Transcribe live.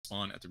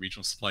spawn at the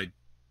regional supply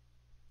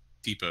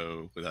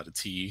depot without a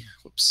T.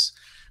 Whoops.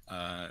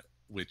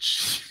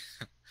 Which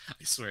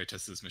I swear I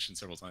tested this mission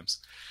several times.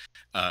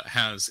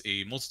 Has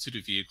a multitude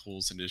of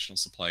vehicles and additional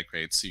supply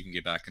crates, so you can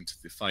get back into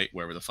the fight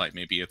wherever the fight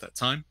may be at that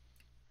time.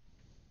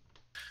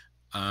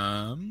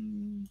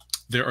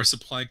 There are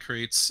supply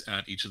crates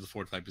at each of the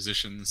fortified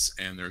positions,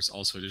 and there's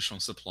also additional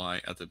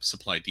supply at the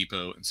supply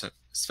depot in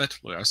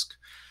Svetlorsk.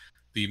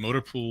 The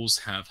motor pools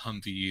have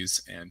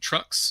Humvees and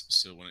trucks,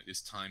 so when it is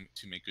time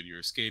to make good your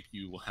escape,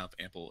 you will have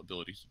ample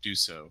ability to do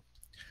so.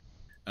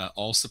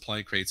 All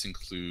supply crates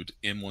include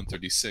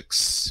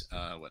M136,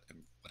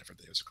 whatever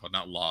those are called,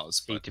 not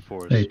laws, but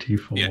 84s.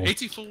 84. Yeah,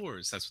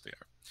 84s, that's what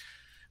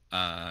they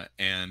are.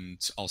 And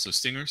also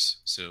stingers,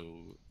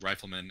 so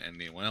riflemen and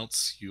anyone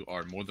else, you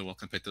are more than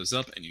welcome to pick those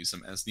up and use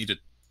them as needed.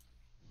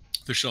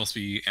 There should also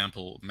be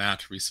ample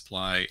mat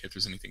resupply if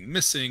there's anything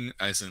missing,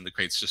 as in the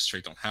crates just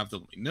straight don't have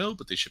them, we know,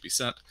 but they should be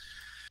set.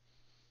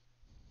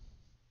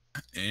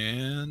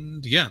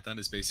 And yeah, that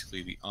is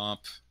basically the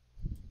op.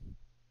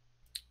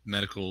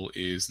 Medical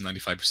is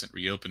 95%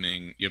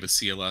 reopening. You have a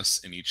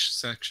CLS in each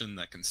section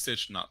that can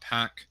stitch, not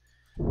pack.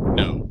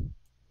 No,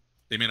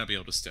 they may not be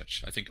able to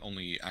stitch. I think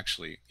only,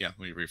 actually, yeah,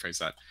 let me rephrase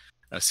that.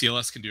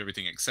 CLS can do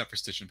everything except for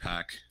stitch and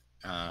pack.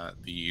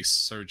 The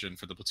surgeon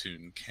for the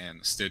platoon can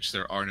stitch.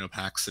 There are no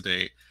packs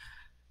today.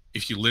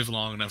 If you live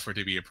long enough for it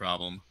to be a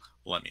problem,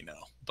 let me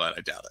know, but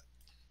I doubt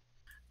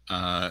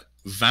it.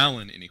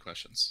 Valen, any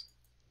questions?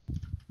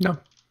 No.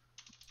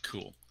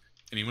 Cool.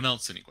 Anyone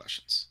else, any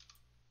questions?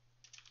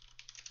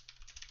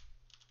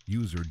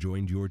 User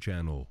joined your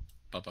channel.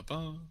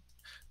 Ba-ba-ba.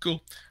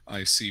 Cool.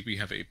 I see we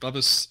have a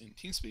Bubbas in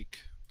TeamSpeak.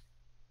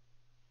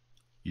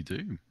 You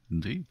do,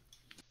 indeed.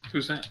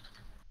 Who's that?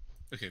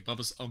 Okay,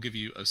 Bubbas, I'll give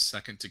you a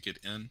second to get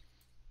in.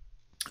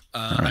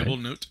 Right. I will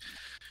note,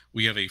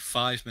 we have a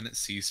 5-minute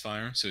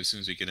ceasefire, so as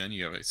soon as we get in,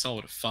 you have a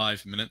solid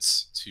 5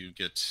 minutes to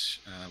get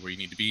where you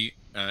need to be.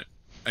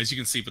 As you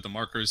can see with the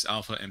markers,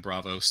 Alpha and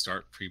Bravo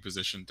start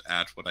pre-positioned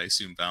at what I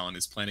assume Valen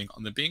is planning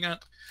on them being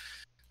at.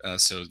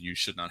 So you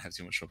should not have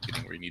too much trouble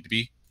getting where you need to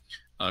be.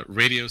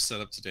 Radio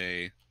setup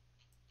today,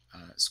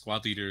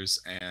 squad leaders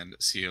and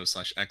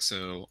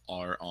CO/XO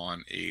are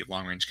on a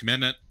long-range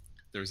command net.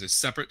 There's a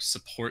separate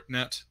support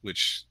net,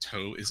 which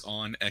TOW is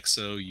on.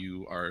 XO,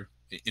 you are,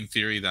 in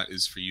theory, that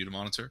is for you to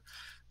monitor,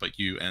 but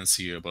you and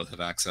CO both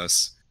have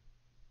access.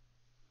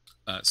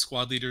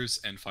 Squad leaders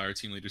and fire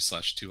team leaders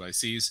 /2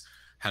 ICs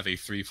have a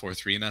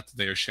 343 net that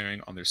they are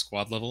sharing on their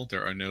squad level.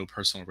 There are no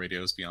personal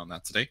radios beyond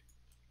that today.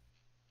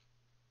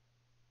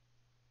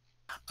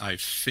 I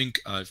think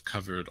I've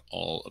covered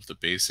all of the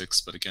basics,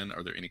 but again,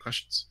 are there any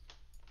questions?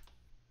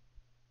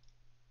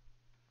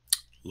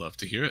 Love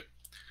to hear it.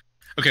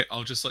 Okay,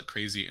 I'll just let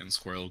Crazy and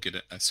Squirrel get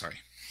it. Sorry.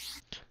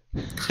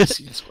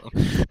 Crazy and Squirrel.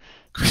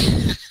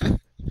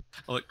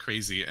 I'll let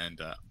Crazy and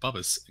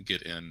Bubbas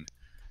get in,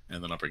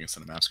 and then I'll bring us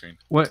in a map screen.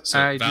 What So,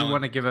 I do Valen-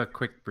 want to give a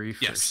quick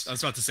brief. Yes, first. I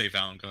was about to say,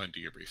 Valen, go ahead and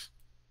do your brief.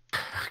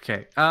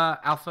 Okay.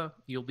 Alpha,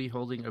 you'll be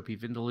holding OP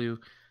Vindaloo.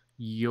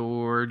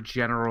 Your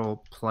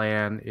general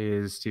plan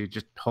is to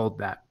just hold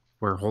that.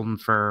 We're holding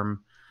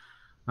firm.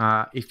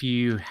 If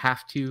you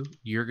have to,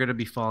 you're going to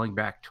be falling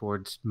back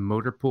towards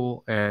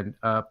Motorpool and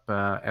up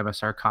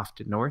MSR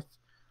Kofta North.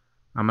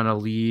 I'm going to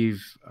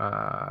leave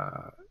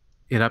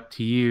it up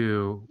to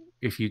you.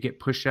 If you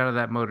get pushed out of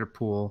that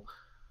Motorpool,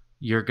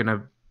 you're going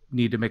to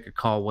need to make a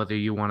call whether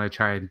you want to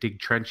try and dig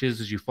trenches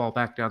as you fall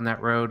back down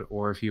that road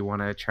or if you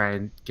want to try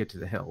and get to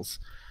the hills.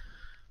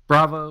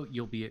 Bravo,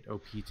 you'll be at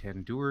OP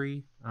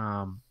Tandoori.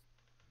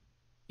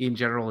 In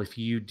general, if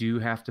you do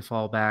have to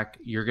fall back,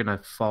 you're going to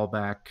fall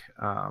back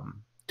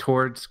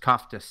towards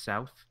Kofta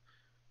South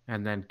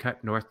and then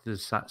cut north to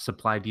the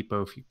supply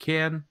depot if you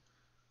can.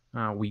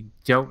 We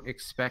don't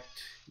expect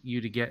you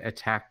to get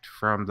attacked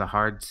from the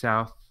hard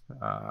south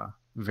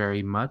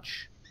very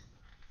much,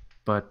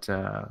 but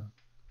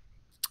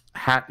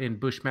Hat and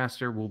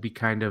Bushmaster will be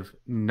kind of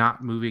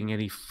not moving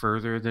any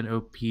further than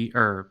OP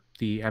or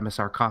the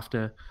MSR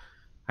Kofta.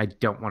 I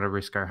don't want to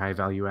risk our high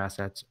value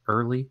assets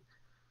early.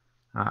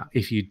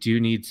 If you do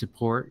need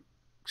support,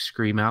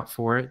 scream out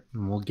for it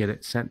and we'll get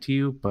it sent to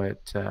you.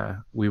 But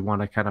we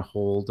want to kind of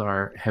hold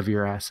our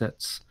heavier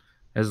assets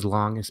as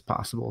long as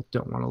possible.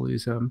 Don't want to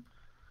lose them.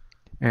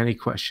 Any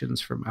questions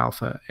from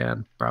Alpha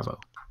and Bravo?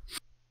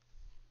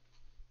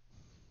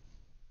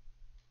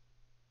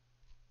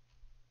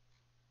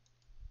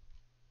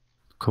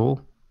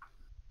 Cool.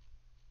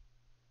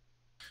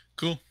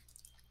 Cool.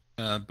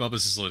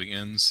 Bubbas is loading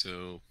in,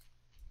 so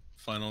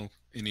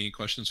any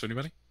questions for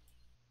anybody?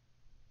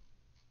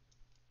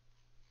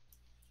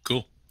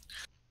 Cool.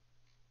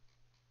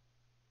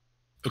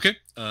 Okay,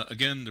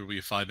 again, there will be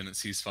a 5-minute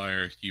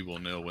ceasefire. You will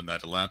know when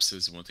that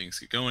elapses and when things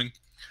get going.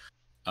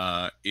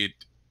 It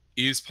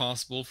is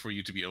possible for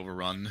you to be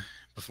overrun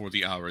before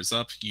the hour is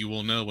up. You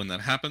will know when that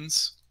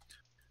happens.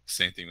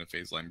 Same thing with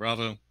phase line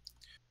Bravo.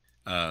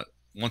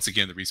 Once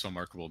again, the respawn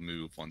marker will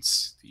move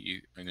once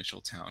the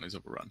initial town is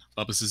overrun.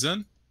 Bubbas is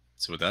in,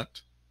 so with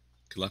that,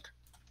 good luck.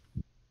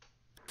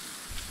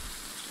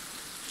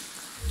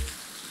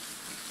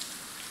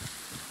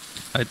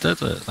 I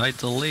did it. I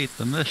delayed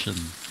the mission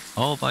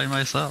all by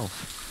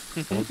myself.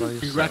 All by yourself.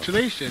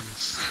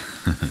 Congratulations.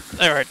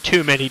 There are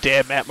too many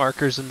damn map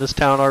markers in this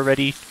town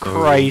already.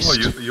 Oh,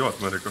 Christ. you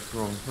automatic after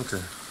all. Okay.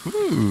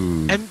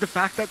 Ooh. And the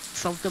fact that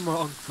some of them are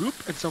on group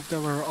and some of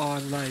them are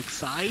on like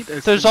side.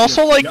 There's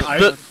also like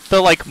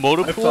the like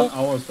motor I've pool. done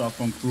our stuff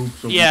on group,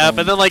 so Yeah,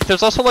 but then like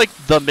there's also like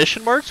the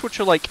mission marks, which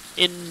are like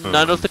in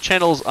none of the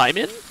channels I'm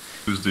in.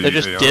 Who's the They're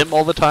just AR? dim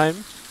all the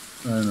time.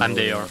 And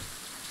they are.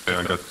 Yeah,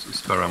 I got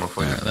spare ammo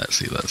for you. Let's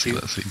see.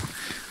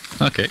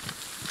 Okay.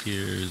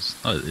 Here's...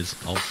 Oh, is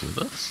Alf with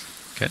us?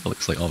 Okay, it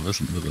looks like Alf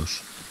isn't with us.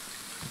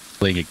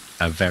 Playing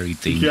a very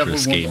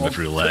dangerous game of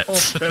roulette.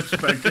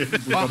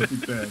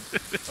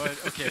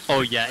 Okay.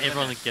 Oh yeah,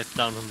 everyone get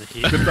down on the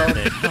hill. Get down.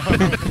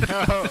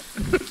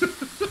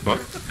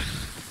 What?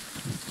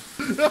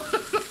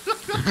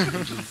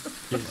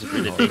 This is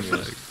really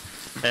dangerous.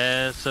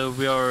 So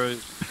we are...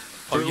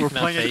 We're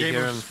playing a game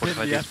here of and spin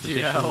fortify the this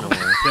position, FTL.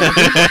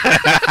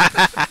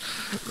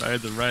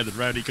 Round and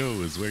round he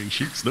goes. Where he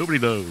shoots, nobody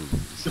knows.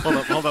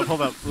 Hold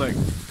up. Look.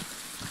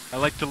 I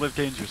like to live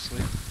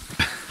dangerously.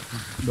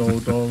 No,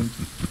 don't.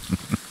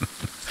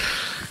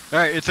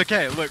 Alright, it's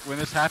okay. Look, when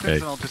this happens, Okay.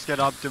 then I'll just get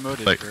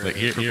demoted Like, for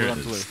here purple it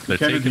and blue. is. They're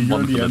Kennedy, taking you're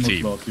one in for the the ammo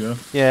team. slot, yeah?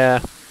 Yeah.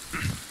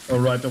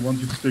 Alright, I want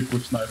you to stick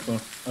with Sniper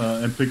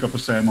and pick up a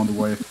SAM on the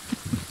way.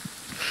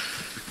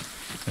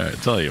 Alright,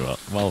 tell you what,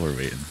 while we're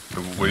waiting.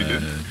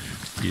 Waited.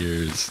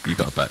 Here's... You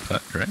got a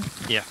backpack, right?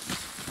 Yeah.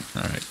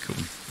 Alright, cool.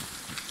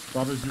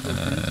 Brothers, you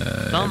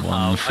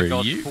Somehow one for I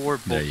got you. 4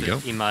 There you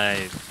bullets go. in my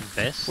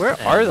vest. Where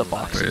are the and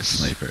boxes? Where's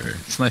Sniper?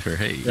 Sniper,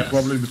 hey. Yeah,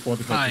 probably in the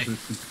 45 Hi.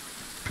 position.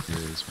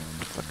 Here's one.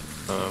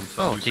 Oh,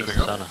 who's thanks,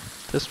 setting up? Sana.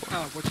 This one.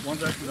 Which One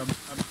second, I'm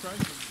trying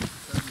to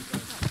tell you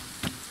guys.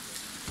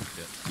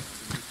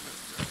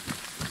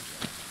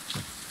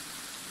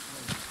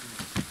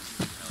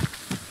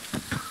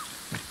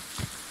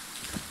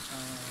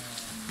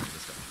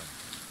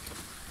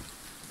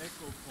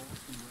 Echo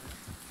Force and where?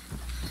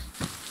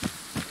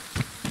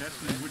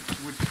 Jasmine, which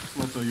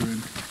slot are you in?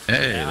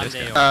 Hey, Yeah, let's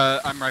they go.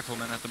 are. I'm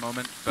rifleman at the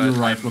moment. You're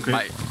right,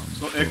 okay.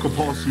 So Echo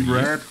Pulse in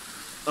red.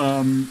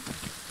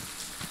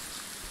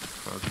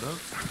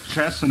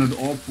 Chasson and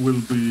Orb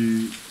will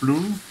be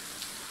blue.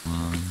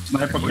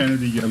 Sniper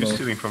Kennedy yellow. Who's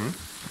stealing from me?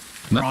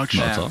 No, Rock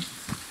not at all.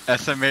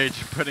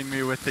 SMH putting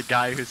me with the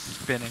guy who's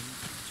spinning.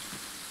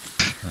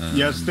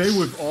 Yeah, stay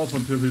with Orb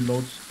until he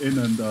loads in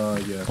and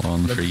yeah.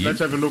 One for you. Let's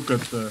have a look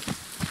at the.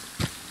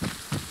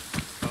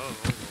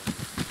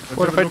 Let's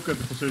have a look at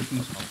the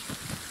positions.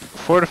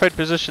 Fortified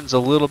position's a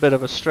little bit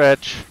of a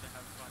stretch.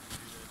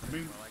 I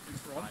mean, in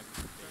front.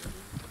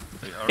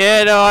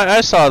 Yeah, no,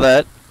 I saw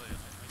that.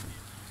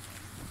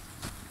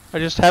 I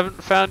just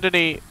haven't found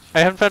any. I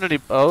haven't found any.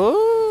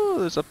 Oh,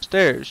 there's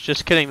upstairs.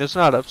 Just kidding. There's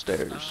not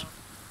upstairs.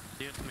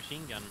 There's a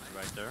machine gun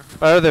right there.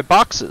 Are there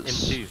boxes?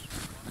 M2.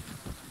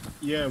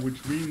 Yeah,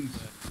 which means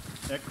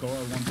Echo,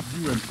 I want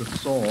you and the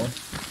saw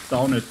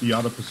down at the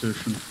other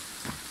position.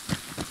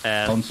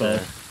 And Down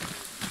south.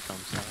 down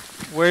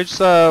south. Where's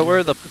where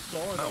are the? The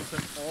saw and I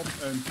said Orb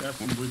and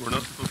Chasson with We're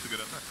not supposed to get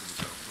attacked from the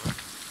south,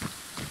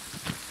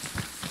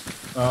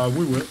 right?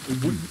 we will.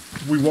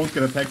 We won't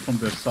get attacked from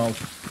the south.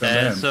 The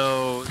land.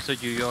 So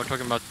you are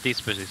talking about this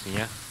position,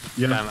 yeah?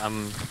 Yeah.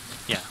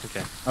 Yeah,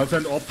 okay. I'll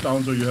send Orb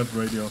down so you have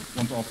radio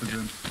once Orb is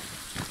in.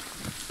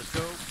 Let's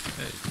go.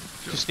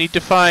 Just need to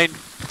find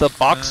the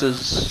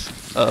boxes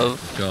of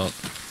Got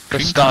the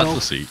cream stuff. tomato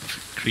soup,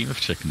 cream of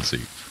chicken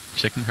soup,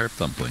 chicken herb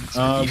dumplings.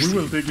 We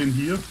will dig in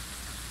here.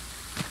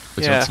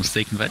 Would you Yeah. want some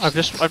steak and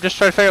vegetables? I'm just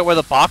trying to figure out where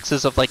the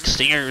boxes of like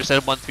stingers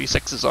and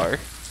 136s are.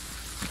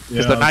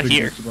 Yeah, they're I'll not dig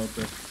here. next about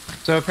that.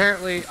 So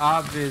apparently,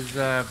 Ob is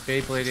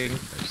Beyblading.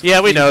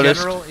 Yeah, we In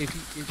noticed. general, if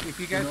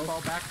you guys You know?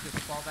 fall back, just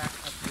fall back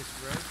up this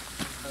road.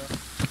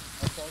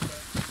 I'll fall back.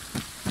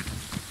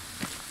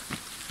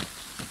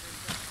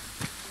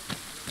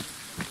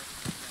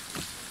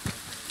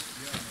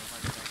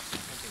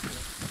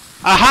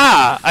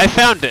 Aha! I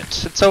found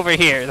it. It's over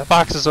here. The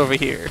box is over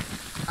here.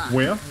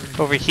 Where?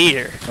 Over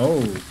here.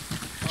 Oh.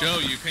 Joe,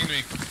 you pinged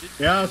me.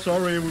 Yeah,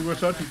 sorry, we were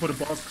searching for the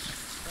box.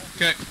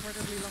 Okay.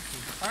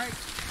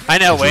 I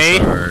know This weigh.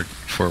 is our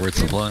forward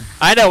supply.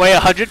 I know weigh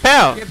 100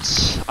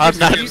 pounds. I'm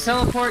not. Can you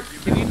teleport?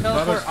 Can you Let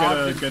us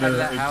teleport Ob get inside a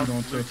that 18 house?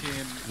 on to.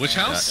 Which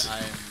house?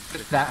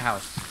 That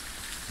house.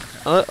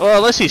 Well,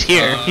 unless he's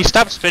here. He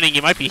stopped spinning.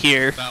 He might be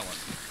here. That one.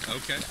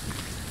 Okay.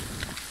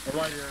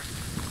 Alright.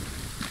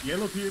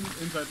 Yellow team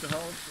inside the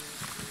house.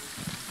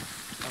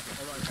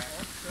 Alright.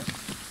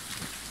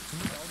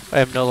 I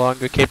am no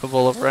longer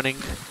capable of running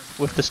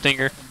with the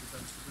stinger.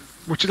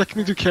 Would you like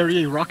me to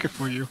carry a rocket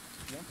for you?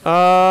 Do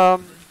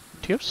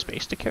you have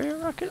space to carry a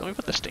rocket? Let me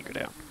put the stinger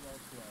down.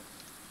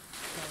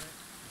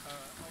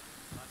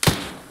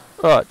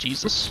 Oh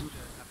Jesus.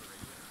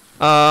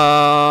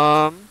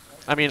 I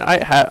mean,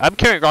 I'm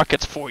carrying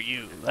rockets for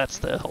you. That's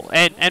the whole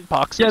and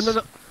boxes.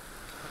 Yeah,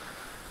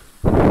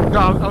 no.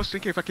 I was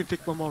thinking if I can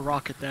take one more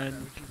rocket,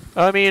 then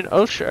I mean,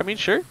 oh sure. I mean,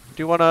 sure. Do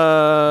you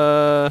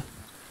wanna?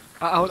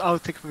 I'll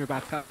take from your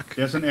backpack.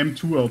 There's an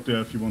M2 out there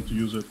if you want to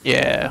use it.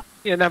 Yeah.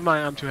 Yeah, never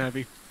mind. I'm too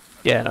heavy.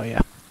 Yeah, no,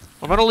 yeah.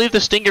 I'm gonna leave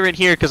the stinger in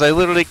here because I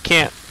literally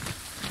can't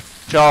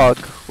jog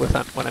with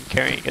when I'm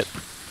carrying it.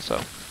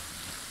 So,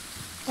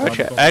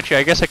 actually,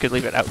 I guess I could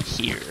leave it out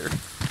here.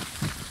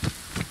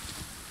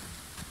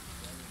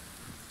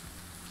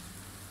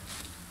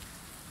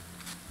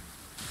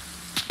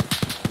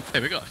 Hey,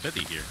 we got a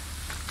 50 here.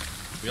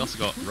 We also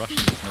got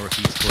Russians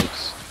northeast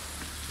close.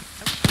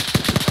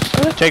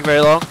 Doesn't take very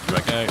long.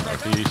 Drag out,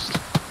 northeast,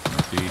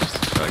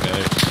 drag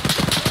out.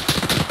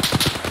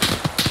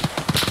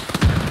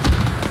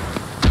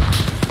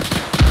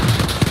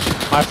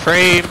 My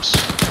frames.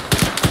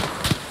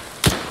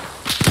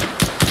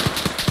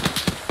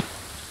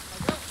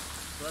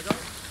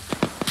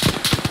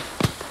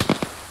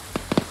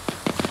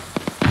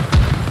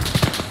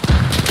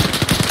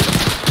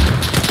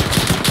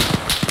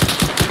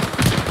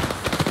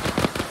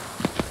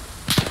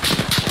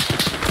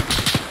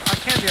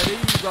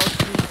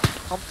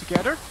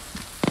 Together?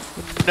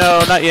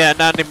 No, not yet,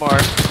 not anymore.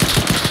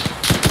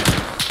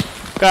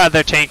 God,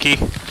 they're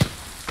tanky.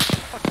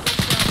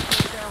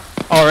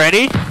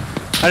 Already?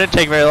 I didn't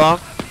take very long.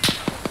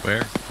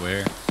 Where?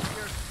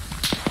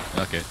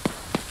 Okay.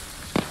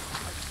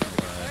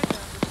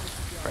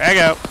 Frag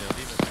out.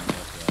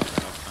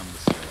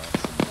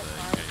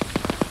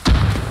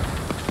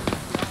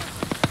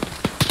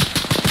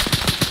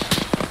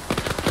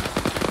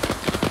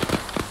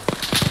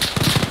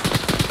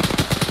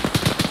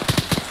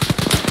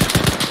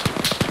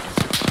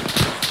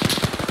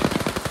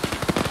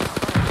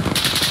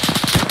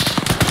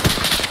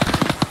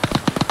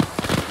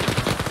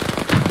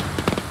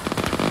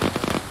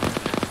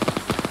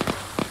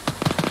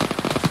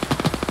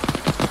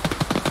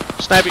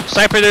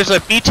 Sniper, there's a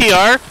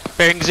BTR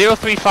bearing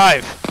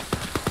 035.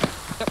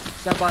 Yep,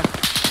 stand by.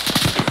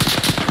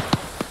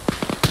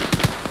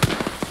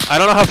 I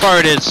don't know how far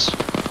it is.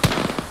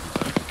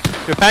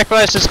 Your pack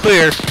blast is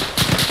clear.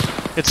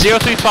 It's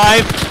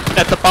 035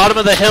 at the bottom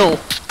of the hill.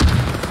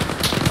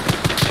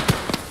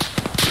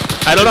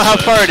 I don't know how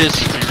far it is.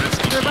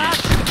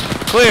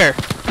 Clear.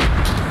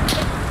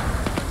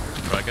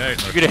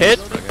 You gonna hit?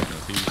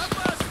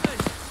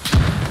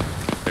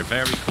 They're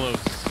very close.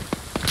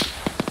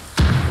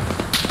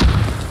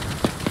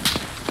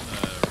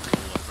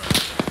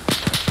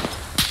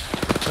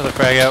 Another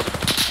frag out.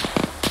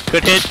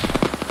 Good hit.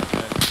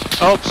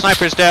 Oh,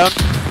 sniper's down.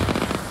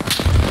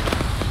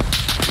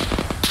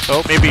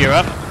 Oh, maybe you're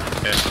up.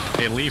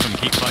 Hey, leave him,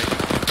 keep fighting.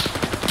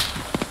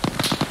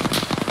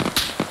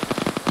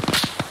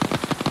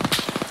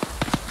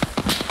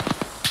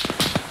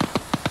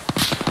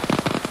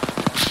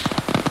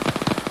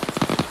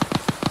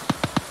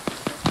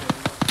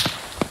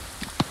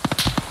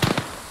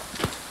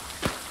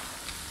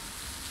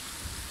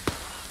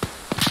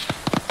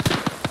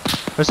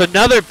 There's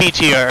another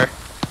BTR.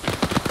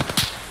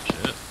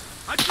 Shit.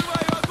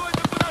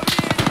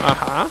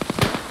 Uh-huh.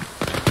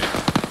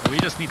 We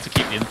just need to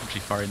keep the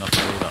infantry far enough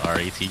away that our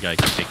AT guy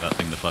can take that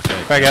thing the fuck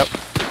out. Frag out.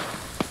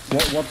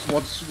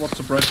 What's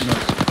suppressing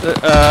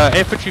us?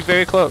 Infantry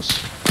very close.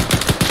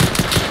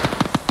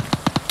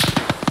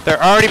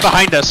 They're already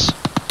behind us.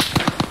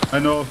 I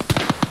know.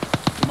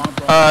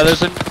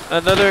 There's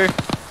another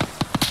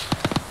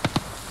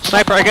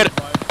sniper. I got it.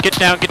 Get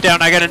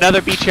down. I got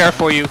another BTR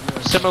for you.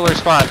 Similar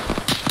spot.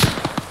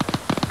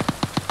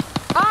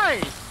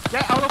 Hi!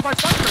 Get out of my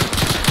bunker!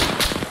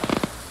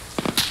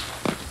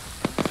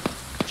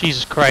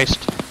 Jesus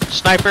Christ.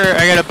 Sniper,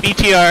 I got a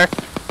BTR.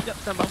 Yep,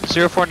 stand by.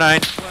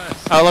 049.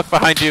 I'll look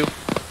behind you.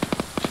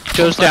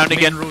 Goes down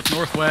again. Road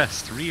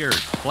northwest, rear,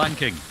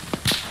 flanking.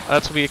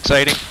 That's gonna be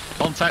exciting.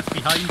 Contact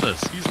behind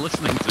us. He's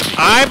listening to me.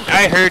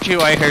 I heard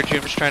you. I'm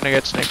just trying to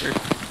get sniper.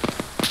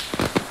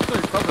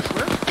 Sorry, Bubba,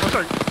 where? Oh,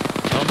 sorry.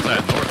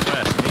 Contact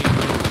northwest, main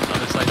road,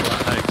 other side of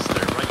that house.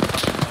 They're right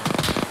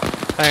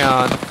up. Hang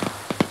on.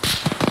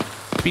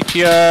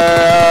 BTR.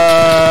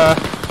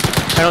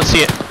 I don't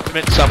see it. I'm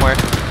in somewhere.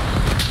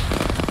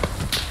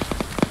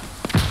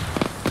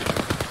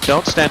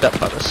 Don't stand up,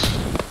 Bubba's.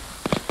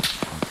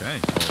 Okay,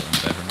 I'll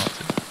endeavor not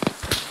to.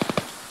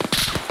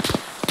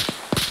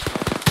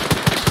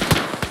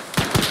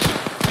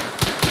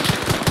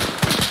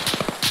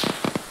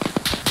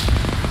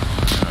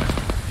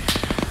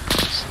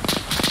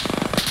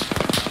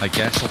 I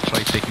guess I'll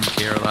try taking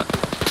care of that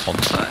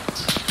contact.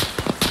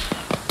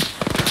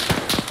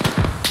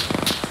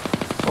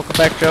 Welcome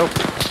back, Joe.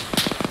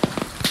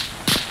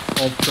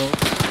 Off Joe.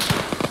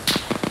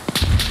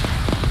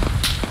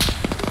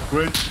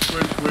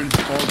 Sprint,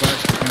 fall back,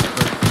 against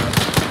the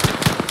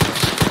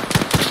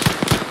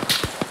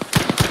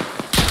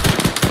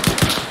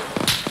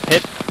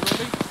Hit.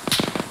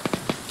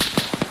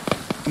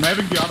 I'm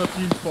having the other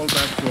team fall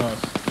back to us.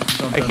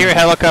 I hear a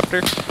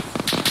helicopter.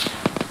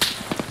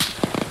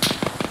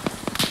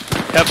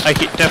 Yep, I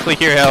definitely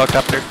hear a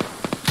helicopter.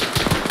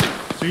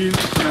 See,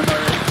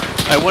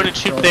 I wouldn't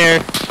shoot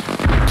there.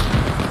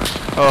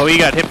 Oh, he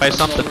got hit by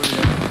something.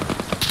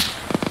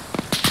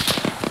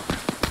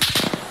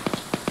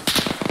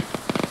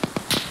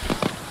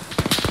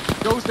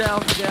 Goes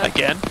down again.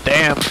 Again?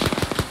 Damn.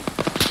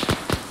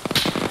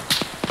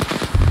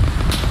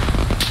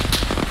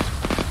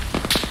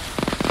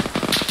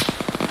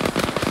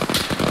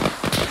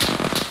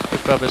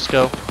 Bubba's,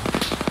 go.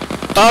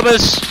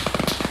 Bubba's!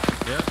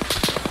 Yeah.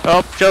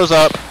 Oh, Joe's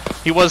up.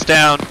 He was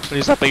down, but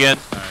he's up again.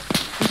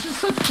 This is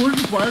such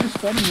bullshit. Why are they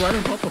spawning right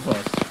on top of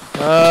us?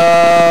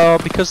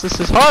 Because this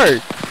is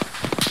hard.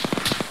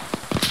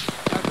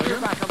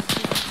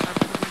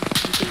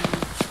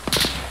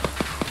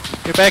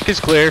 Your back is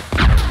clear.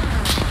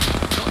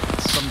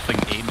 Something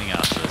aiming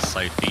at us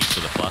southeast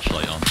with a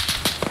flashlight on.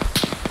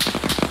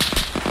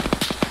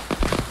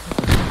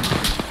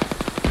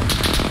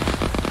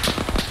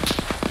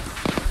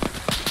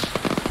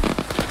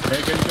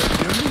 Hey, can you guys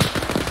hear me?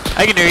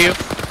 I can hear you.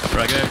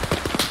 Frag out.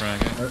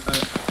 Frag out.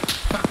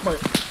 Fuck my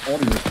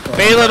audio.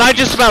 Balin, I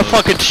just about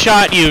fucking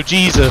shot you,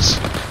 Jesus.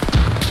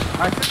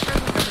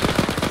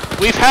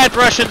 We've had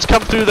Russians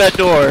come through that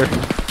door.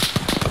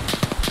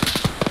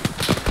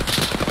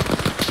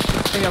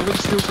 Hey, I'm gonna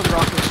steal some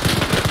rockets.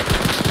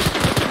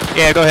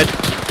 Yeah, go ahead.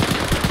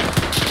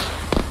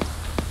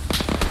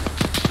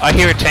 I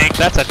hear a tank.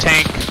 That's a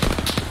tank.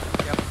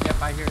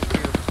 Yep, I hear it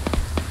too.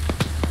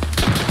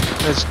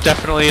 That's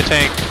definitely a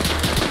tank.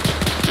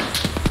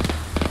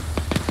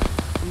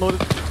 Loaded.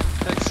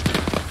 Thanks.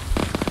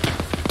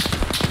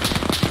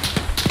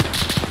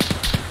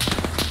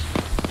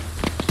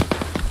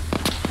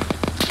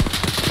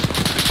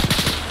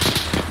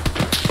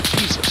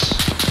 Jesus.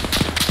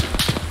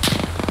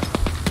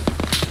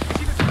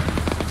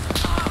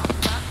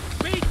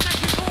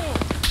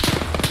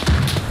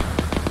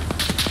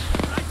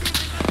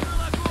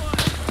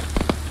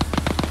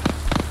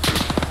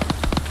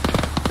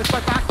 Is my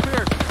back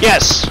clear?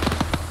 Yes.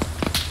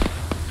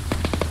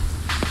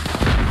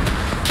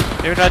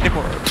 They're not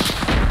anymore.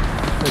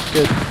 That's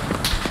good.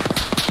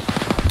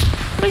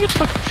 I get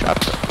fucking shot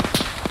though.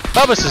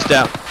 Bubba's is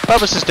down.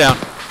 Bubba's is down.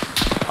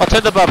 I'll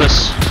tend to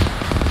Bubba's.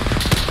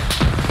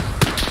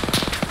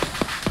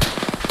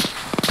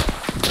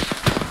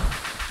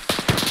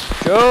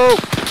 Go!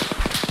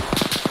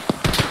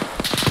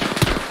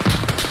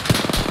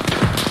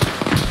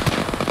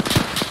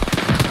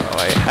 Oh,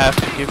 I have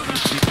to give you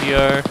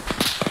CPR.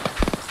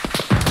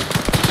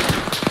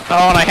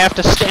 Oh, and I have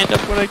to stand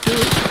up when I do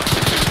it.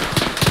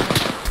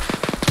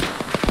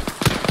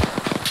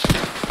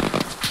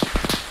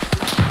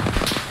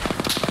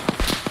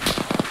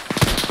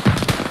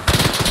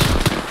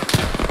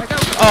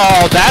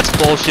 Oh, that's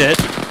bullshit.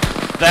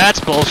 That's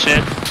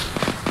bullshit.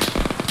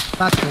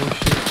 That's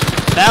bullshit.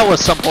 That was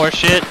some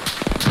horseshit.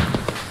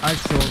 I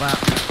saw that.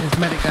 Is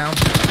medic down?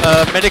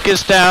 Medic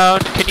is down.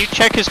 Can you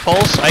check his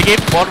pulse? I gave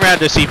him 1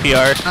 round of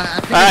CPR.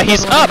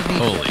 He's up.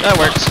 Holy That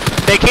works.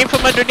 They came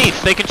from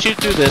underneath. They can shoot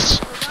through this.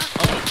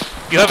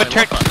 You have a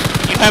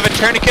You have a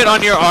tourniquet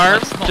on your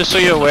arm, just so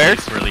you're aware.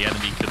 Where the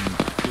enemy can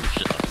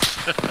bullshit us.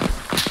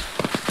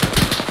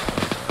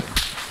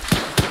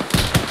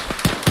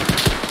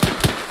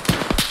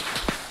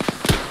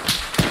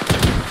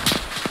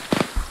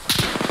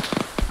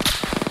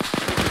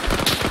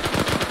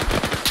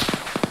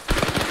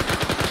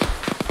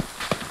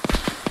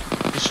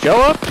 Is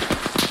Joe up?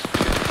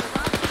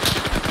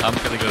 I'm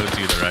gonna go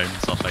do the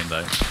rounds, I'll find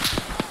out.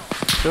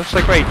 Joe's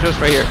like Joe's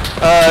right here.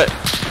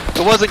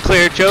 It wasn't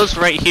clear. Joe's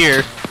right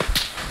here.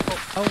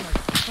 Oh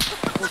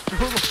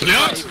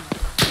Yeah.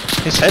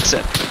 His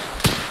headset.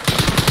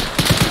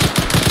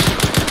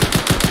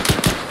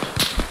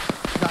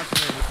 That's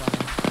really funny.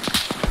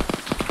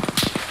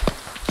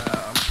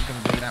 I'm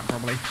gonna do that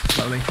probably,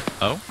 slowly.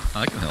 Oh,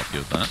 I can help you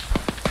with that.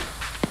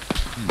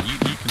 You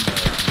can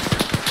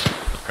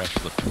press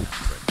the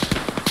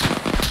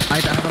I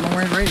don't have a long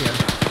range radio.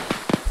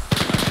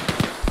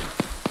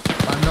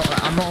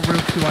 I'm not a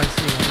real 2IC, I'm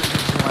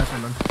literally away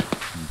from them.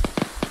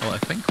 Well, I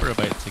think we're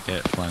about to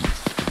get flanked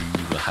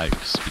through the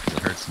house because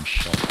I heard some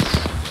shots.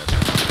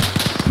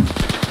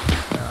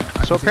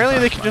 So apparently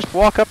they can just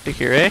walk up to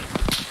here, eh?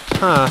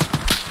 Huh.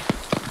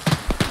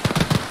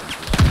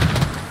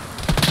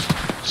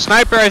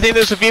 Sniper, I think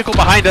there's a vehicle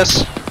behind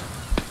us.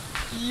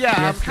 Yeah,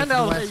 I'm kinda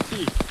out of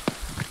AT.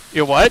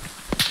 You're what?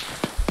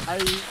 I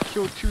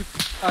killed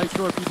a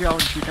BTL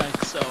and 2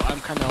 tanks, so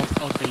I'm kinda out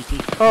of AT.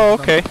 Oh,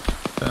 okay.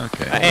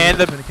 Okay. And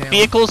the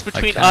vehicle's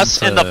between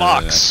us and the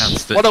box.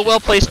 What a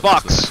well-placed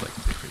box.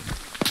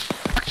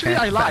 Actually,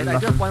 I lied. I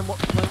did one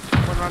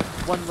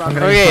round.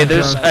 Okay,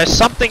 there's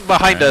something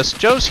behind us.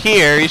 Joe's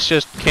here, he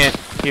just can't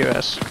hear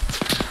us.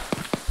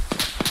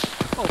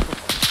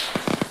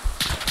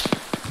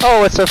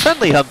 Oh, it's a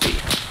friendly Humvee.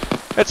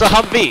 It's a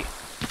Humvee.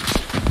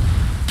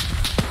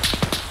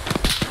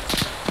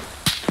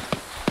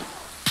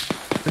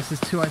 This is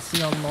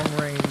 2IC on long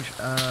range.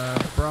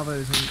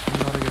 Bravo's in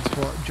not a good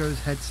spot. Joe's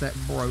headset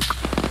broke.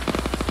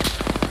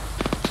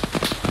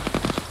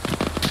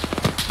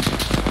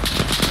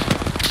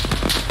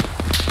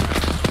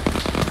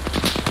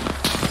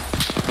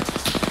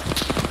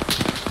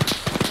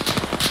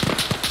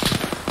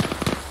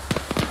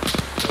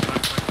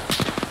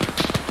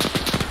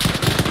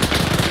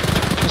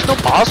 There's no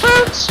boss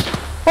rounds?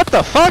 What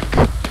the fuck?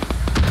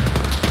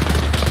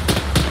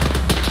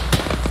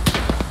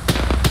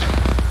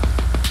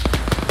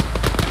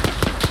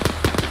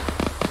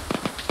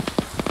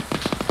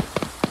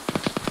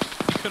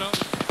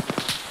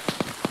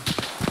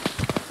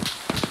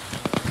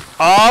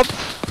 Up.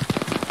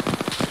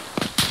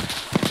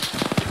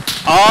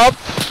 Up.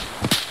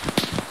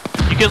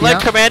 You can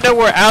let Commando.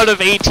 We're out of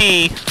AT.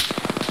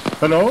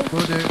 Hello?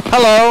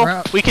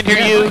 Hello. We can hear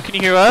you. Can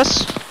you hear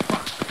us?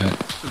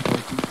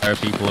 There are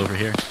people over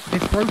here.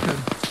 It's broken.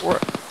 We're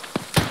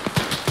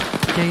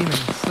gaming.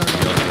 So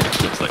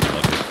looks like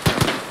rocket.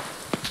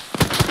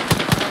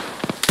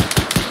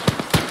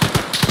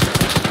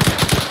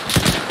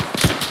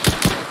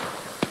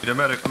 Need a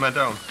medic. I'm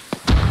down.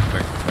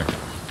 Where?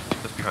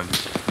 Just behind you.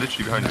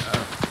 Literally behind you.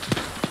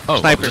 Oh,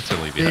 Sniper.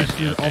 literally behind this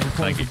me. is Okay, of report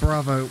thank for you.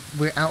 Bravo.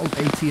 We're out of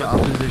AT at our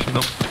position.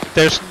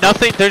 There's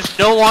nothing. There's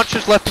no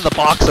launchers left in the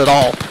box at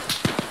all.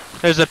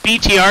 There's a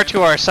BTR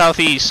to our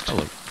southeast.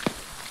 Hello.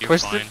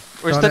 Where's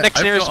the next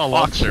I've nearest got a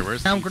box? launcher.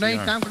 Where's Down the grenade,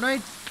 BTR? down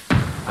grenade.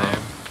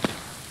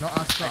 Not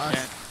us, not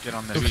us. Get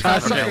on The this.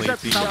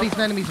 southeast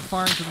enemies are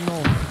firing to the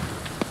north.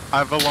 I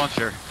have a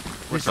launcher.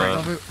 This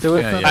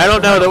I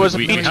don't know. There was a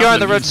BTR on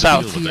the road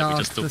south. We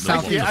just don't know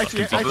what Yeah, I the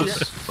see it. fuck I it see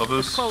is. it.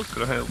 Bubbles. Close.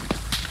 Could I help?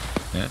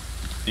 Yeah.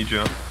 Need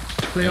you.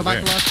 Clear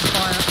back last to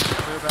fire.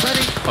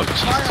 Ready? Oh,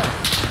 Jesus. Fire!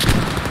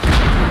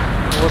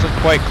 It wasn't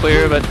quite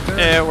clear, but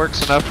it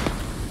works enough.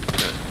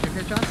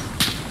 Okay, Chaz?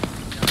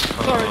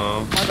 Sorry,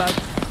 my bad.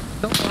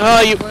 No,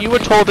 you were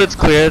told it's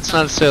clear. It's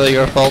not necessarily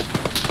your fault.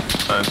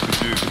 And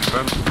could you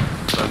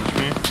bandage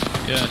me?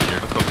 Yeah, sure.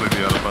 I'm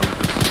completely out of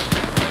bandages.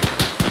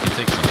 You can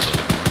take some sort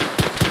of...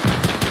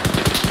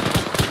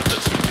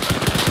 That's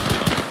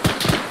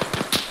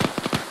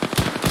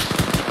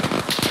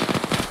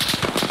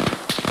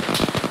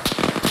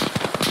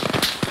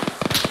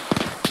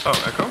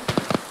Oh, Echo?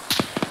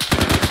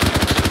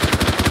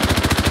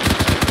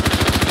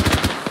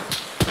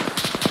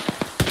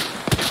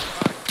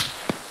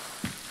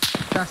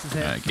 Chaz is I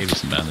here. gave you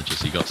some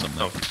bandages. You got some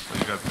Oh, now.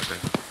 you got it. Okay,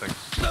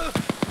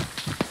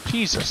 thanks.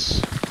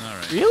 Jesus.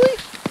 Alright. Really?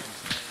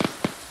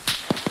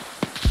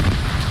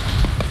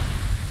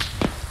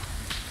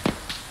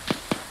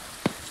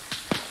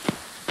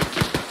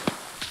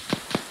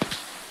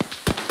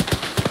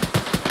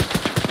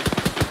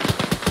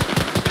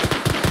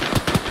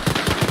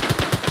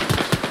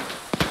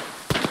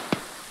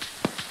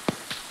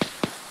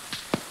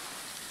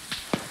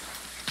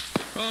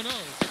 Oh no!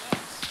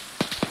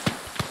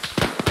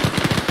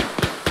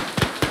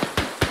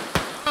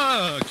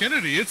 Ah,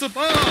 Kennedy, it's a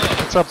bomb!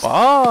 It's a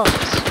box.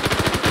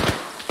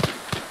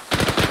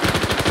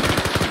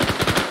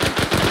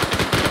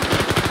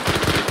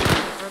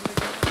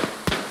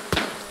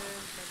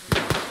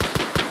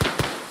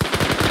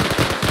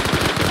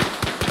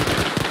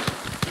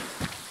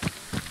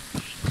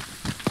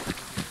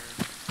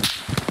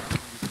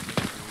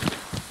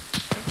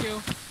 Thank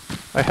you.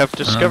 I have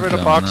discovered a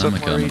box of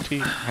more AT.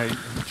 I'm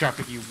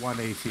dropping you 1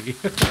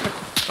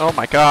 AT. Oh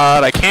my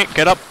god, I can't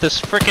get up this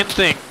frickin'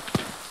 thing.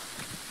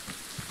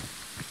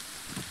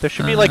 There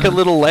should be like a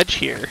little ledge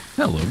here.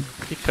 Hello.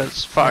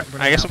 Because fuck,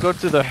 I guess I'm going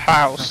through the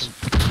house.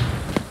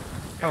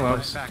 Hello.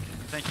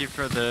 Thank you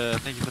for the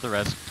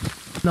res.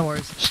 No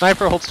worries.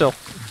 Sniper, hold still.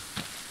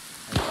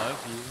 I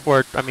love you.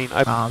 Or, I mean,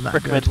 I not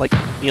recommend good.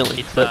 like kneeling.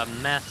 It's But a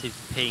massive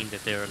pain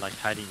that they're like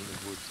hiding in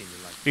the woods in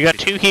the like. you got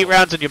 2 heat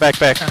rounds in your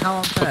backpack. How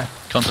unfair?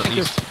 Contact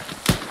east.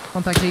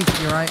 Contact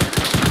east, you're right.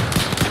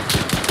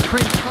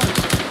 Crit,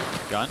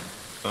 close. Gun?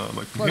 My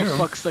For computer.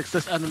 fuck's sake,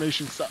 this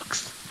animation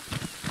sucks.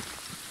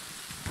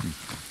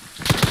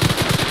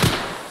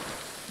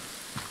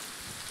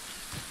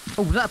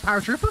 Oh, was that a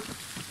paratrooper?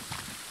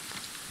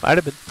 Might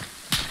have been.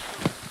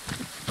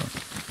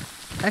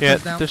 Echo's Yeah,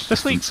 down. there's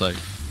just like. Distant sight.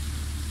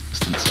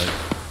 Distant sight.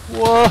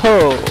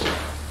 Whoa!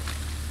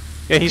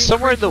 Yeah, he's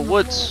somewhere in the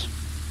woods.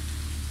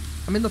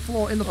 I'm in the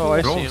floor, in the Oh, floor.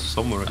 I They're see all him.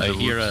 somewhere in I the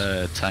hear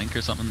woods. a tank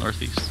or something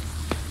northeast.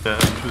 Yeah,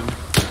 engine.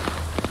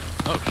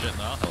 Oh shit,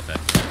 no, okay.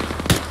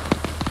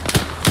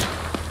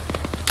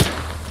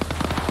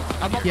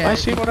 Yeah, I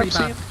see it's what I'm pretty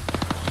bad. seeing.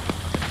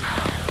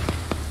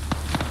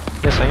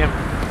 Yes, I am.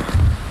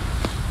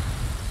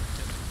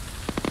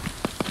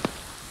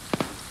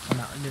 I'm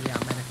out, nearly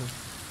out of medical.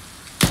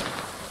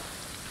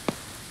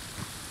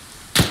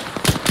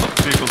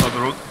 Vehicles on the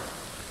road.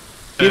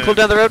 Vehicle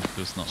down the road.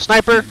 There's not.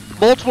 Sniper.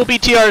 Multiple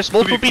BTRs.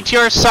 Multiple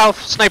BTRs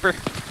south. Sniper.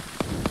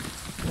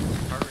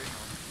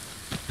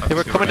 They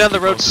were coming down the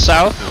road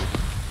south.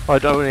 Oh,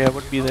 no, yeah, I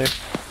wouldn't be there.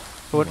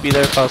 I wouldn't be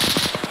there if I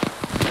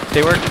was...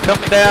 They were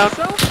coming down.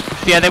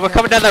 Yeah, they were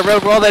coming down that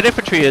road where all that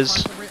infantry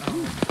is.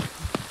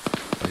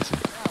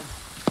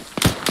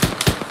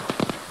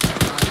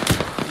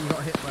 You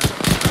got hit by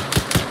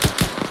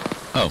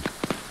Oh.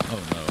 Oh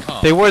no. Oh.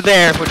 They were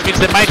there, which means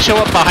they might show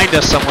up behind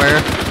us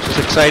somewhere, which is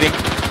exciting.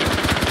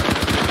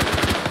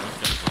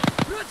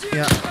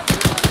 Yeah.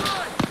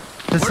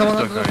 There's Where someone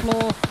is under that the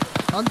floor.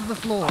 Under the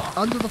floor.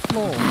 Under the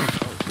floor.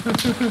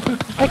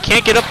 I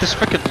can't get up this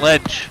frickin'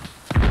 ledge.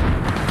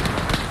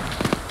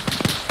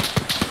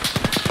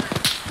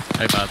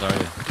 How bad are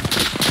you?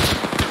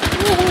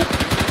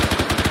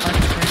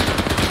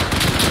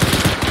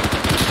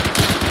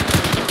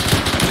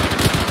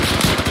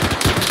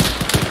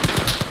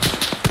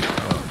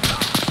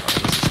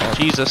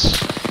 Jesus.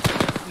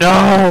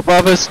 No,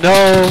 Bubba's,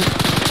 no!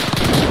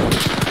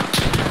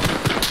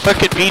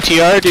 Fucking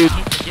BTR, dude.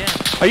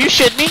 Are you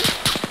shitting me?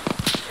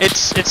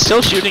 It's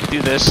still shooting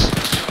through this.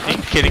 Are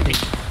you kidding me?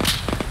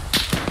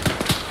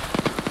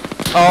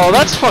 Oh,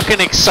 that's fucking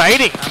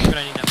exciting. I'm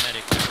gonna need a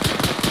medic.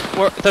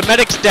 The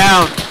medic's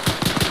down.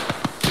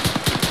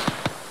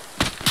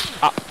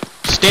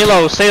 Stay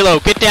low,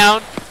 get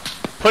down.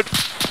 Put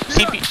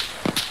CP.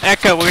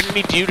 Echo, we're gonna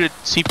need you to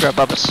CPR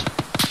above us.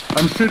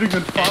 I'm shooting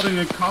and farting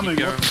and coming.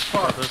 What the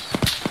fuck?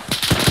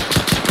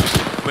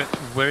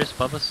 Where is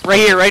Bubba's? Right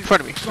here, right in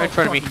front of me. Right in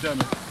front of me. Do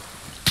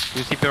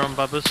you CPR on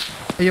Bubba's?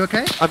 Are you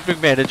okay? I'm doing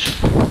bandage.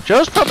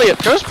 Joe's probably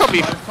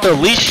the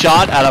least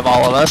shot out of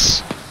all of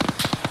us.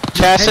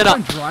 Chassin,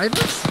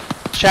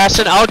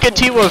 I'll get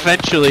to you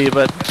eventually,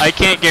 but I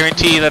can't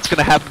guarantee that's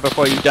gonna happen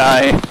before you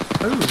die.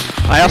 Ooh.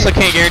 I also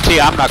can't guarantee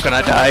I'm not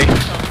gonna die.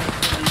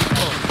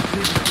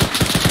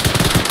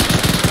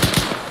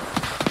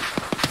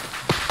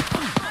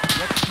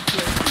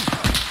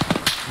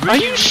 Are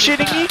you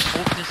shitting me?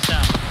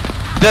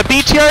 The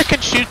BTR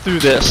can shoot through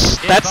this.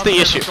 That's the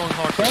issue. Fall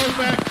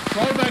back.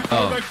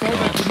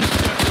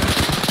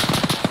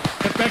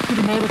 Get back to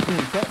the motor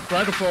pool.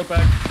 Try to fall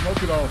back.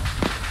 Smoke it off.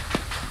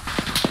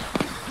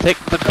 Take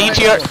the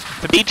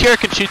BTR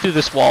can shoot through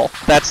this wall.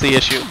 That's the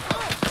issue.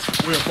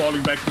 We are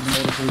falling back to the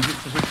motor pool.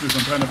 Just position is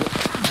untenable.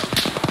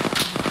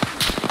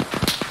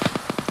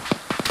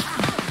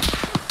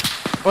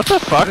 What the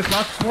fuck? As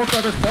much smoke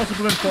out as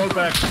possible and fall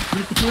back.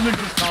 We're doing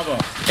this cover.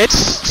 It's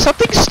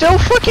something still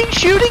fucking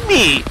shooting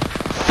me.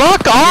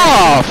 Fuck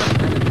off!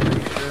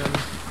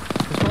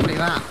 It's probably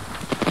that.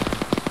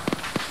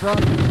 Run.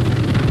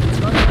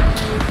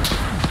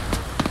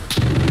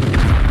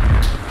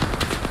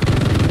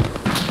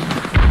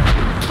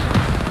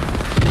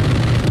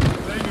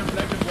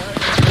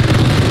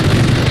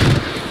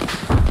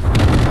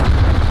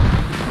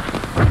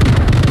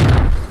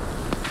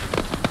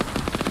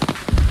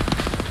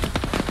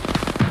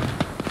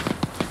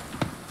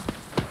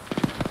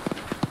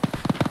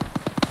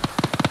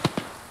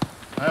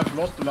 I have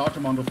lost a large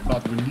amount of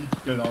blood. We need to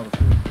get out of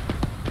here.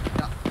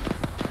 Yeah.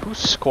 Who's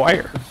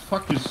Squire? The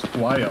fuck is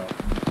Squire?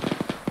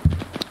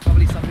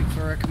 Probably something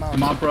for a command.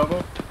 Come on,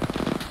 Bravo.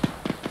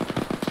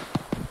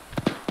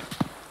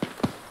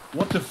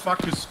 What the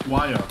fuck is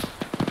Squire?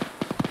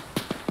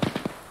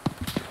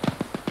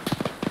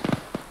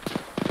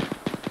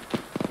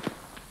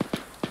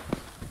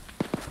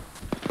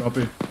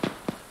 Copy.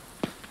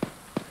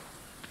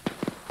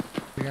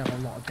 We got a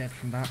lot of dead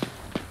from that.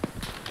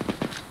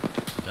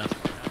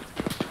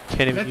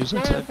 Can't even use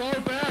it.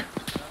 Fall back.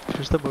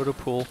 Here's the motor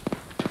pool.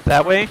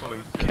 That way?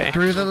 Okay.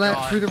 Through the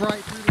left, through the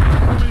right,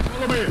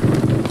 Follow me.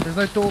 There's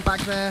no door back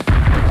there.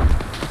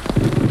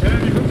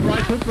 Kennedy,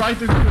 hook right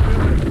into the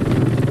building.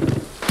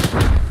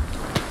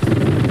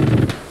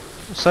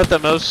 Is that the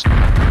most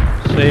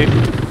safe?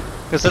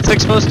 Because that's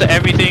exposed to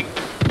everything.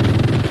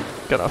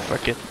 Gotta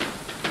fucking.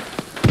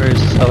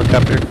 Where's this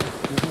helicopter?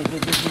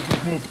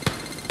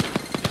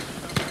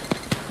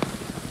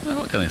 Well,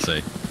 what can I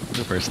say?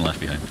 No person left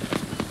behind.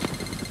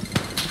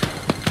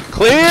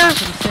 Clear!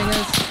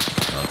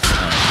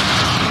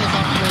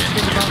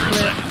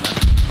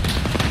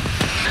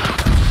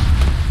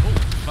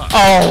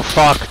 Oh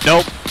fuck!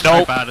 Nope.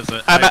 How bad is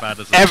it? How bad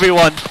is it?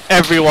 Everyone.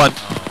 Oh.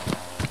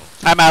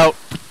 I'm out.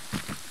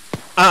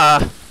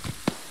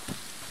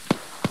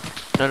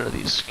 None of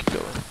these can go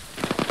in.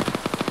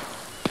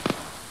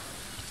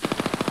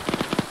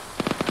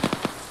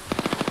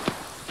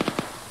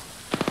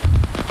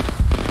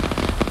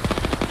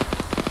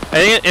 I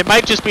think it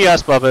might just be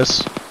us,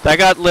 Bubbas. That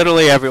got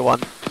literally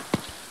everyone.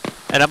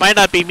 And it might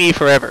not be me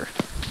forever.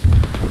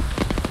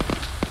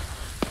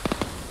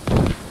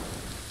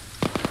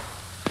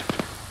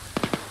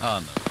 Oh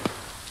no.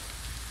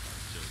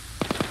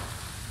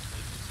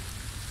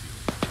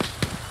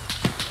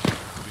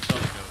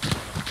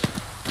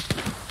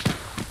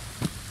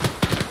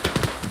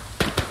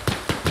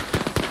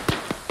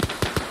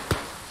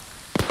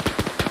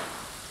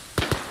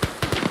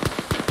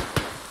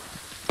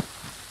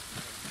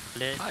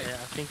 I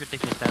think we're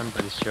taking a stand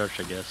by this church,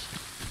 I guess.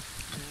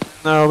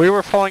 No, we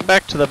were falling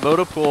back to the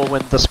moto pool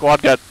when the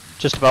squad got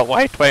just about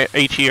wiped by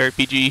HE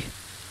RPG.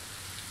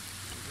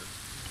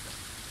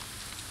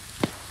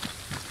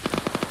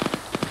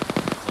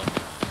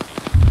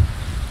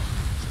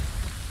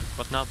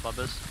 What now,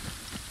 Bubbas?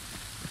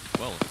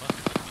 Well, fuck.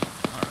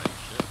 Alright,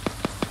 shit.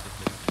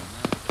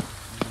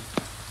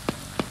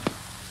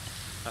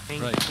 I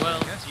think, Right. well,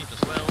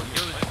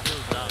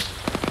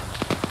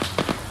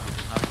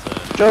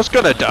 Joe's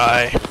gonna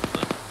die.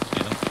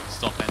 You know,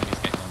 stop enemies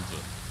getting onto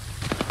it.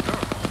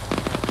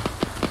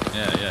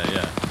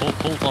 Yeah.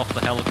 Pulled off the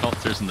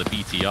helicopters and the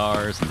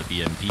BTRs and the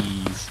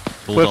BMPs.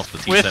 Pulled off the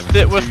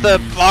T-72s. With the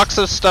box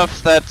of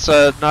stuff that's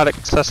not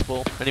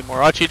accessible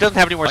anymore. Actually, it doesn't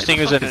have any more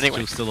stingers in it anyway.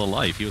 He was still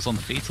alive. He was on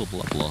fatal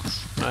blood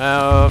loss.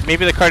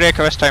 Maybe the cardiac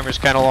arrest timer is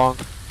kind of long.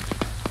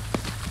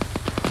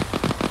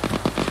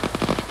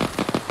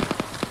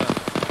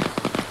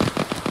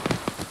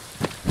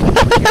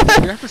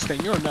 You have to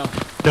stinger or no?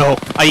 No,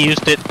 I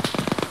used it.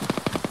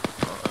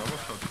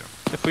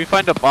 If we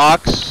find a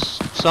box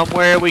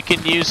somewhere, we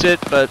can use it,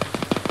 but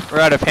We're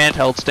out of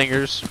handheld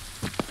stingers.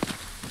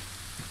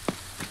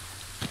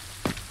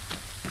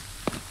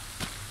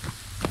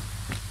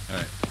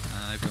 Alright,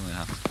 I really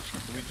have to.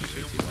 Can we just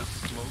able to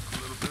smoke a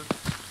little bit?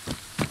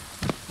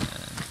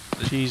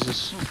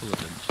 Jesus.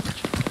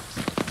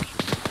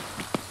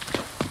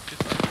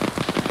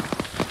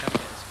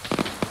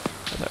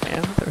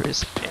 There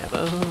is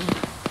ammo.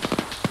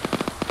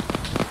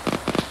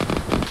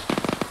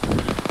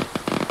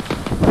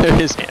 There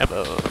is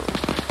ammo.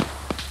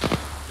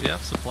 We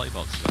have supply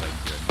boxes around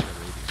here. I need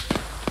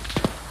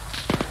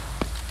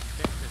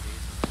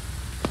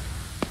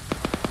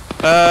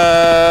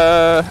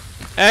a radio.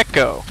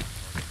 Echo.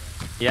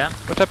 Yeah?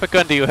 What type of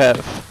gun do you have?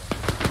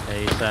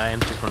 It's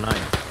M249.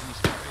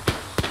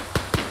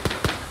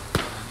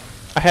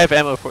 I have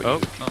ammo for you Oh,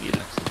 if you need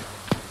it.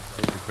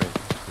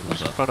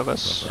 Who's in front of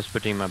us? Just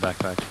putting in my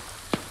backpack.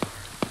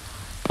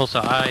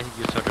 Also,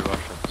 you started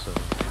Russian, so...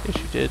 Yes,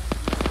 you did.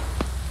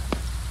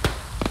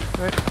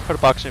 Alright, put a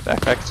box in your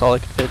backpack, that's all I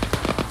can fit.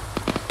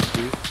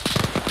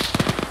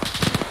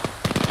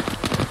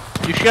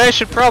 You guys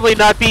should probably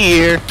not be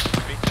here.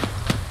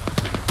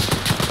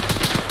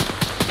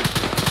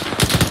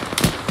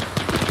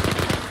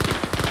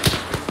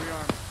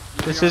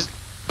 This is...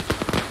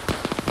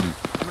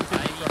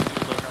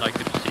 like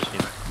the position.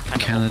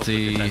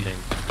 Kennedy,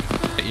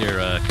 get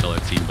your killer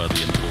team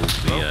buddy and hold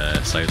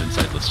the side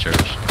inside this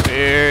church.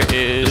 Where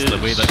is... Just the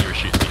way that you were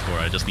shooting before,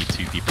 I just need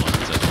 2 people on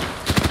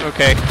it.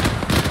 Okay.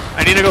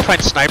 I need to go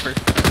find Sniper.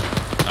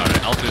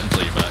 Alright, I'll do it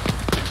until you're back.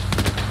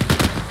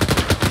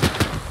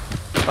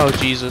 Oh,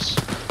 Jesus.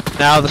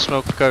 Now the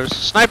smoke goes.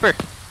 Sniper!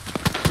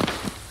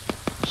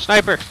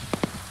 Sniper!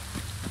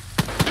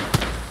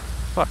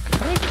 Fuck,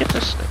 how do I get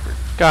this sniper?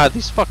 God,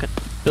 these fucking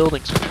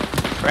buildings are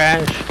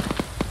trash.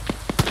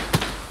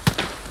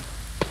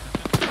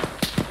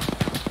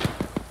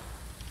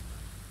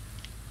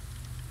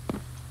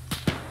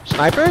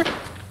 Sniper?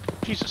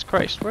 Jesus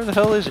Christ, where the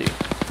hell is he?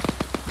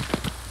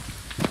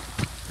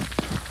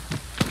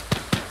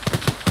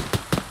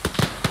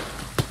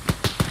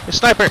 Hey,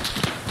 Sniper!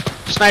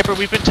 Sniper,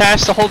 we've been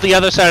tasked to hold the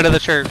other side of the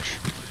church.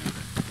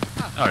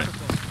 Alright.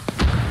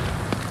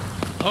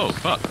 Oh,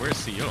 fuck,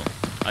 where's CO?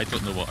 I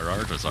don't know what our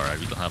orders are,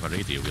 we don't have a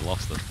radio, we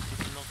lost them.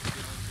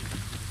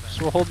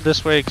 So we're holding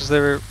this way because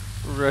there are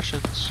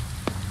Russians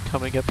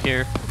coming up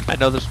here. I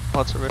know there's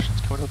lots of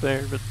Russians coming up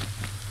there, but...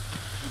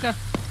 Okay.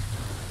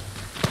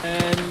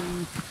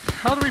 And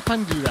how do we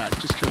plan to do that?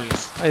 Just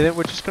curious. I think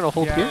we're just gonna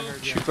hold here,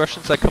 shoot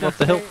Russians that come up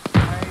the hill.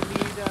 I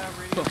need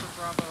radio for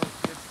Bravo.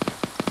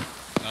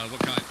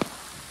 What kind?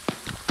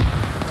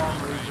 Long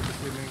range, I'm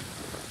assuming.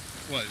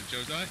 What, did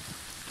Joe die?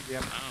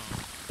 Yep.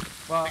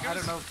 Well, I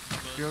don't know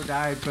if Joe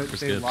died, but Where's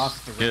they Gibbs?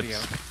 lost the radio.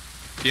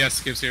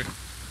 Yes, Gibbs here.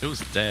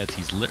 Joe's dead,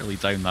 he's literally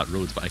down that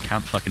road, but I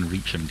can't fucking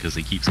reach him because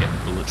he keeps getting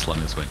bullets slung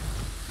his way.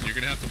 You're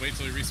gonna have to wait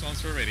till he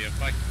respawns for a radio.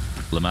 Bye.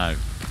 Lamau,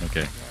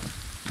 okay.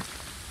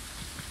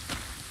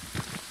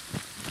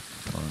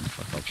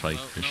 Fuck, I'll try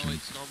pushing. No,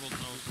 it's Norwold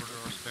knows where there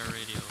are spare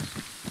radios.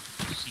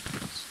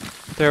 Secrets.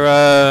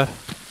 They're,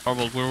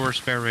 Norwold, where were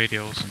spare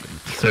radios?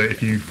 So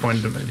if you find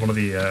them in one of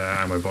the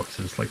ammo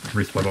boxes, like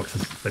resupply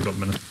boxes, they've got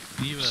them in it.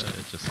 You,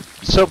 just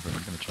so,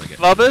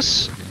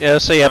 Bubbas? Yeah,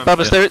 so yeah,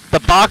 Bubbas, the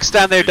box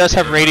down there does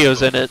have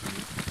radios in it.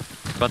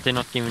 But they're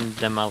not giving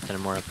them out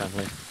anymore,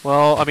 apparently.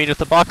 Well, I mean, if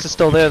the box is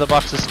still there, the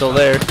box is still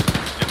there.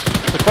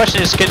 The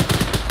question is, can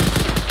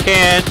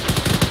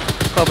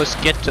Bubbas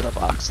get to the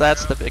box?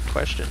 That's the big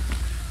question.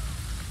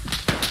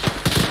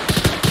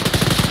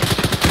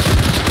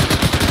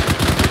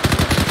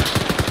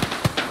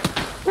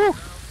 Woo!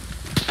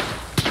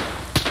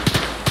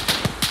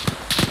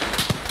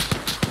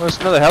 Oh, there's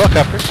another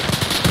helicopter.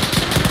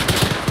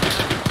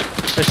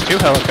 There's 2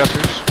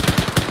 helicopters.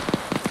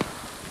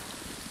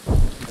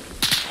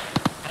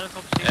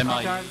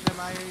 MI.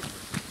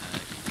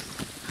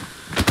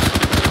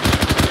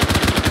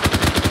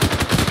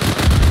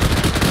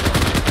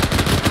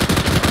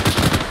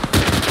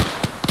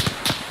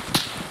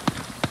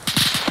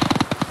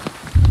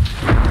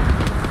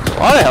 A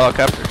lot of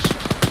helicopters.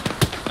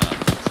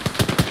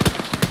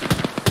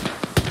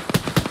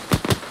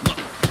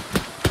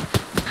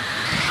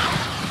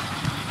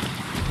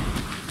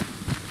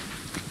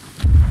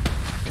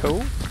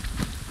 Cool.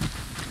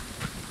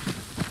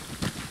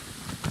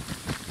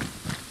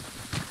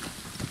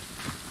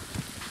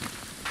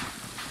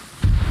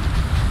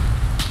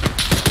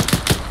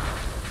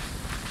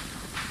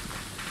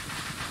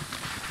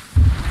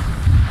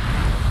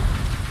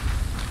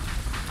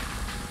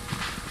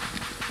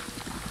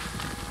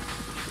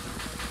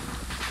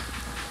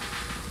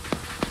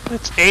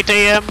 It's 8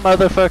 AM,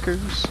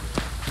 motherfuckers.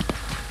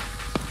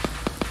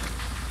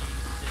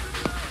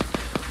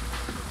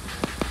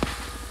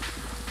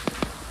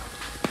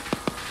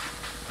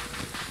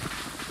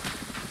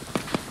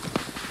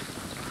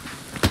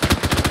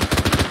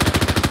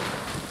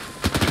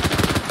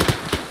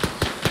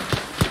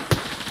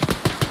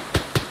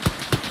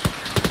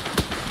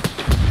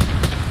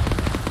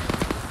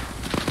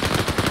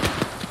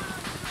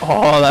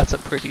 Oh, that's a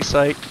pretty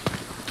sight.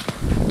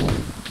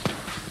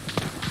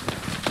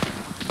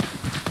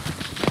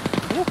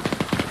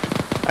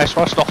 I just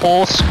watched a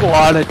whole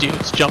squad of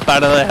dudes jump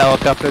out of the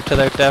helicopter to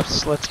their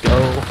deaths. Let's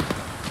go.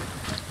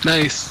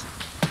 Nice.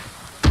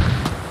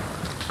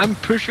 I'm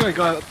pretty sure I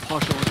got a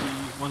partial on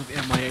one of the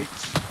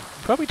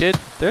MI8s. Probably did.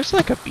 There's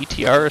like a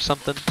BTR or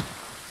something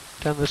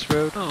down this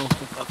road. Oh,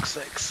 for fuck's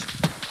sakes.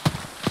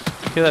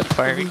 Hear that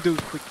firing? We can do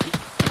it quickly.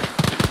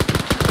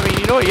 I mean,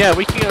 you know what? Yeah,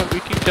 we can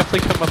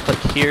definitely come up like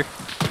here.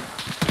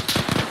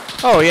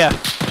 Oh yeah,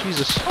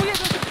 Jesus. Oh yeah, there's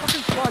a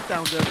fucking squad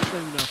down there. Just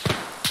let me know.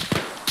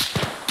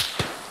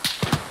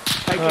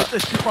 I get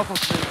this too far from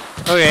me.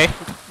 Okay.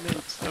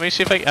 Let me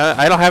see if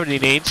I don't have any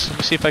nades. Let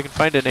me see if I can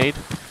find a nade.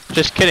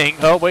 Just kidding.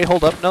 Oh wait,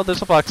 hold up. No,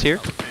 there's a box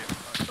here.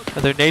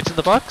 Are there nades in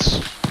the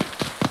box?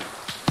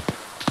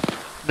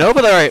 No,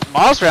 but there are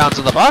Moz rounds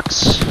in the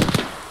box.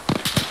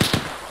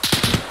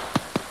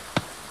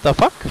 The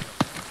fuck?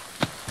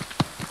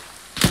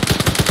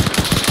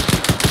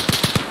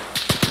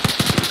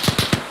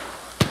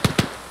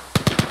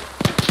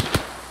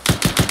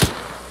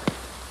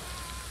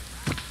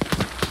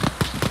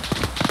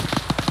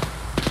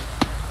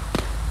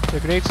 Are there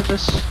grenades in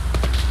this?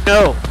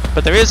 No,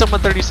 but there is a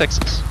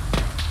 136s.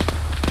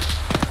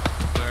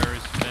 Where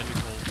is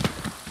medical?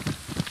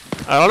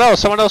 I don't know,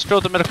 someone else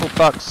drove the medical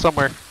box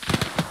somewhere.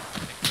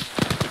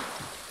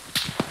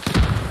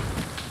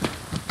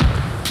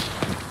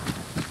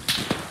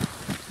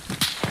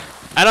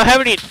 I don't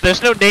have any,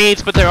 there's no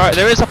nades, but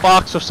there is a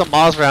box with some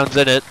Moz rounds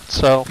in it,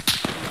 so.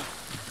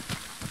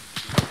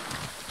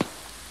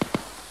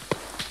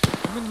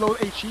 I'm gonna load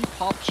HE,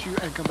 pop, shoot,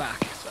 and come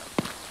back. So.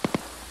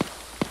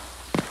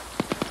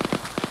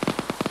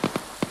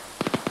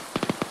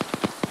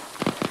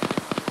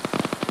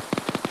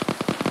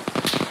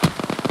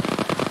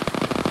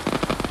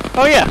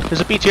 Oh yeah,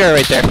 there's a BTR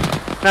right there.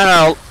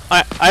 No,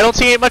 I don't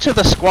see much of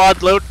the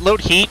squad.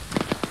 Load heat,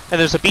 and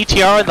there's a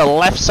BTR on the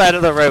left side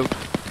of the road.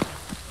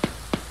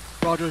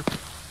 Roger.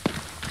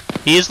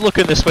 He is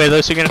looking this way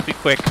though, so you're gonna have to be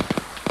quick.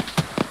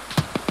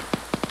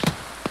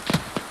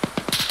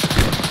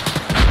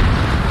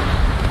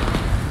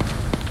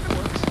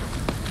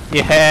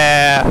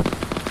 Yeah.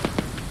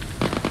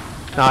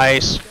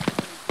 Nice.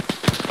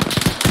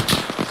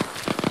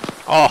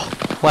 Oh,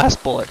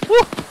 last bullet. Woo!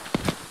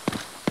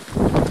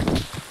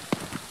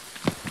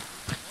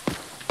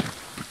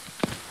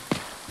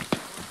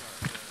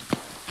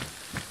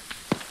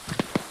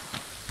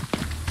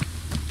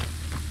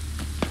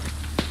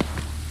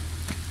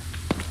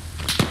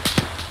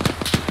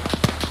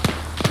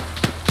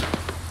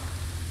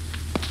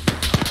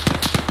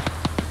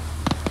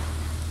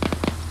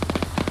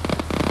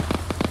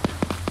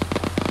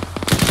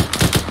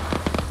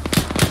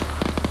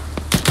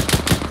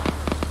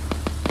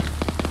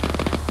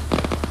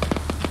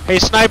 Hey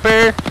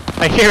sniper,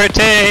 I hear a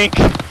tank!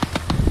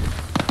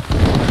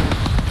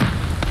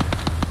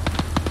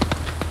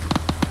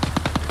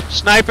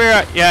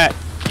 Sniper, yeah,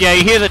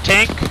 you hear the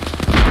tank?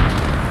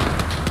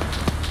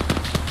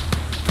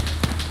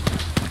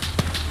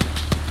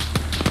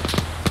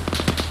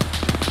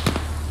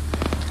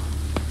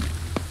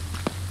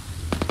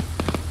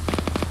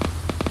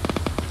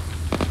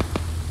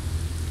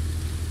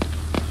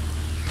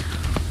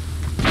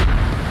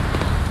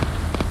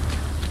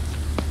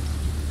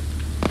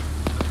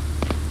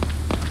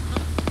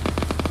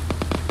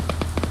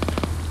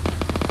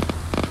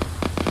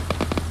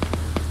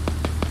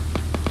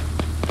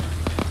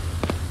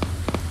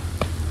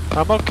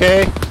 I'm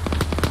okay.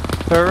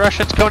 There are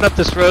Russians coming up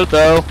this road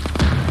though.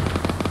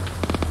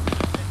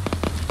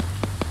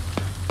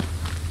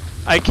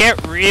 I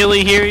can't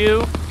really hear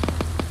you.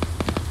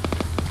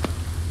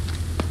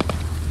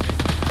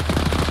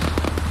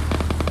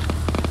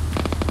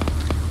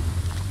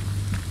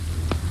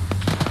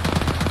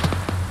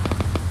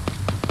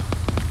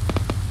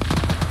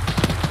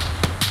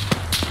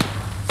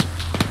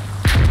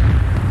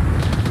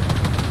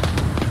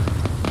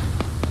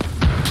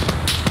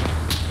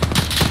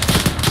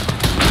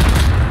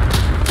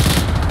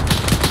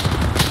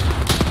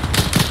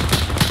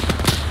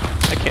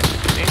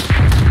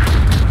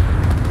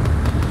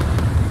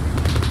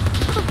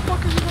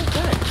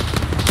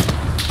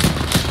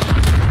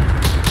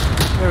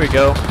 There we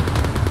go.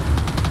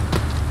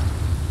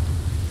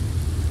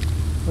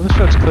 Well, this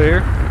road's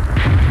clear.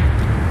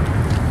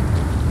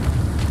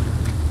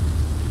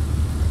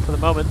 For the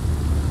moment.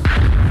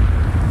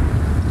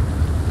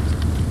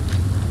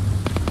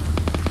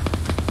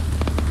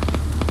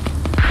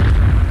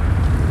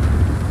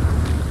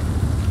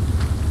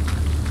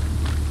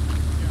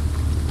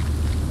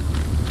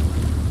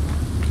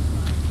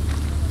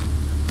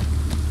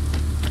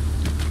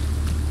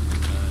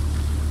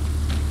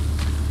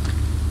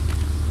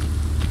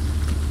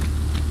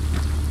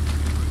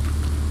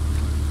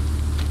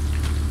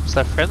 Is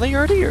that friendly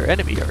Yardy or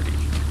enemy Yardy?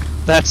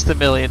 That's the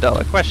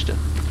 $1,000,000 question.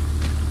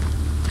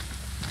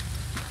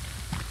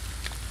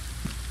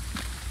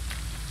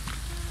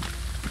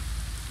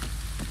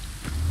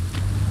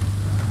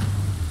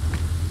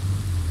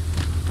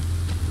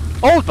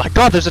 Oh my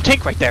god, there's a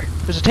tank right there!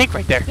 There's a tank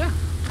right there! Yeah.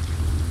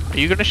 Are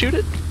you gonna shoot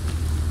it?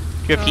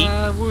 Do you have heat?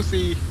 We'll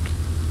see.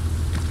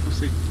 We'll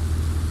see.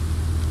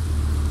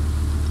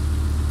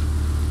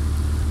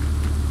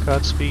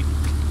 Godspeed.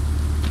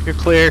 You're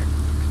clear.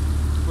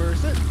 Where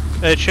is it?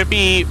 It should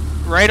be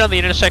right on the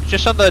intersection,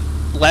 just on the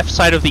left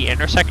side of the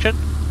intersection.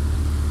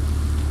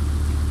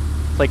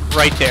 Like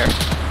right there.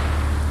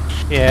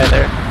 Yeah,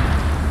 there.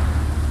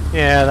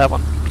 Yeah, that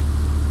one.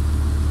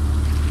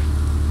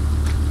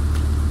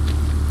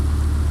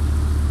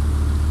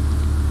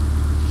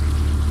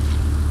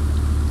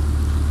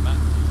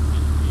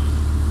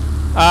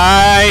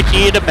 I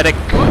need a medic.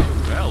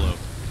 Hello.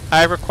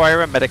 I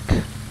require a medic.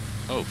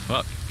 Oh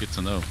fuck, good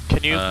to know.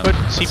 Can you put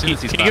as soon CP?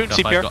 as he's Can you back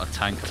give up, CPR? I've got a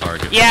tank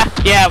target. Yeah,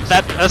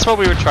 that's what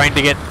we were trying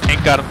to get.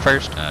 Tank got him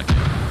first. Okay.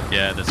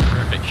 Yeah, there's a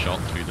perfect shot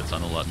through the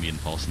tunnel that me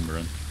and Paulson were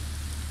in.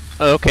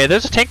 Okay,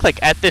 there's a tank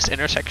like at this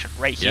intersection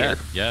right here.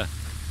 Yeah.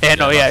 Yeah,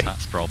 no, yeah.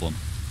 That's the problem.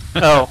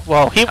 Oh,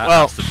 well,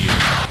 That's the beauty.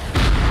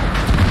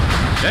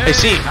 I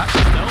see.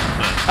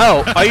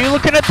 Oh, are you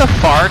looking at the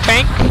far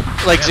tank?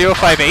 Like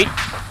 058?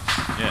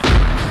 Yeah.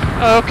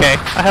 Oh, okay.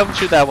 I have him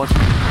shoot that one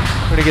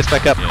when he gets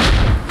back up. Yeah.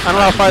 I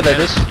don't know how far that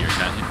is. Here,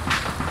 can't you?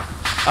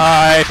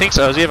 I think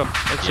so. Do you have him?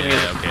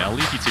 Yeah, okay, I'll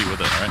leave you two with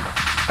it, alright?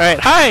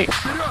 Alright, hi!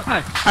 Hi.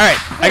 Alright,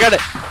 I got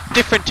a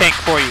different tank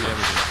for you.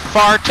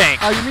 Far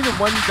tank. Oh, you mean the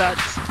one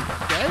that's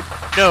dead?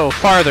 No,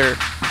 farther.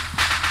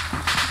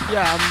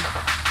 Yeah, I'm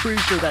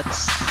pretty sure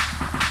that's...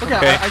 Okay,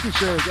 Okay. I can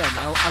share it again.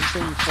 I'm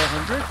saying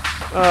 400.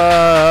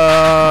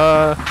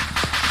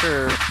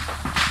 Sure.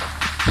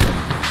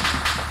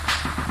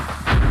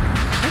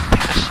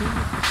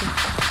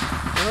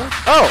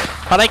 Oh,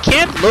 but I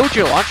can't load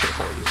your launcher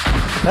for you.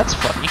 That's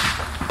funny.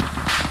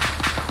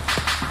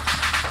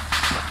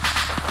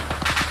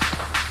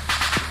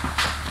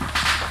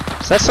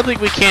 So that's something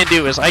we can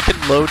do, is I can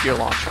load your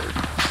launcher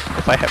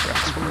if I have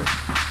rounds for it.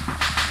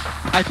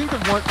 I think the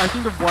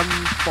one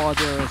ball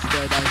there is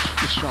dead. I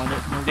just shot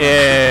it. No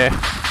Yeah.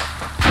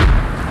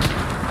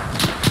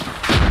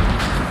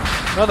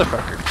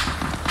 Motherfucker.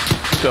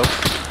 Let's go.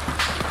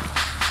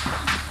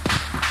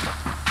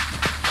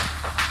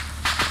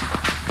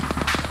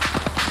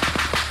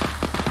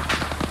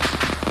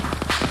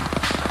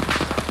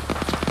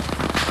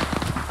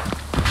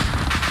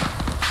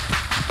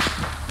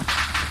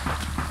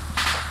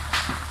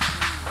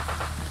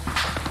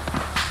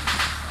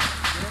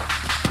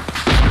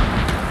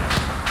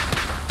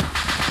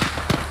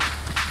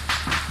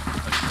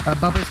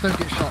 Bubbles, don't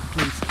get shot,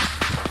 please.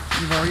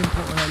 You're very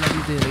important, I love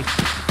you dearly.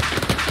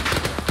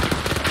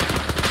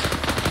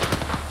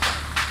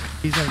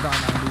 He's gonna die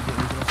now immediately,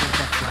 he's gonna see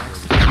death flags.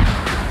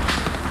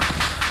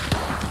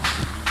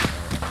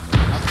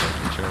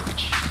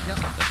 Church. Yep.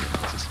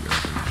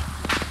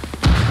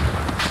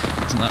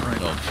 Isn't that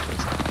right?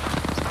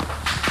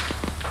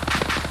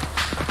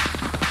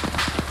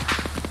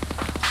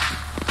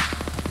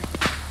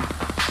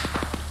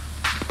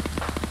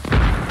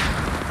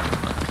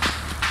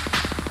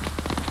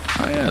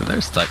 Oh, yeah,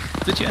 there's that.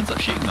 Did you end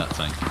up shooting that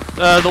tank?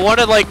 The one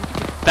at like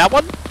that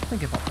one? I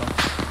think it popped up.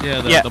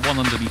 Yeah, the one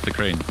underneath the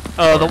crane.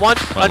 The one.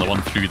 Well, the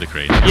one through the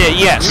crane. Yeah.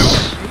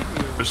 Yes.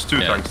 There's two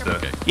tanks there.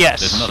 Okay.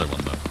 Yes. There's another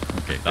one though.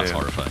 Okay, that's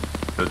horrifying.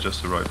 They're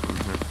just arrived from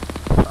here.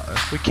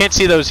 We can't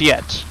see those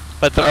yet,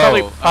 but they'll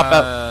probably pop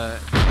out.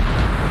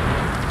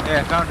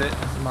 Yeah, I found it.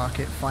 Mark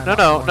it, find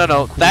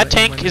No. That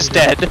tank is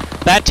dead.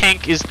 That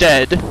tank is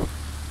dead.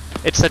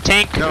 It's the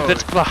tank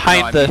that's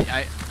behind the.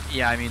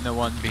 I mean the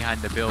one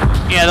behind the building.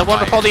 Yeah, the one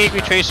with all the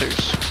angry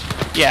tracers.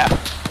 Yeah.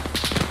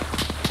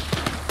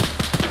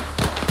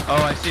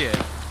 Oh, I see it.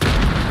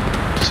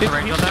 See the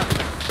range on that?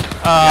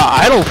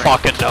 I don't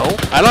fucking know.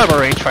 I don't have a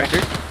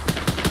rangefinder.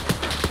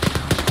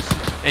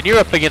 And you're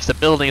up against the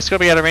building. It's gonna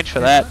be out of range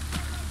for that.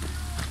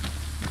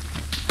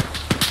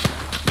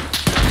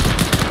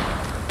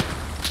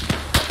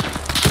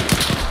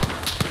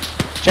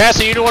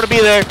 Chassis, you don't want to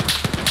be there.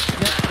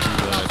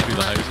 Through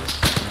the houses.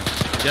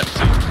 Yep.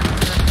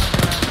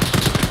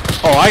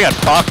 Oh, I got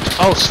fucked.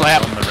 Oh,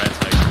 slap. On the red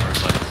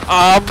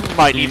house.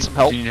 Might need some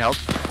help. Do you need help?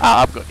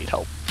 I'm gonna need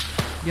help.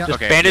 Yep.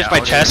 Just Okay, bandage yeah, my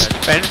I'll get chest. your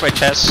head. Bandage my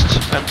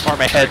chest or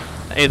my head.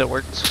 Either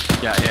works.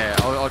 Yeah.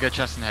 I'll get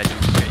chest and head. You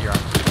can get your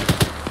arms.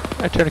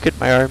 I tourniquet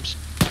my arms.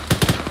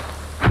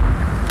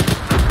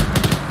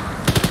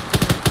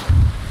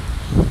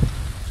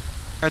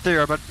 Right there you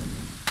are, bud.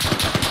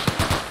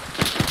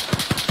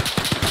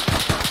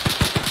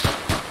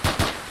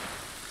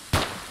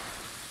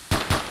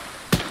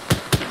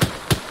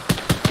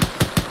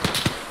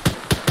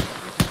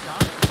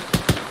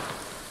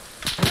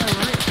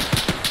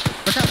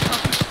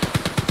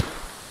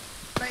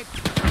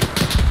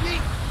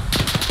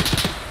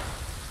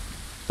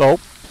 Oh,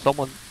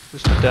 someone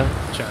just went down.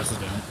 Chaz is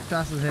down.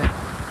 Chaz is hit.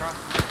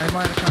 Hey,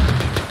 minor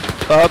coverage.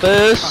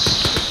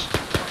 Bubba's.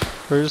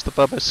 Where's the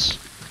Bubba's?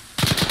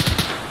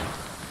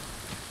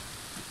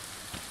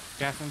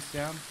 Gaston's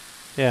down.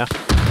 Yeah.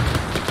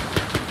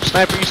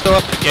 Sniper, you still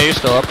up? Yeah, you're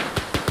still up. I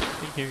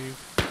can hear you.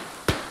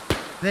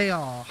 They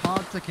are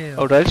hard to kill.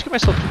 Oh, did I just give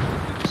myself 2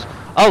 morphines?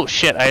 Oh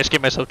shit, I just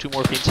gave myself 2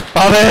 morphines.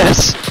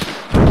 Bubba's!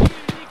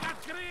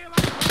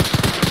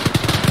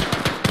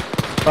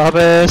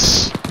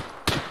 Bubba's!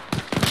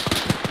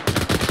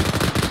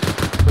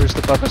 Where's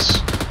the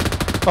Bubba's?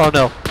 Oh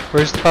no,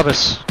 where's the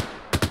Bubba's?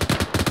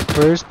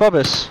 Where's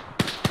Bubbus?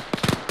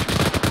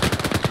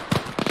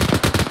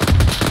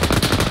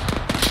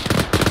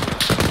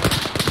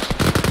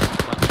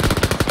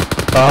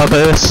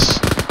 Bubbus!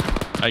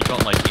 I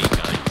got like 8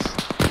 guys.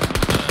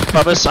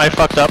 Bubbus, I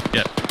fucked up.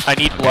 Yeah. I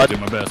need Okay, blood do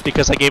my best.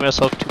 because I gave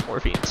myself 2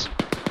 morphines.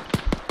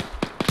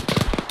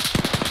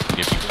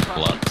 Give you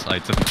blood? I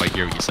didn't quite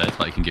hear what you said,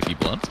 but I can give you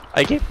blood?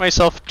 I gave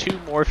myself 2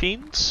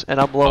 morphines and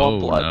I'm low on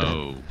blood.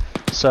 No.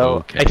 So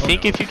Okay. I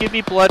think if you give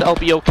me blood, I'll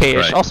be okay-ish.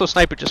 Right. Also,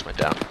 sniper just went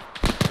down.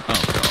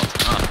 Oh god.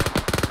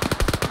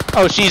 Ah.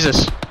 Oh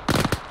Jesus!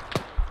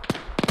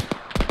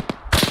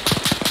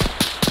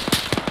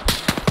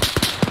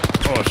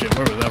 Oh shit,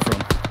 where was that from?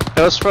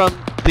 That was from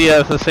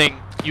the thing.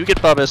 You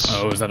get Bubbus.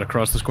 Oh, is that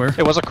across the square?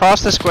 It was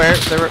across the square.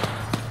 There were.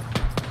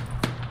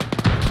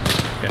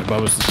 Yeah,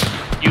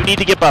 Bubbus. You need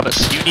to get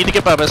Bubbus. You need to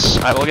get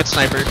Bubbus. I will get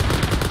sniper.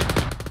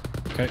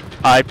 Okay.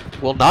 I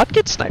will not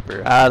get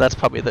sniper. That's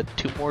probably the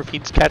 2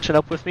 morphines catching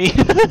up with me.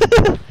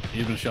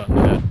 He's been shot in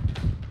the head.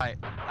 Hi,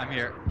 I'm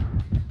here.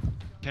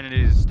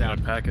 Kennedy's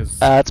down. Pack is.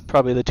 That's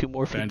probably the 2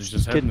 morphines Bandaged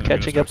his head and then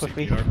catching I'm up gonna with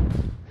me.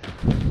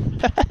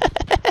 start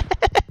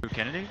Who,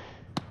 Kennedy?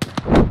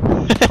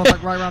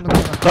 Contact right around the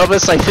corner.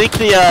 Bubbus, I think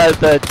the You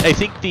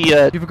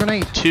have a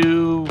grenade.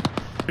 2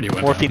 went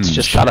morphines down.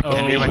 just shot up. Oh,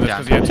 Kennedy went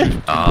down.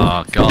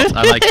 Oh god,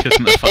 I like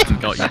couldn't have fucking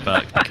got you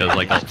back because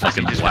I got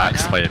fucking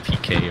waxed by a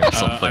PK or I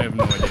something. have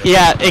no idea.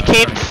 Yeah, it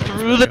came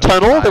through the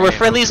tunnel. There were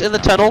friendlies in the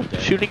tunnel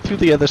shooting through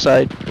the other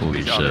side. Holy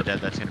If y'all are shit. dead,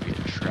 that's gonna be a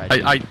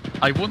tragedy.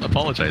 I won't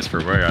apologize for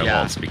where I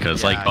Yeah. was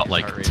because Yeah, I got his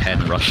like heart rate's 10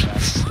 high.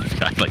 Russians.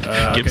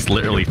 Gibbs okay.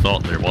 literally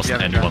thought there wasn't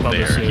Yeah, anyone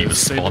Bubbus there. He is was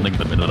disabled. spawning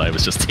the minute I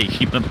was just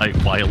taking them out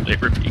while they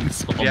were being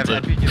spawned. Do you have in.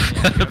 amphibious?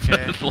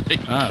 Okay.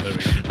 Like- Ah, there we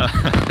go.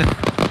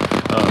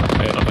 oh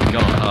my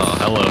god, oh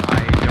hello. I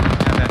don't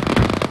have that.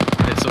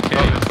 It's okay.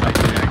 Bubbus, I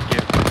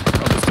give.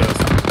 Bubbus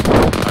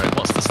does. Alright,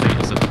 what's the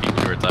status of the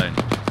people who are down?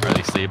 Are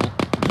they stable?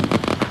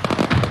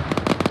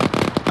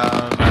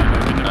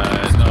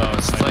 No,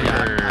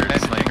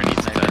 sniper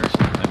needs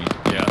attention. I mean,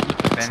 Yeah.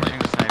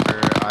 Bandaging sniper,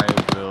 I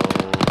will.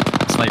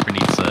 Sniper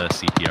needs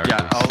CPR. Yeah,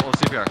 please. I'll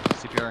CPR.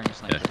 CPRing the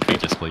sniper. Yeah,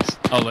 Aegis, please.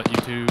 I'll let you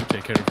two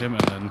take care of him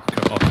and then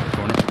cut off the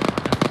corner.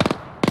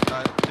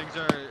 Things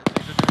are doing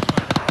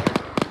fine.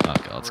 Oh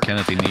god,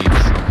 Kennedy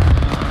needs.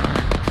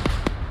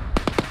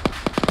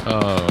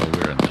 Oh,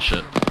 we're in the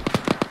shit.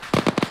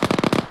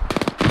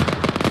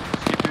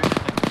 Keep doing your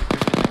thing.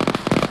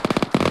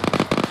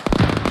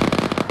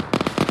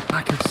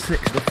 Back of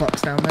 6 the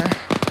fucks down there.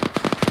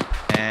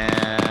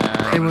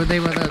 And They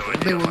were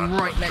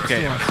right next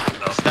okay. to us.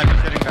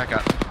 Sniper's getting back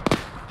up.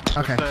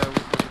 Okay. What's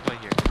the play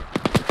here?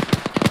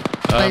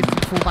 They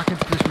fall back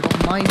into position. We've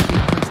got mines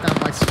being placed down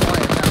by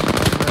Spire down the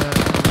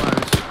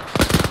road.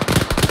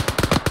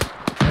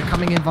 They're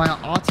coming in via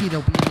RT.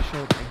 They'll be here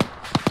shortly.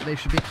 We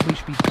should be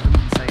completely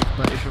safe,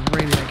 but it should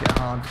really make it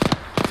hard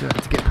to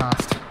get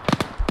past.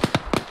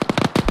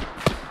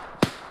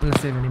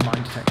 Let's see if any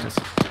mine detectors.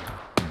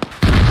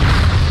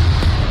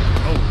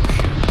 Oh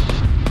shit.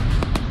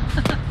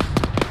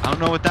 I don't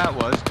know what that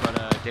was, but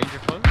danger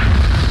close.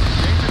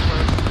 Danger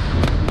close.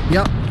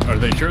 Yep. Are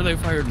they sure they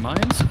fired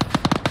mines?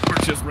 Or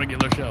just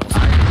regular shells?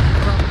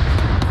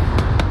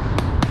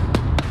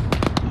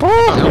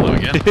 Hello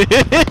again.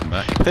 Welcome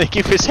back. Thank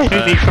you for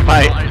saving me from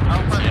my.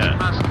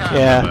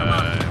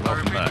 Yeah.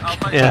 Welcome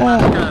back.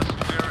 Yeah.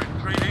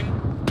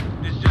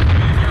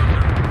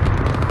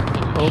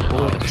 Oh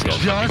boy, this guy's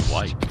fucking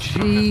white.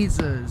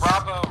 Jesus.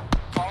 Bravo,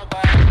 fall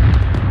back.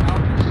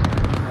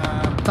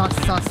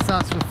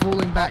 Sus, we're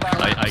falling back.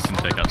 I can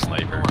pick up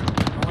sniper.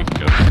 We can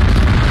go.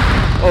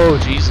 Oh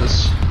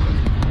Jesus.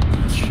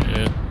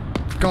 Shit.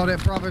 Got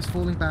it. Bravo's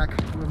falling back.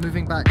 We're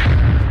moving back to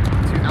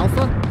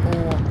Alpha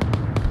or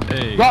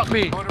Hey. Rock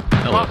me!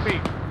 Hello. Rock me!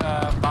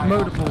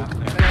 motor pool.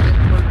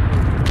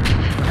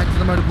 Head to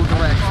the motor pool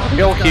direct.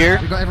 Go here.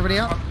 We got everybody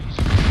up.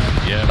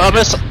 Yeah.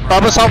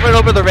 Bubbus, I'll run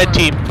over the red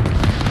team.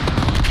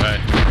 Right.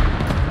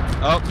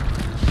 Oh,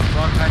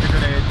 wrong kind of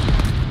grenade.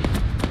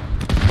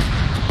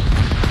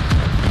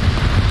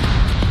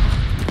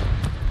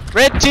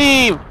 Red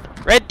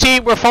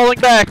team, we're falling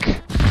back.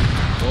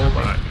 Fall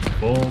back.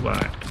 Fall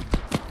back.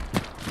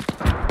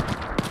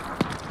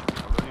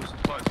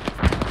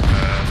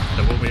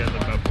 There will be at the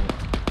purple.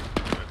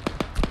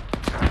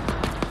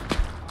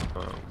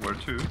 Where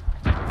to?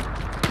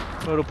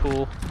 Motor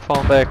pool,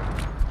 falling back.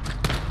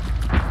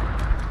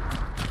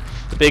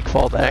 The big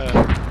fall back.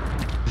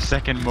 The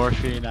second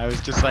morphine, I was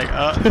just like,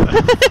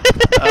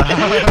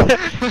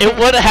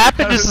 What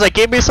happened is I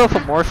gave myself a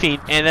morphine,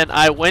 and then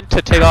I went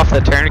to take off the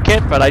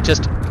tourniquet, but I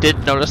just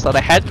didn't notice that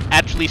I hadn't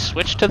actually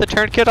switched to the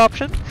tourniquet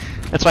option,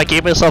 and so I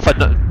gave myself a.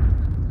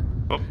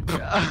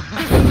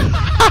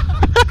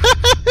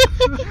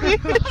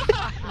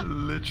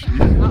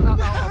 Literally.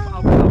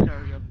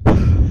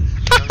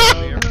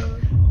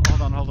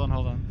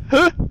 Hold on.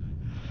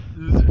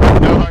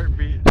 No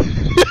heartbeat.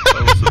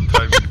 That was the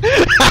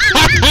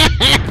timing.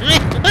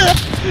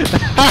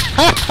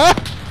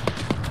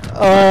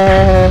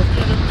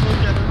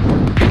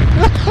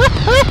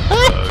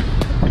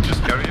 Can you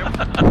just carry him?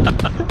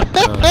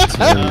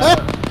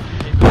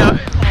 No,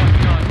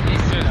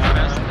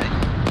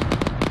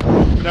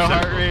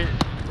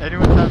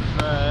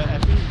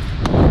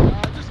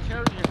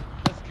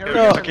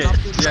 No. Okay,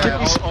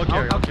 yeah, I'll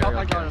carry.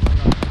 I got it.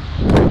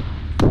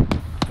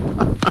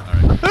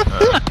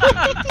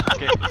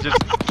 Okay, just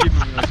keep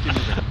moving. Let's keep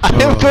moving.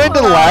 I'm going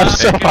to laugh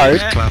so hard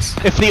Class.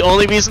 if the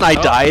only reason I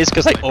die is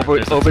because I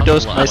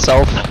overdosed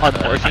myself on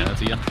morphine.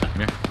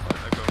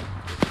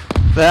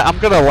 I'm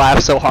gonna laugh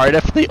so hard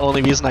if the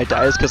only reason I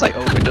die is because I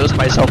overdosed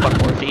myself on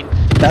morphine.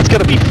 That's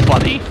gonna be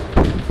funny.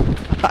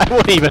 I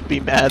won't even be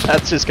mad.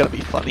 That's just gonna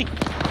be funny.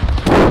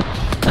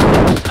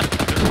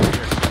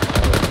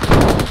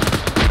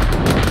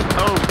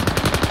 Oh!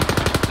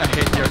 I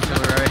hate the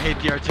artillery. I hate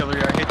the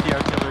artillery. I hate the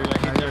artillery. I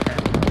hate the artillery.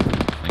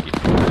 Thank you.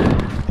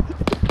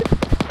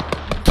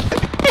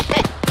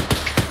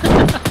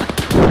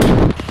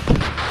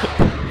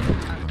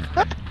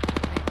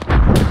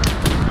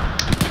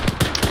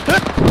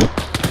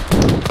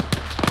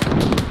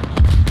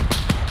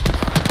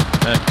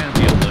 Can't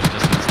deal with it,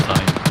 just needs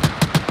time.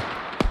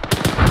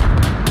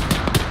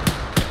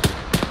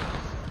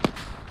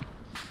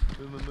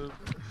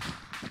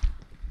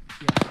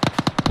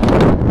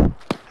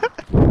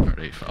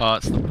 Alright. Oh,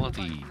 it's the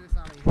bloody...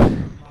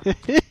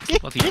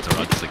 bloody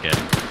drugs again.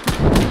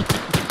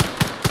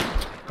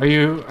 Are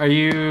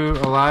you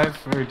alive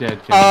or dead?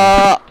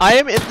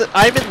 I'm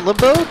in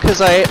limbo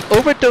because I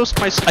overdosed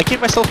I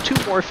gave myself 2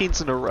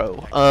 morphines in a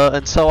row.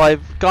 And so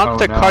I've gone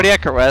to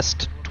cardiac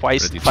arrest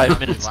twice in 5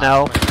 minutes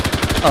now.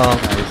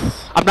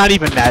 Nice. I'm not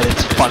even mad.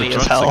 It's funny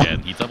as hell.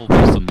 Again. He double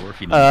dosed on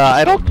morphine.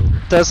 I don't.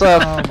 Does Oh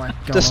my god.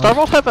 does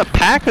Starbolt have a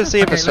pack or does he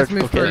have a Okay, let's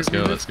surgical move kit? Let's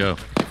go, let's go.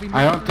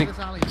 I don't think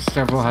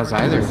Several has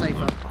either.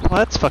 Well,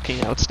 that's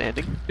fucking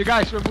outstanding. You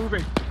guys, we're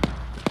moving.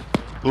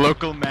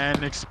 Local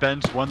man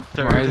expends 1/3.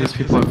 Why are these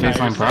people at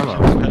baseline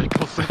Bravo?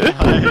 Medical supplies.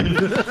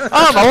 Oh,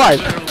 I'm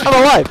alive! I'm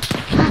alive!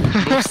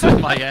 Most of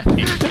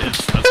Miami has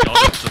gone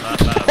up to that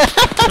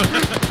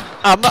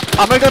bad.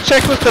 I'm gonna go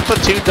check with the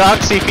platoon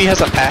doc, see if he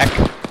has a pack.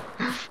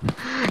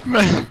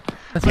 Man,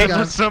 Let's there's go.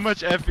 just so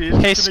much Effie.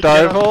 Hey,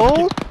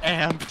 Starvold?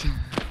 Amped.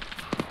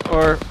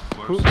 Or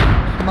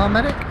Command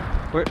medic?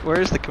 where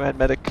is the command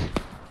medic?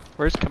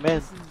 Where's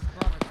command?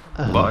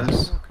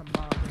 Boys.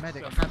 Command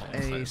medic have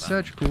a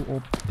surgical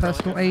or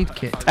personal aid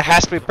kit. It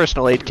has to be a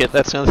personal aid kit.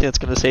 That's the only thing that's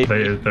gonna save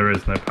me. There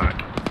is no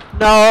pack.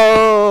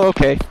 No.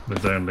 Okay.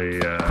 There's only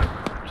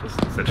just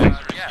stitching.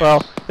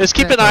 Well, just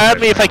keep an eye on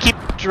me if I keep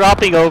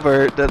dropping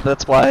over.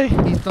 That's why.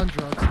 He's done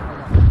drugs.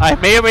 I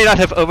may or may not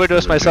have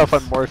overdosed myself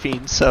on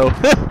morphine, so.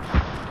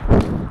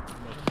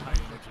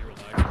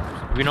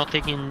 We're not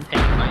taking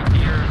any right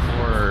here.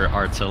 Or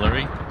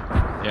artillery.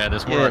 Yeah,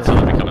 there's more Yeah.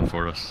 artillery coming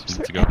for us. Is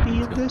We there need to go. Epi in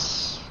Let's go.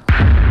 this?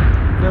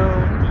 No.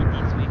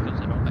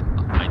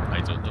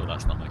 I don't know,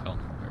 that's not my call.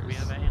 We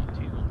have an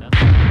M2 on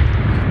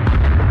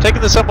that.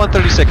 Taking this up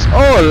 136.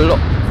 Oh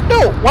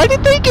no! Why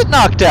did they get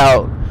knocked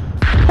out?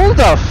 Hold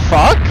the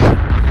fuck?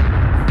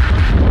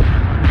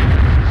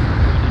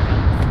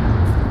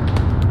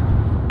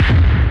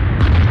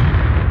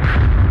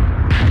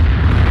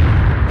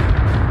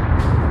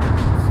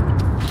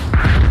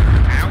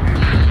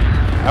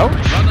 Ouch.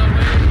 Run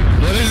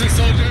away! What is it,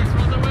 soldiers?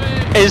 Run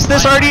away! Is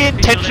this already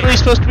intentionally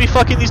supposed to be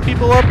fucking these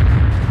people up?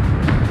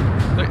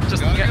 Look,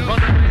 just Gotta get go. run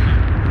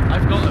away!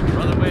 I've got him,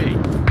 run away!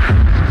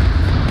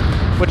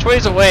 Which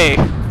way's away?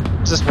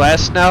 Is this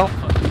west now?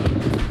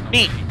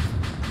 Neat.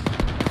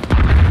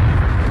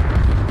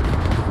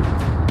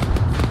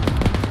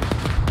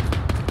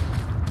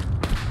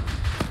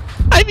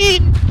 I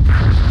mean,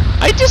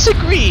 I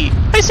disagree.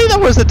 I say that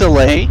was a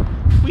delay.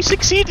 We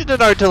succeeded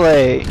in our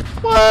delay.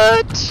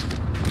 What?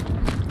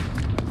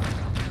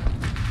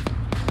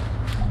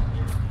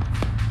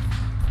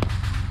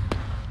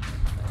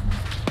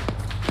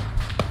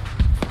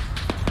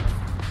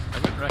 I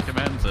wouldn't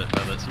recommend it,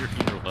 but it's your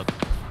funeral, bud.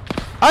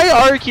 I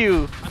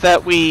argue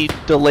that we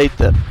delayed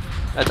them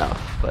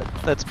enough, but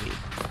that's me.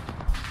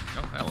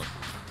 Oh, Alan.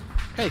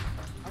 Hey!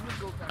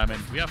 I mean,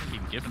 we haven't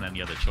been given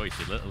any other choice.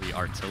 They literally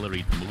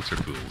artilleried the motor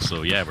pool,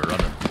 so yeah, we're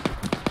running.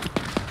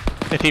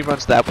 And he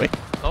runs that way.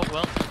 Oh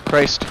well.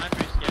 Christ. I'm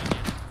just getting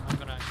it. I'm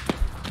gonna.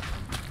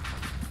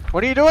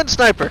 What are you doing,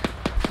 sniper?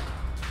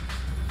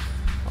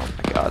 Oh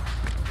my god.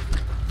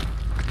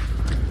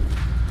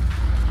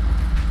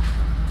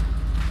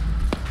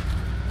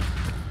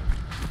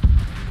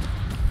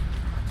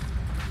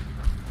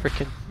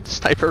 Frickin'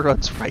 sniper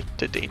runs right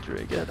to danger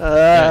again.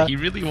 Yeah, he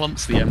really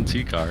wants the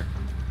M2 car.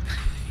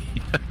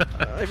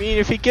 I mean,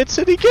 if he gets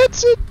it, he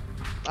gets it.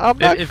 I'm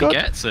not If he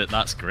gets it,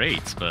 that's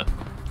great, but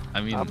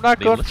I mean, I'm not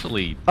they going-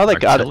 literally Oh, they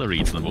got it. artillery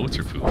to the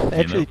motor pool. They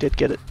you actually know? did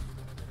get it.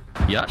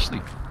 He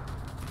actually.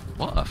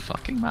 What a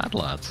fucking mad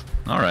lad.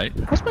 Alright.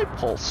 How's my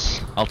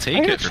pulse? I'll I take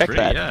gotta it for check free,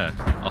 that. yeah.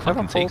 I'll I have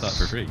a fucking take that pulse.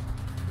 for free.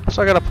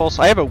 So I got a pulse.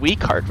 I have a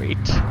weak heart rate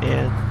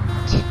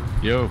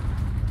and Yo.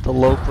 the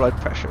low blood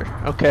pressure.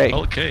 Okay.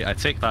 Okay, I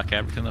take back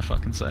everything I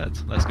fucking said.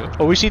 Let's go.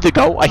 Oh, we need to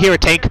go. I hear a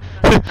tank.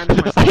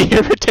 I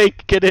hear a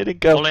tank. Get in and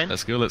go.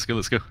 Let's go, let's go,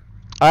 let's go.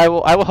 I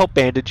will help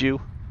bandage you,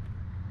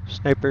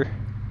 sniper.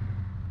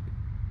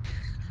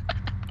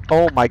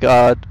 Oh my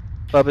god,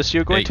 Bubba,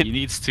 you're going Hey, to. he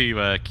needs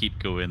to keep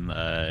going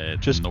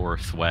just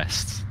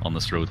northwest on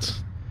this road.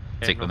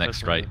 Take the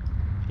next right.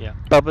 Yeah.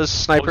 Bubba's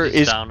sniper Hold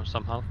this is down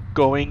somehow.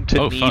 going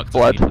to need fuck,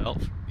 blood. does he need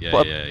help? Yeah,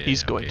 Blood. yeah, yeah.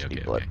 He's yeah, going okay, to need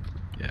okay, blood. okay.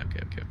 Yeah, okay.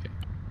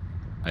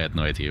 I had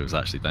no idea it was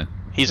actually down.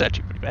 He's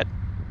actually pretty bad.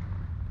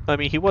 I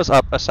mean, he was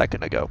up a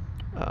second ago.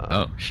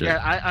 Oh, shit. Yeah,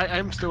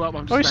 I'm still up.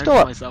 I'm Oh, just he's still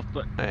up. myself,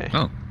 but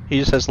Oh. He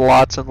just has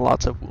lots and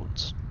lots of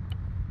wounds.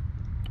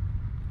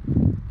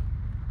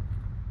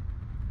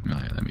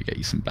 Alright, let me get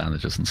you some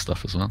bandages and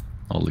stuff as well.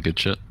 All the good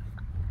shit.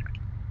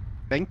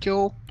 thank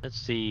you. Let's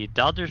see.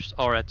 The others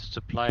are at the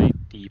supply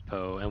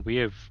depot, and we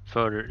are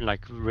further,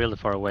 like, really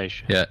far away.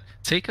 Yeah,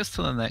 take us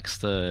to the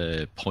next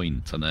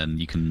point, and then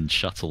you can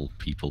shuttle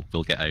people.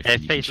 We'll get out. and you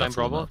can Phase line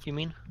shuttle them Bravo, up. you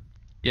mean?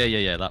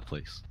 Yeah, that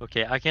place.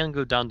 Okay, I can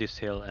go down this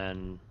hill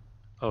and...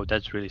 Oh,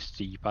 that's really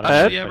steep. I Yeah,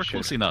 don't know we're if I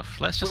close should. enough.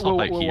 Let's just We'll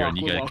hop out walk, here, and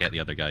you we'll gotta walk. get the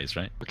other guys,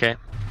 right? Okay.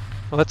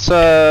 Let's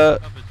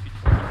grab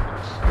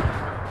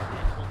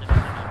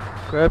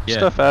Yeah.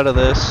 stuff out of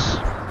this.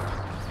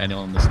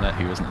 Anyone on this net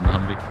who isn't in the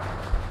Humvee?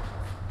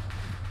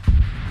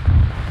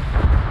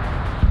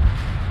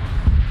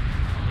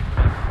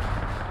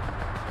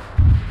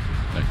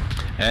 No.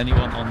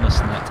 Anyone on this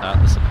net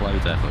at the supply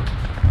depot?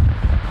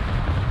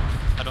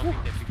 I don't think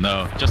they picked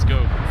No, just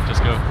go.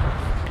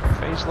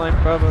 Phase line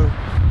Bravo.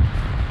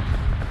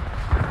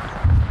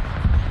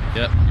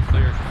 Yep, you're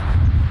clear.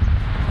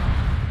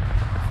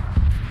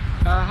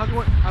 How do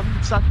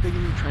I'm start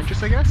digging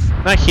trenches, I guess?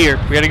 Not here.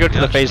 We gotta go to He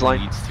the phase actually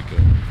line. Needs to go.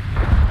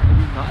 Are we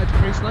not at the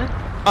phase line?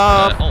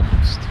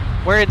 Almost.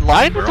 We're in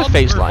line with the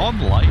phase We're line.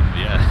 on line,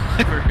 yeah.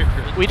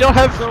 We don't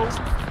have.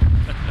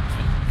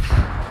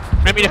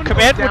 I mean, if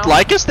command would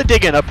like us to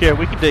dig in up here,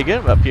 we can dig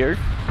in up here.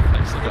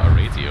 I still got a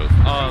radio.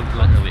 Oh,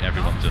 literally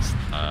everyone just.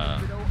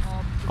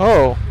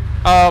 Oh.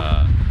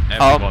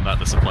 Everyone at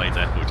the supply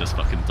depot just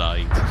fucking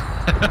died.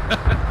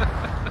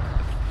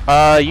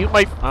 You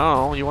might.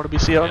 Oh, you want to be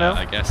CO now?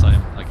 I guess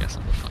I'm the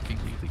fucking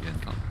lead again.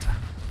 God damn.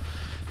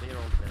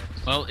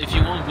 Well, if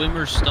you want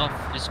Wimmer's stuff,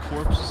 his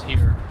corpse is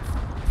here.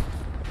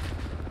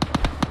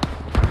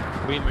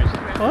 Wimmer's.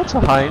 Oh, that's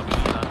a high.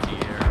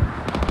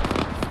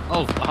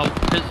 Oh, how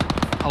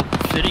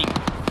fitting.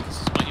 This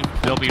is my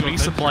There'll be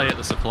resupply at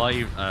the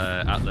supply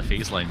at the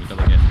phase line. We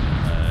gotta get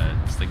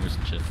stingers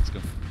and shit. Let's go.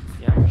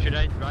 Yeah. Should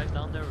I drive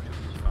down there or should we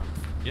just run?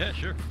 Yeah,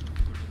 sure.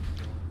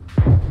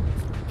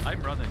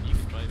 I'm running. You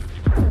can drive if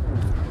you want.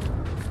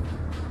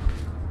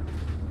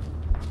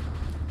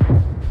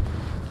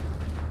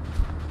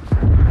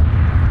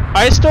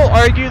 I still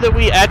argue that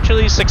we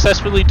actually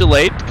successfully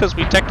delayed because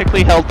we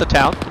technically held the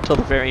town until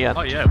the very end.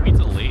 Oh yeah, we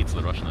delayed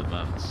the Russian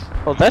advance.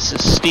 Oh, this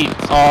is steep.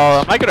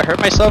 Oh, am I gonna hurt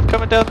myself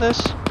coming down this?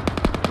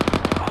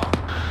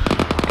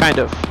 Kind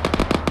of.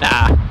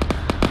 Nah.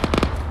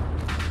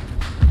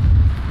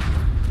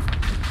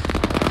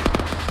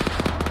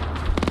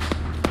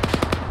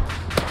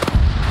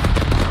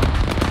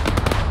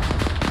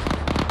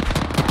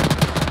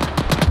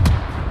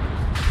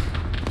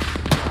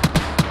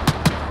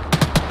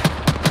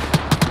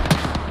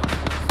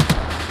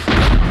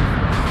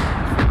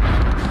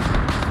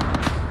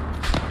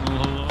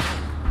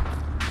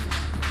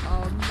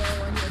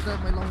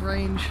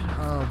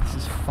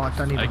 Fucked.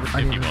 I need to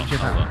If you want,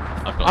 jump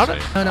out. I've got to.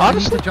 No, I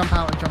need to jump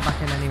out and jump back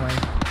in anyway.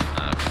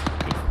 I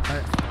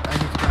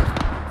need to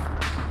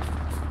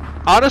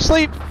drive.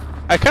 Honestly,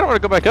 I kind of want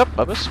to go back up,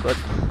 Bubba's, but...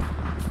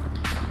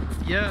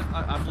 Yeah,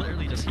 I'm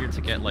literally just here to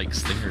get, like,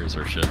 stingers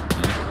or shit. You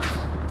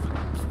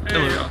know?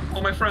 Hey,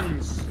 all my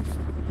friends!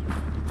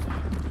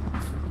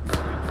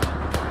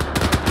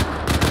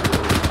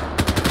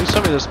 Please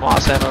tell me there's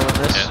moss ammo in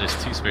this. Yeah,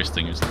 there's 2 spare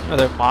stingers. Are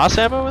there moss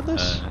ammo in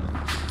this?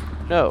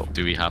 No.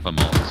 Do we have a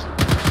moss?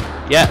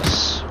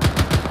 Yes.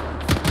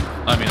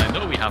 I mean, I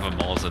know we have a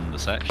moss in the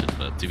section,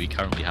 but do we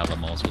currently have a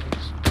moss with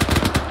us?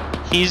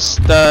 He's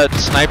the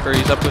sniper,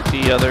 he's up with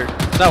the other...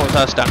 He's not with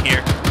us down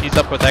here. He's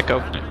up with Echo.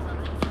 Right.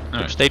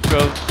 Which they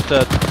drove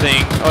the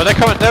thing... Oh, they're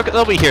coming.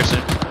 They'll be here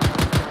soon.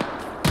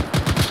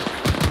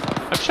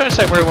 I'm trying to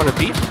decide where I want to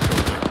be.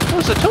 Oh,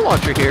 there's a tow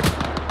launcher here.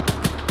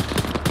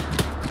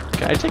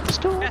 Can I take this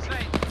tow launcher?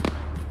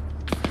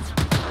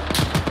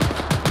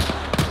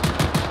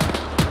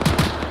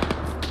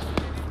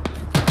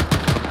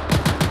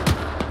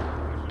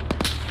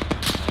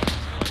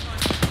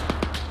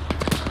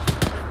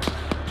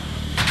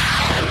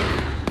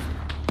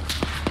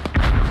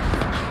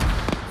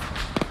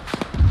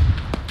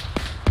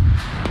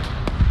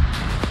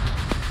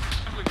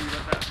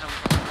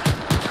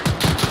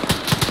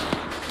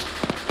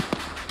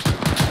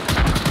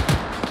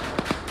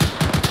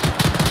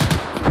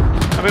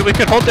 I mean, we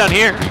could hold down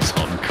here. He's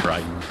on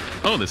crime.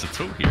 Oh, there's a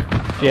tow here.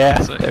 Oh, Yeah,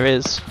 there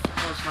is.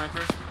 Oh,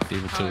 sniper.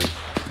 David Hi. Tow.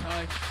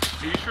 Hi.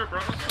 Are you sure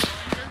Bravo's still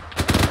here?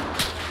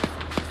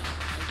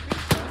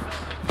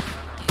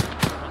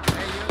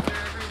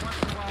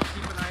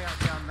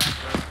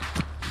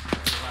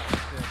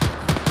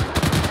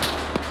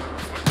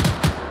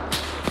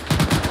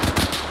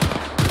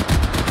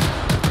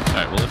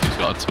 Alright, well if he's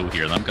got a tow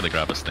here, then I'm gonna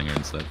grab a stinger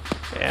instead.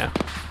 Yeah.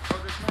 Oh,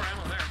 there's more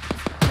ammo there.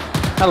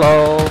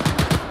 Hello.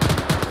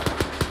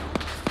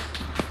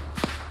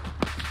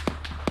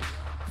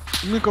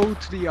 I'm gonna go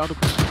to the other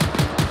point.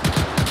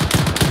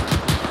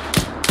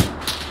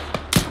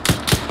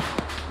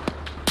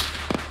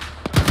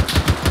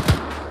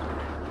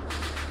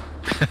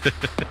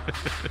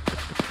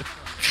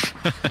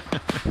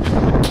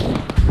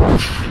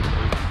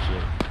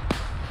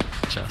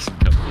 Chasson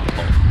covered with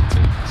hot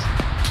takes.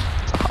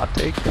 It's a hot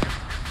take.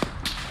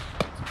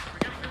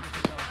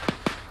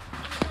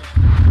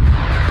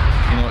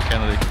 You know what,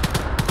 Kennedy?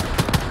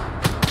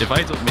 If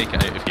I don't make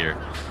it out of here,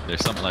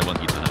 there's something I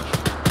want you to have.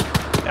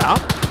 Yeah?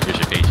 Here's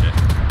your paycheck.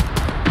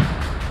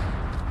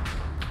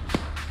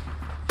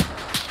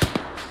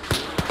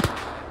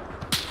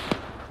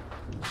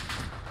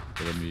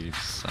 Gonna move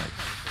south.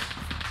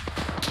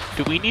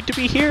 Do we need to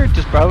be here?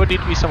 Does Bravo need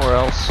to be somewhere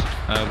else?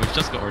 We've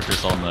just got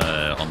orders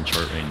on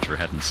short range. We're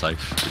heading south.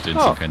 We're doing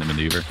Oh. some kind of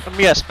maneuver.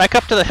 Yes, back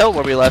up to the hill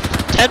where we left.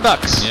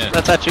 $10. Yeah.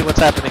 That's actually what's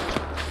happening.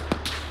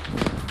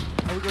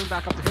 Are we going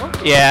back up the hill?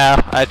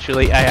 Yeah, I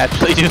actually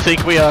do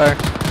think we are.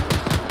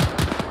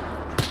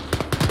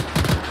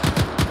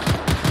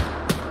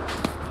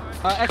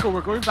 Echo,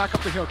 we're going back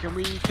up the hill. Can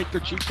we take the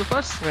Jeep with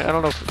us? I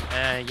don't know if...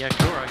 Yeah,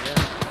 sure, I guess.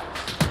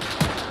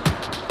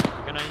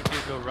 We're gonna need to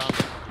go around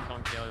the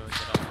conch and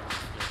get up.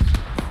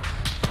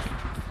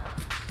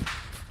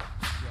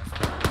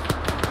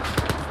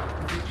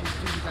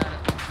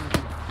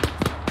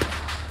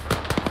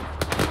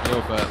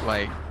 No, but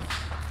like.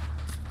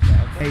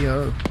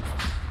 Ayo.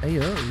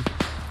 Ayo.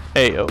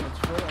 Ayo.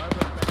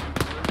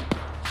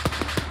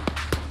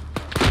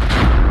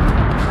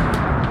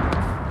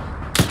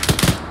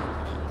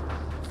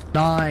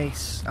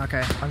 Nice.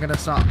 Okay, I'm gonna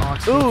start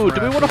asking. Ooh, for,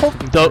 do we want to hold?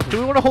 Do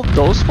we want to hold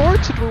those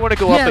forts, or do we want to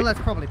go yeah, up? let's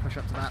probably push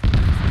up to that.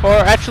 Or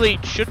actually,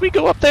 should we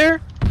go up there?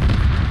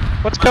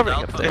 What's covering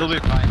up there? It'll be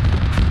fine.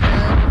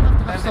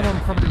 Have someone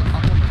probably up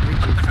on the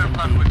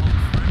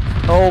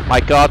bridges. Oh my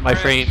god, my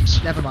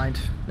frames. Never mind.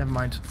 Never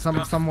mind.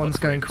 Someone's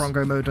going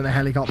Krongo mode on a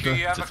helicopter.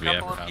 You have a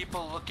couple of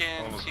people looking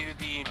to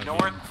the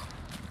north.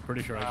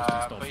 Pretty sure I just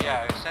installed. But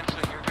yeah,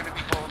 essentially you're going to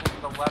be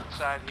holding the left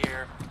side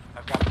here.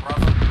 I've got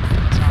Bravo.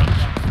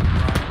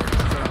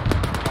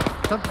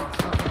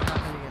 Something's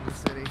happening in the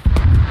city.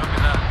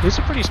 These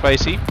are pretty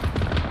spicy.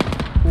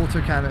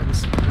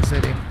 Autocannons in the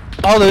city.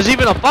 Oh, there's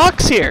even a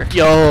box here.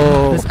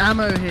 Yo. There's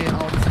ammo here.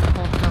 Oh,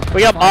 there's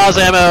We got Moz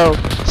ammo.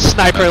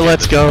 Sniper,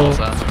 let's go.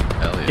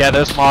 Hell Yeah,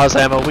 there's Moz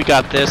ammo. We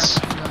got this.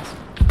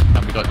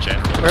 And we got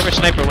General. Wherever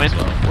Sniper went.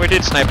 Where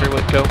did Sniper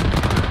go?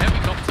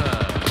 Helicopter.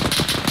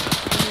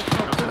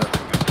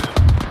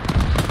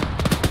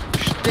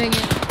 Dang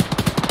it.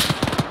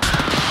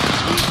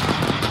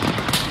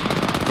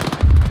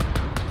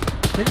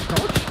 Did it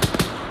dodge?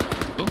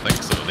 I don't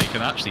think so. They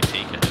can actually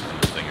take a hit from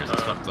the fingers.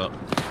 It's fucked up.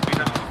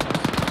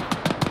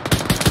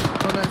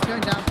 Oh no, it's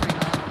going down pretty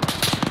hard.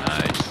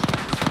 Nice.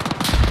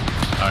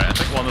 Alright, I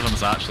think one of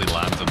them's actually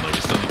landing though. We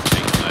still need to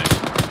take them out.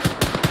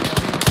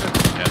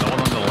 Yeah, the one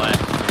on the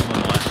left. The one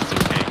on the left is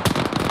okay.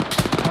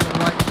 On the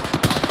right,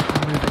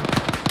 I'm moving.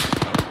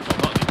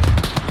 Well, not even.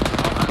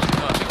 Oh, actually,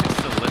 no, I think it's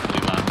still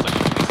literally landing. I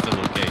think it's still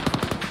okay.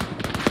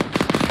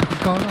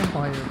 God on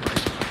fire.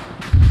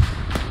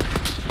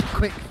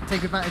 Quick,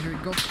 take advantage of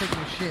it. God's taking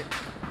a shit.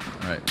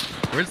 Alright.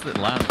 Where's the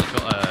land? I've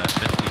got a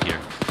 50 here.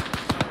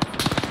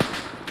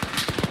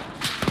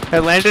 I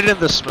landed in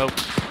the smoke.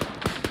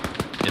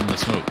 In the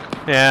smoke?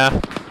 Yeah.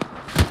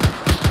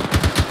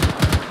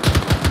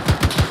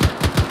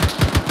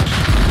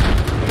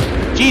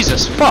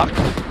 Jesus, fuck!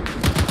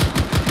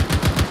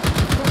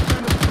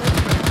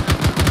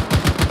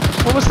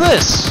 What was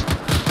this?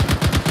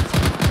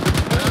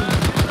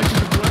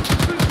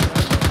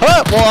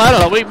 Hello? Well, I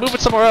don't know. We move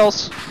it somewhere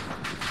else.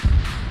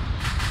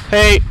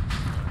 Hey.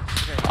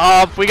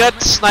 We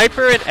got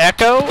Sniper and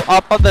Echo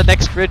up on the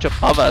next ridge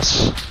above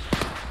us.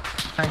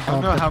 I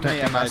don't know how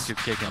many MIs you've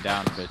taken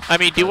down, but... I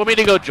mean, do you want me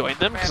to go join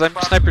them? Because I'm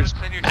Sniper's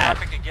mad.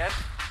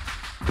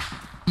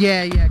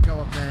 Yeah, go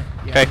up there.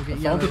 Yeah, Okay. we'll get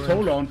Found the yellow tow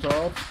and, launcher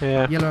up.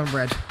 Yeah. yellow and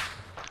red.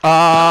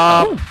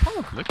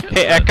 Look at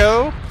Hey, that.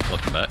 Echo?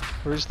 Welcome back.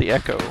 Where's the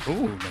Echo?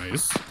 Oh,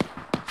 nice.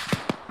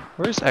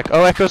 Where's Echo?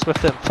 Oh, Echo's with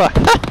them. Fuck.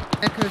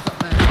 Echo's up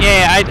there.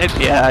 Yeah, I didn't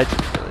realize.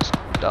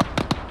 Dumb.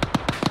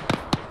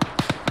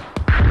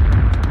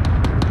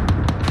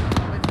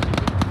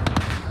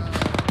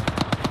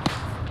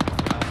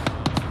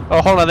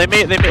 Oh, hold on.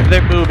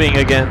 They're moving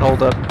again.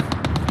 Hold up.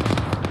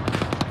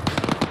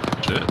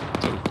 Shit.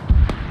 So,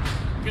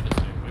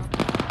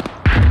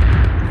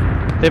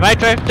 They might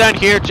drive down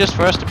here just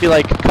for us to be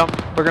like, come,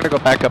 we're gonna go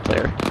back up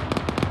there.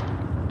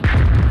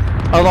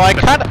 Although I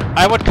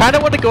would kind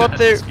of want to go up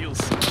there. This feels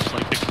so much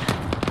like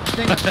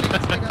Stay up.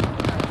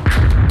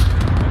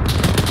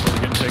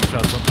 We're gonna take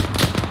shots up.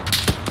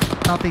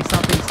 Southeast.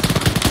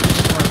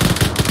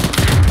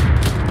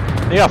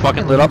 They got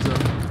fucking lit up.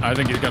 I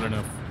think he's got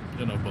enough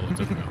bullets.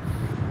 There we go.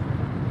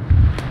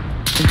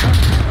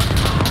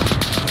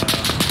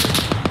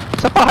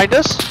 Is that behind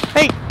us?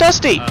 Hey,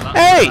 Dusty!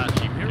 Hey!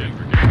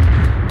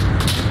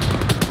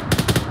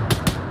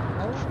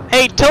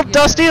 Hey, tell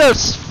Dusty to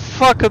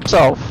fuck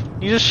himself.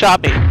 He just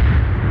shot me.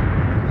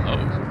 Oh.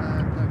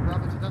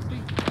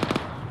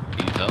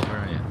 Can you tell where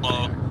I am?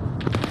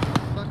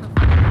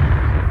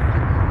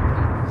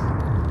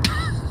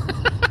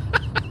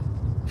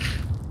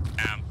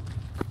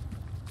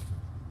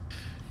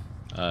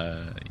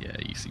 Yeah,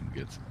 you seem good.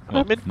 good.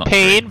 I'm in not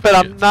pain, great, but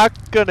I'm good.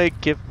 not gonna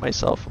give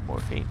myself a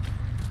morphine.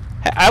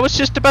 I was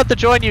just about to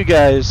join you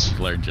guys.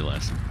 Learned your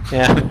lesson.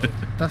 Yeah.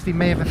 Dusty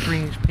may have a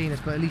 3-inch penis,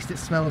 but at least it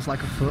smells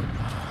like a foot.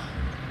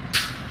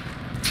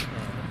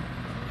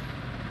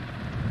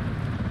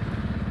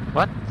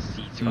 What?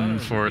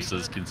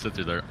 Forces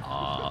consider their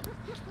love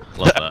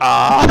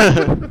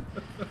that.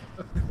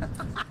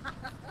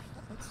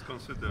 Let's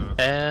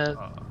consider.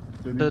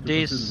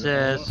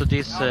 So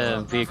this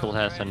vehicle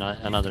has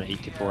another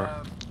 84.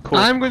 Cool.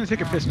 I'm going to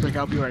take a piss break.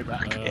 I'll be right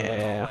back.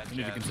 Yeah. I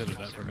need to consider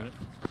that for a minute.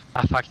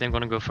 Ah fuck, I'm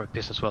gonna go for a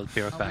piss as well.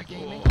 Be right back.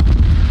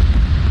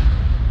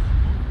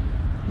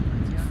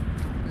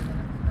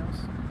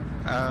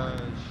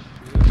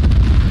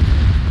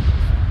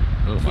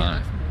 Oh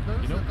my.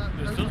 You know,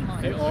 there's still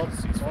Hey, feels like a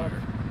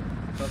ceasefire.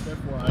 Just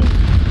FYI.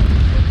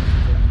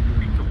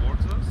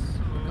 Towards us?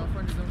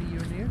 Girlfriend is only you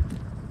and you?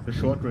 The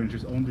short range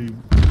is only.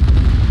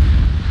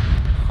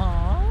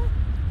 Huh?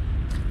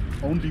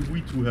 Only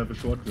we two have a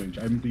short range.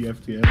 I'm the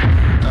FTL.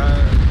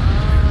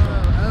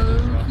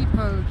 Okie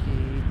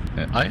pokey.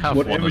 I have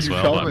Whatever one as you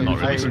well, shout but I'm not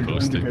with, really it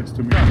supposed only to. gets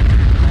to me. I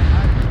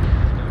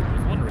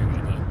was wondering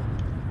about that.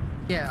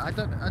 Yeah, I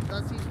don't.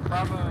 That seems.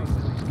 Bravo,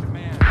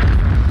 command.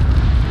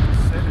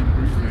 Said it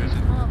briefly.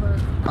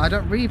 I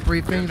don't read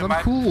briefings. To I'm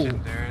my cool.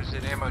 position, There's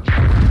an ammo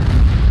check.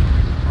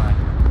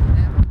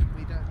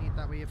 We don't need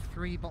that. We have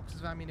 3 boxes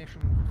of ammunition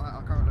at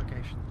our current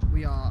location.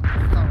 We are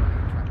thoroughly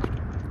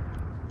entrenched.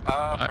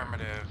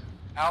 Affirmative.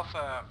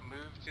 Alpha,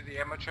 move to the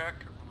ammo check.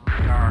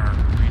 Radar,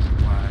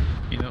 resupply.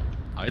 You know,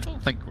 I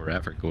don't think we're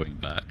ever going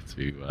back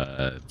to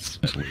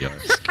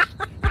Smolensk.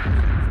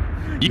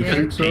 You Yeah,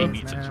 can it's pay not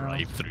me to now.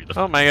 drive through the.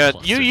 Oh my god,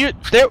 cluster. the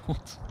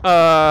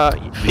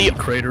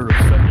Crater of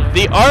Fetla.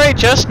 the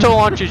RHS tow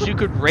launchers, you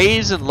could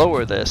raise and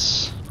lower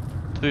this.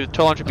 The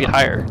tow launcher be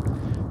higher.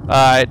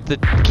 The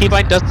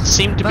keybind doesn't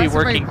seem to be That's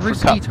working a for very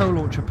risky cup. tow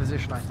launcher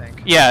position, I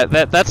think. Yeah,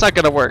 that's not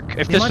gonna work.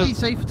 If It this might be was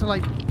safer to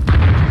like.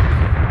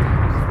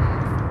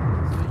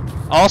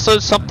 also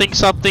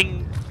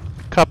something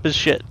cup is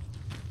shit.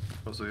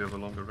 Also, you have a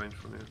longer range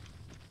from here.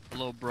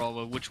 Hello,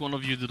 Bravo. Which one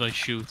of you did I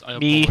shoot? I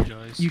Me.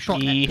 apologize. You shot.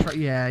 Me.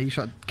 Yeah, you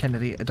shot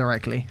Kennedy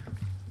directly.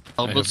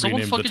 Oh, I but have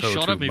someone renamed the fucking tow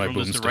shot to at me my from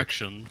this boomstick.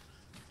 direction.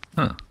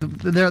 Huh.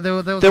 There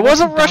was There was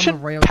a down the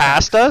Russian rail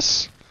past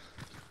tracks. us.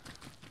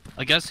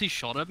 I guess he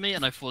shot at me,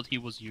 and I thought he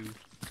was you.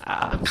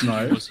 Ah,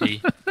 Nice. Was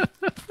he?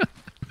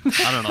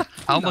 I don't know.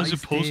 How am I Nice,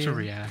 supposed to dear.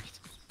 react?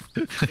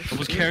 I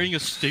was carrying a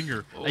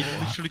stinger. I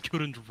literally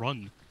couldn't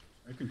run.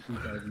 I can shoot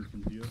Ivan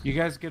from here. You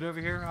guys get over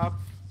here, up.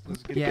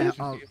 Let's get Yeah,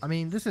 position. I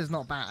mean, this is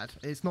not bad.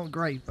 It's not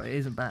great, but it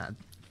isn't bad.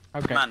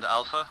 Okay. Command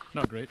Alpha.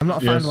 Not great. I'm not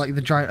a fan Yes. of like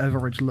the giant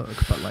overridge look,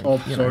 but like.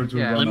 Oh, you sorry know. to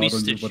Yeah. run Let me out on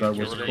you, stitch but you, I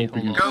was Kennedy.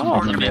 hoping you Hold Go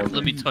on. for could it.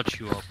 Let me touch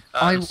you up.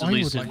 I At would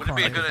least like Would it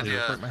be a good cry.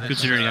 idea? Break my head.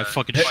 Considering I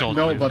fucking Hey, shot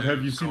no, you. but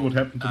have you seen what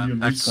happened to me on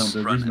Let's Respawn?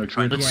 The run reason I and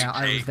try quit? to Yeah,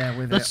 I was there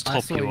with Let's it. I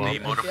top saw you you. up. I I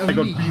got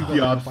Only you beat got the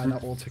hit art by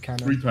that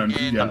autocannon. 3 times.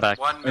 In Yeah, back.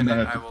 1 and I minute,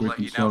 had I to will quit. let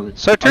I'm you know. sorry.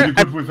 So Are turn. you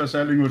good with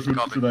assailing or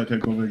should I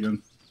take over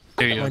again?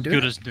 There you go. Wanna do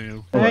Good it? as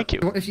new. Thank you.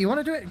 If you want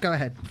to do it, go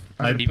ahead.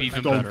 I Maybe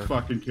even don't better.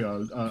 fucking care.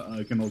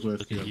 I can also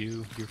Look at FTL.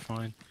 you. You're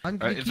fine. I'm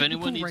gonna If keep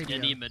anyone the needs radio,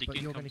 any but medicine,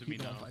 you're come gonna to keep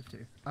me it on now.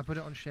 5.2. I put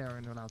it on share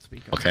and a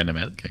loudspeaker. What kind of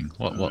medicine?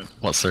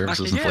 What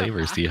services and Okay, yeah,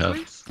 flavors do you have?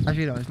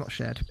 Actually, no, it's not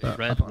shared, but I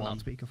Red put it on one.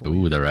 loudspeaker for you.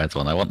 Ooh, the red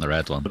one. I want the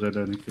red one. But I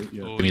didn't get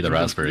yet. Oh, Give me the You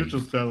raspberry.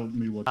 just tell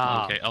me what.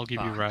 Okay, I'll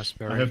give you I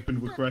raspberry. have been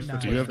requested. No. by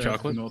Do you have staff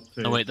chocolate? to not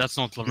take Oh wait, that's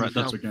not Finish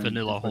that's up again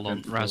vanilla. if I Hold on,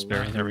 get to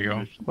raspberry. go. There we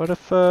go. What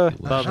if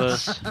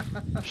Bubba's.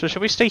 So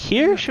should we stay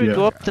here? Should we Yeah.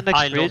 go up the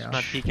I next ridge? lost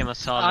my tikka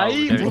masala I over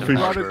there. would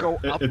Official- rather go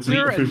up it's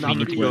there and official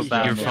not be request.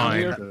 down You're fine.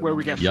 here where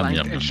we get Yum, flanked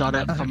yum, and yum, shot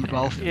yum. at from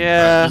above.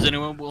 Yeah. Does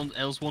anyone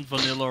else want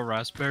vanilla or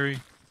raspberry?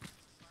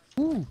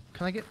 Ooh,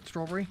 can I get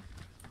strawberry?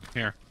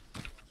 Here.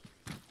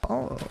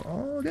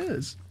 Oh,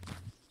 good.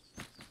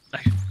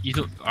 You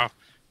don't.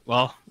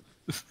 Well,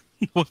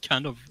 what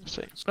kind of?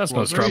 That's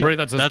not strawberry.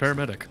 That's a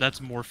paramedic.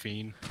 That's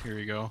morphine. Here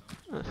you go.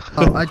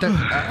 Oh, I don't.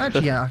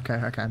 Actually, yeah, okay,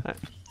 I can.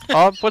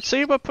 What's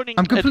say about putting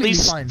I'm at completely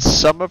least fine.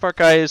 some of our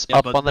guys Yeah,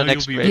 up but on the now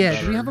next you'll be ridge?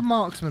 Yeah, do we have a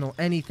marksman or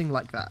anything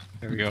like that?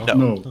 There we go.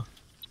 No.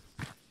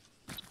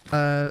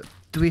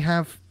 Do we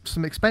have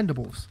some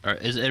expendables?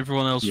 Alright, is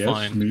everyone else Yes,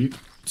 fine? me.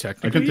 I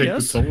can take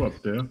the tow up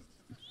there.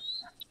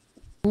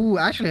 Ooh,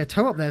 actually, a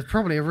tow up there is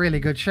probably a really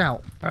good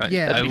shout. Alright,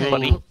 Yeah, I okay.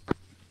 will.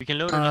 We can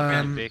load it up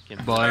and bacon.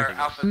 Bye.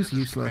 Who's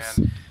useless?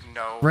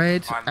 No.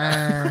 Red on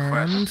that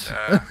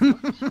and...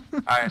 request,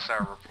 ISR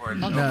reports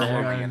no,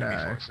 overwhelming no, enemy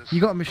no. forces.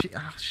 You got a machine...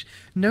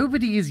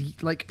 Nobody is...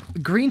 Like,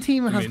 green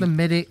team has the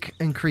medic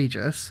and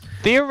Regis.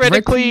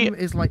 Theoretically... Red team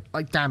is, like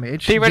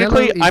damage.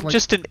 Theoretically, Yellow is, I'm like,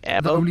 just an the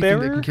ammo only thing that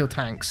bearer. can kill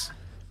tanks.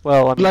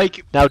 Well, I mean,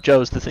 Like- now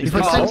Joe's the thing. If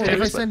I send- if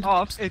I If send-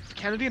 if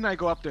Kennedy and I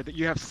go up there, that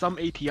you have some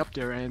AT up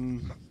there,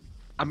 and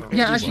I'm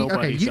Yeah, just actually,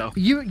 nobody, okay, so.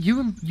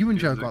 you and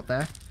Joe got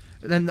there.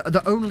 Then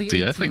the only...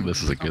 See, I AT think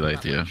this is a good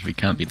idea. We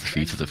can't be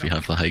defeated if we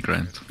have the high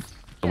ground.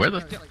 Where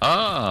the?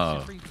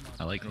 Oh,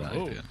 I like that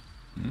idea.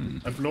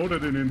 I've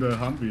loaded it in the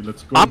Humvee.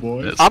 Let's go,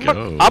 boys. I'm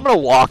gonna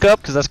walk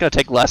up because that's gonna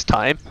take less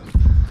time.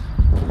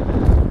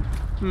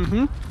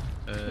 Mm-hmm.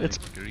 It's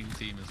green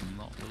team is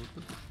not loaded.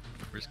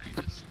 first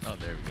creatures. Oh,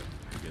 there we go.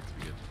 We're good.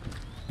 We're good.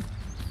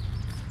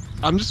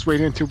 I'm just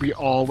waiting until we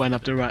all went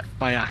up there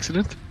by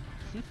accident.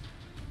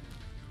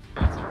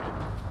 That's okay.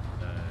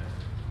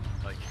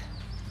 Like.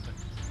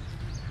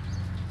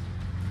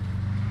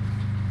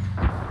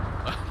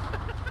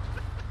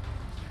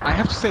 I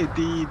have to say,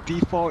 the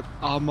default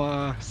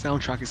Arma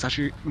soundtrack is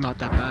actually not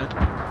that bad.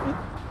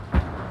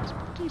 It's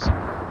pretty decent.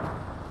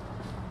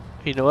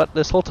 You know what?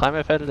 This whole time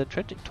I've had an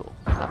entrenching tool.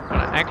 I'm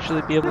gonna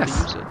actually be able to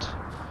use it.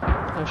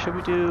 Now, should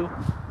we do...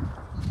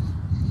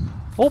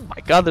 Oh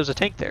my god, there's a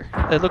tank there.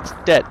 It looks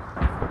dead.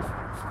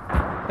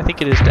 I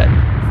think it is dead.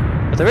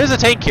 But there is a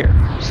tank here,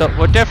 so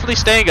we're definitely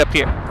staying up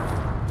here.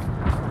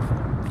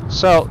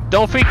 So,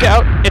 don't freak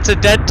out. It's a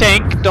dead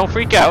tank. Don't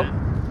freak out.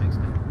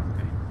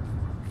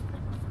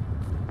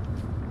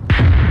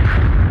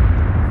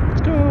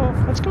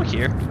 Let's go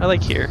here. I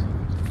like here.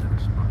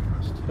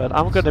 But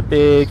I'm gonna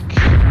dig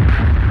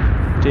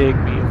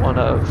me one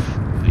of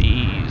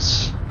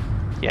these.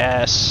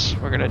 Yes,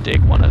 we're gonna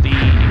dig one of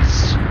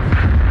these.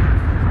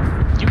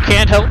 You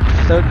can't help.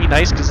 That would be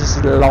nice because this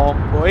is a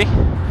long boy.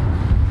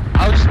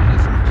 I'll just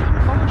use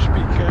the punch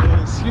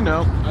because, you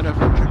know, I don't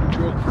have an entrenching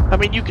tool. I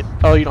mean, you can.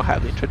 Oh, you don't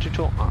have the entrenching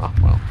tool? Ah,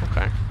 well,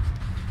 okay.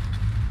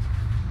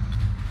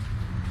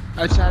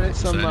 I just added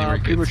some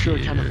premature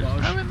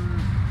camouflage.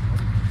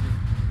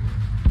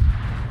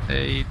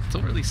 I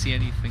don't really see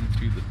anything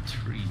through the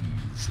trees,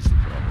 is the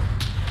problem.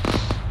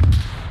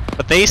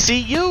 But they see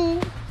you!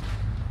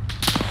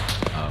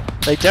 Oh.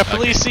 They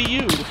definitely see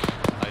you!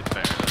 I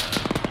fair,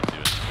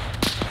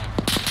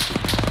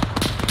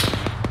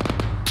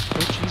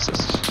 Oh Jesus.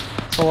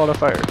 It's a lot of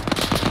fire.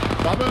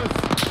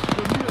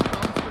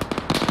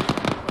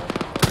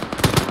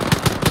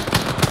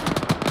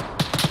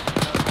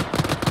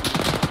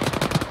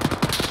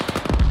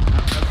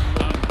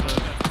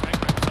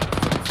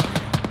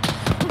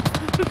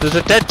 There's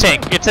a dead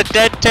tank. It's a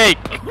dead tank.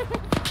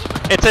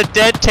 It's a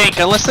dead tank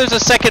unless there's a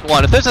second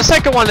one. If there's a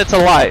second one, it's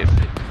alive.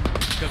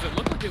 Because it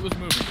looked like it was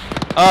moving.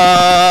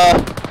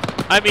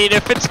 I mean,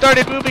 if it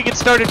started moving, it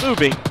started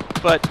moving.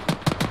 But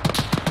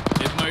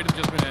it might have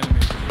just been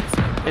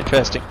animation.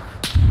 Interesting.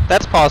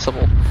 That's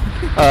possible.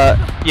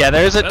 Yeah,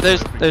 there's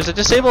a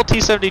disabled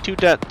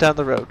T-72 down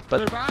the road,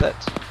 but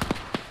that's.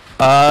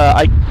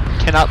 I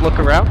cannot look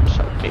around.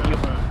 So maybe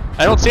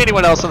I don't see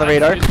anyone else on the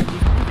radar. Okay.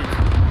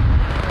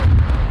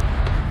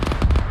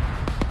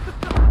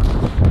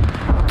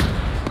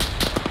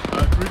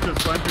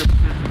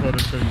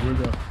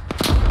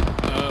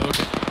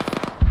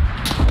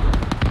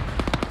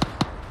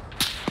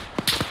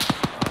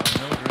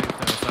 No great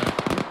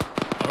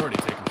already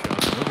taken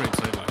shots. No great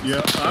sightlines.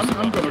 Yeah,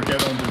 I'm gonna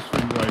get on this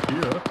thing right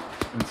here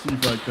and see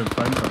if I can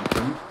find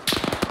something.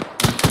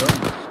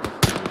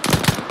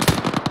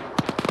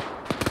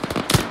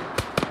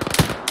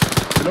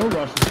 Hello,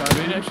 Russian time. I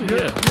mean, actually, Here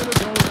yeah. the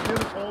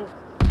hole.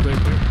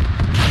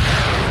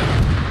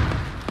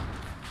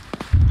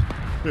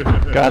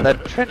 God,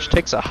 that trench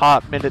takes a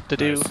hot minute to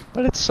do,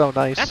 but it's so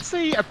nice. That's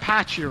the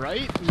Apache,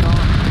 right?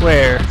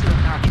 Where? That's an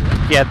Apache,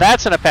 right? Yeah,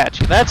 that's an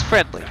Apache. That's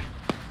friendly.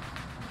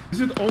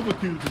 Is it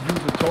overkill to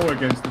use a tow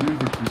against an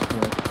infantry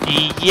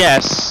squad?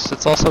 Yes,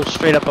 it's also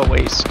straight up a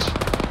waste.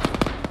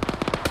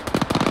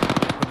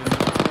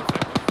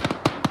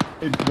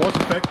 It was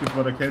effective,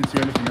 but I can't see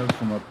anything else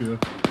from up here.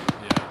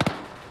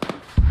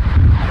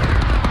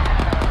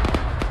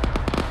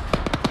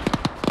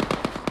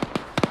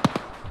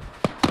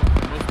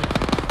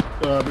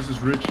 This is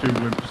Rich who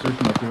in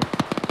position up here.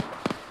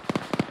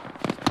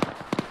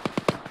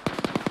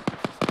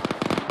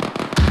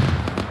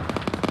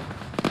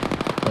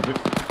 Copy.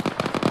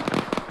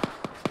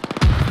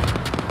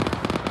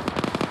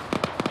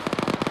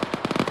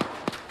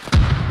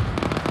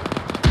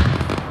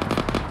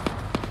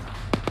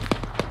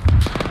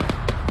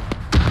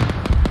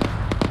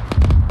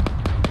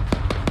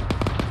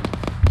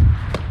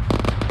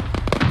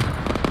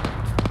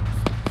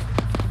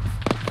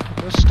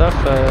 This stuff,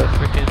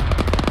 freaking.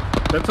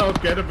 That's our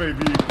getaway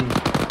vehicle.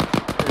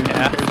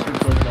 Yeah.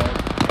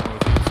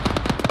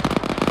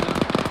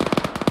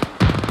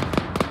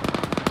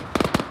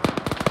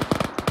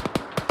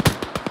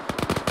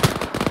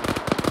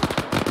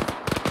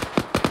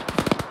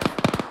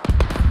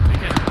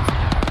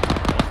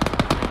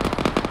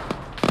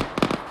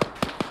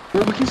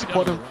 Well, we can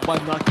support them by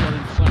not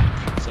getting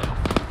flanked, so.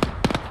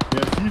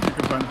 Yeah, see if you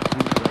can find the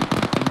troops from.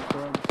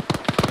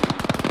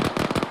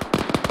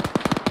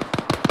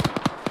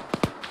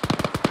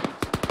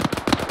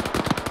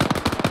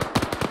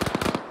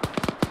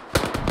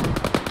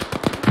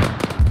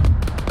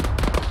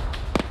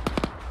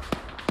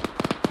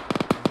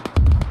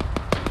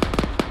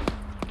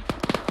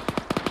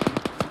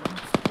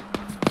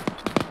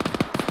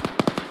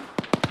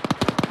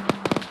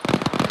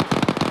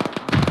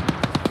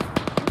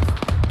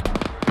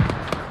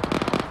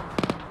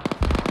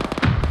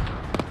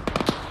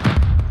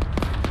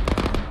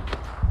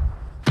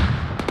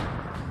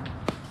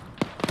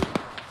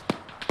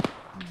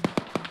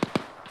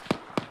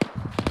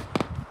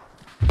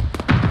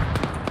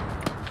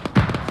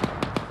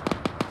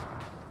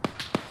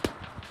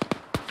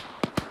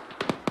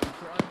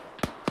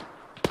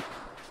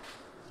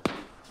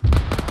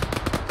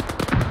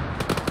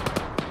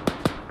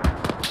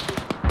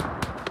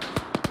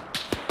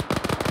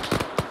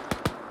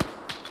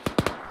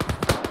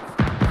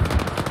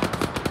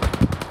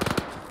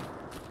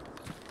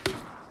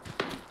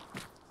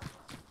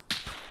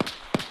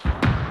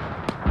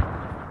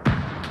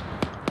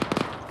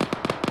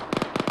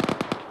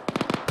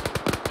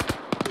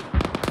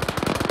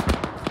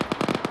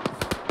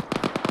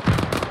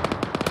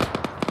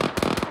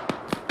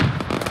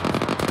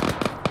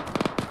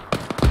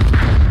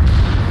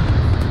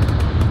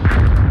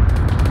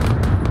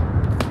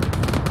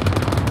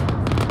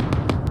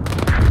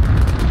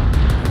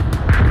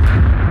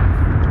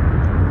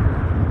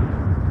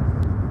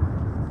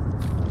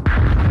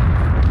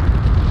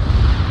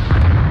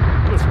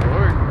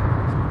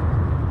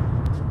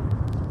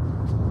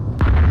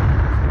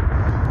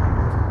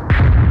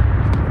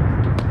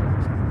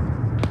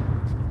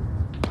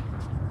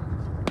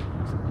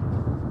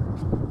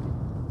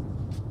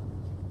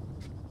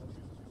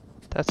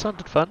 That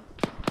sounded fun.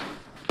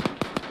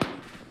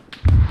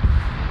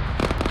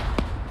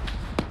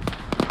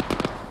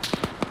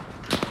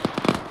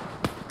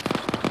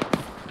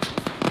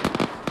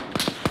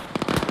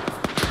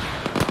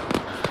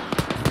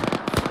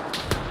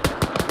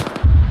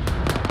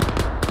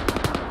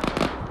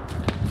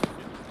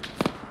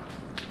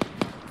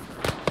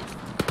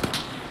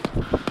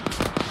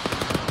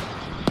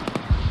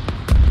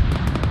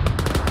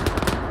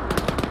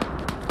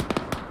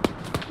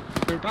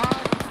 Clear back.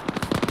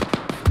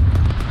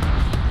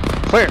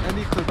 Clear.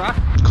 Any clear back?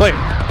 Clear.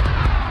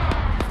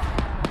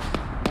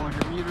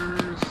 100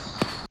 meters.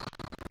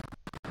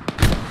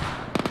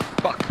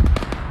 Fuck.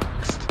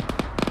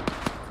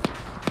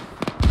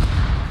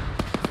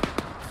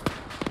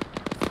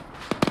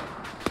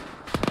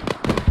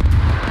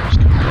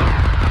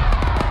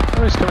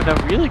 Oh, he's coming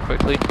down really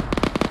quickly.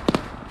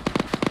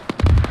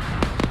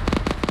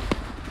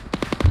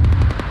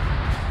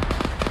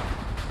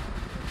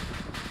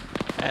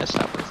 It's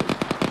not worth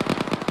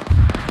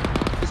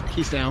it.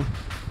 He's down.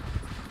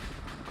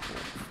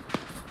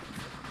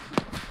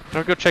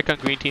 I'll go check on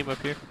green team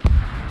up here.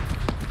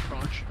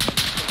 Crunch.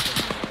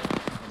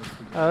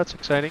 Oh, that's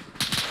exciting.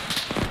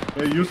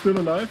 Are you still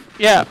alive?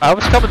 Yeah, I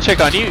was coming to check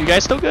on you. You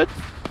guys still good?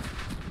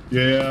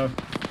 Yeah.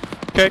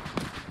 Okay.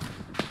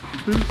 I'm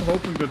still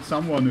hoping that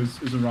someone is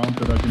around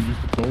that I can use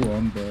the tow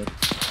on, but...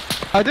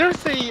 I didn't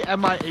say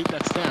MI8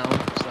 that's down,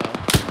 so...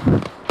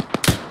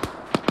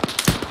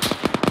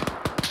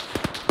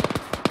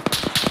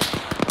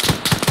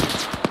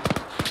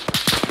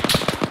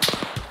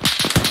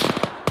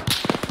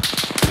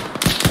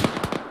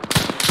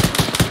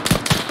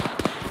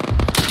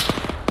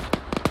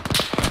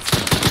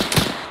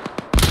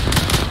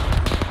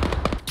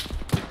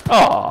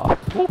 Oh.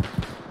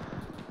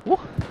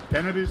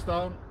 Kennedy's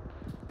down.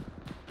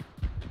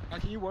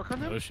 Can you work on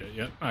him? Oh shit,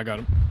 yeah, I got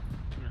him.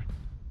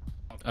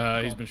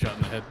 He's been shot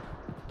in the head.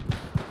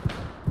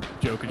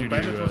 Joe, could you do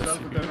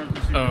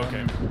CPR? Oh,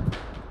 okay.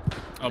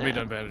 I'll be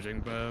done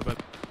bandaging,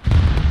 but...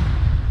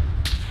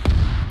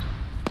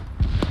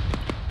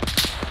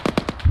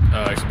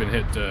 He's been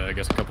hit, I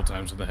guess, a couple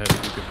times in the head.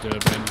 If you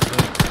could bandage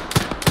that.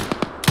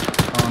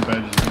 I'm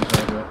bandaging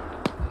inside, yeah.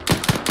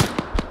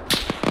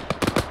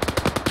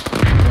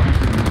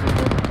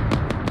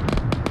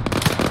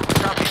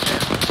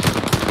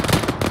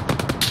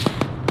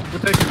 We're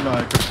taking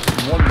like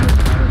one more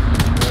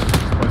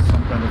by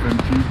some kind of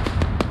MG.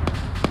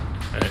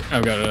 Alright,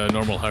 I've got a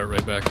normal heart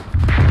rate back.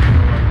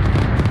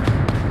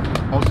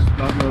 How's his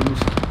blood levels?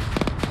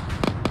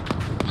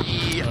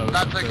 Yeah,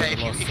 that's okay.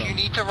 If you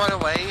need to run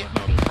away,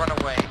 run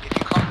away. If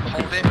you can't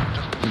hold it,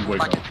 just move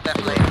back into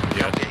left lane.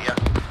 Yeah.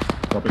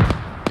 Copy.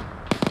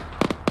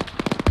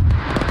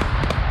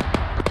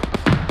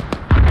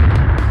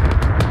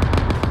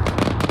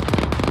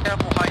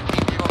 Careful, high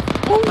team. You got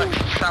contact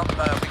south.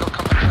 We got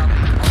contact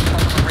southeast.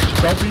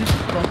 Southeast,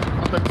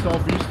 contact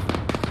southeast.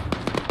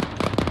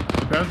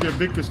 Apparently a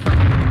big is coming.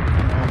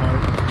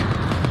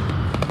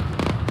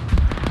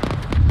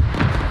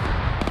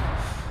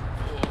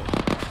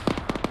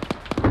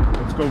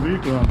 Let's go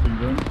vehicle hunting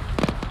then.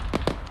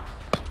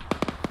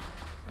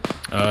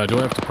 Do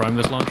I have to prime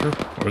this launcher?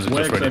 Or is it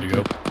just ready to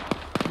go?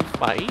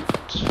 Might?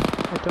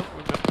 I don't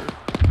remember.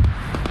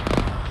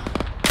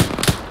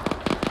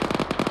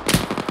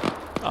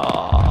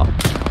 Aww.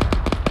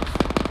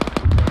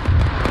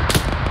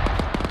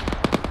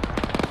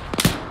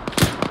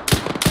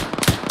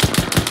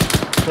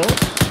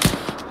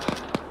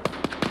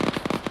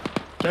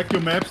 Check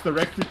your maps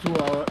directly to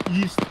our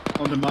east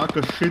on the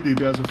marker Shitty.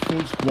 There's a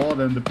full squad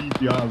and the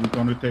BTR. We're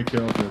gonna take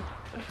care of it.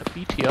 A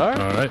BTR?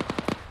 Alright.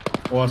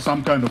 Or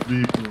some kind of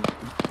vehicle.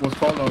 It was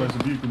called out as a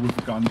vehicle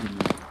with guns in it.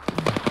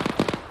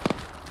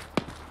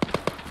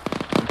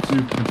 Let's see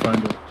if we can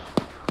find it.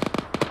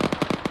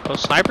 Oh,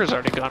 sniper's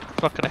already gone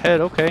fucking ahead,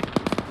 okay.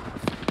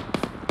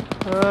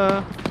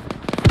 I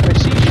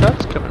see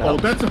shots coming out. Oh,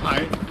 that's a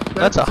hind.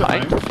 That's a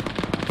hind.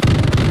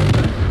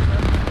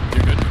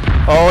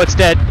 Oh, it's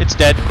dead. It's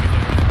dead.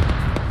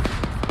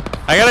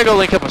 I gotta go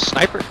link up with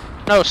Sniper.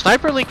 No,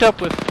 Sniper linked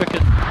up with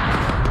frickin'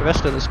 the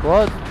rest of the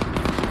squad.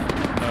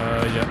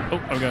 Yeah. Oh,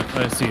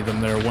 I see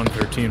them there,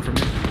 113 from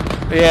me.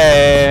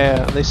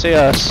 Yeah, they say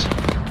us.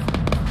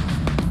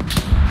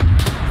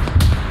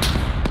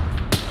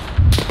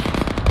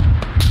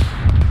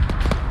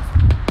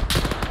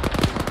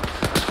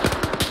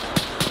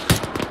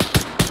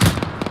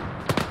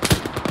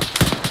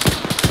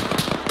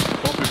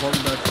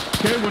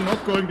 Okay, we're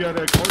not going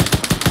there.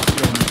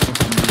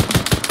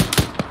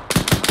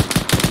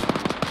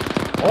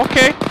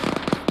 Okay.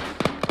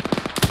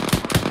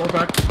 Fall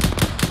back.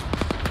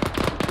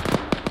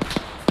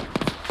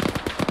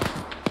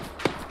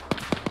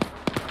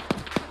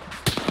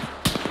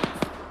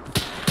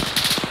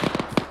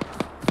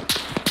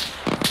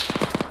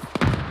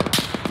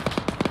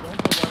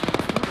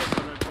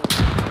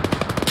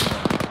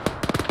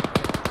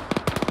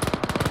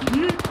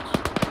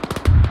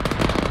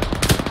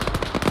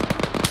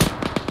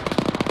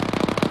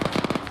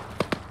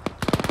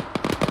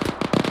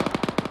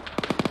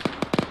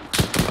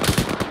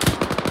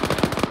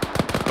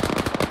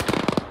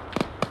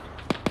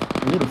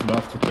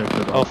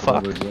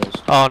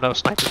 fuck. Oh no,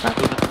 sniper's not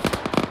moving.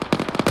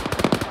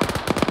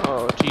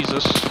 Oh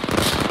Jesus.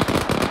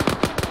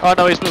 Oh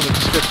no, he's moving.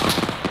 It's good.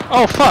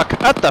 Oh fuck!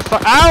 What the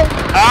fuck? Ow!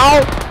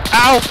 Ow!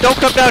 Ow! Don't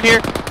come down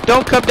here!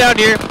 Don't come down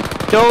here!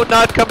 Do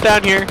not come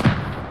down here!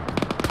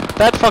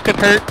 That fucking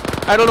hurt.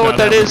 I don't know what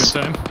that is.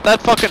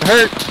 That fucking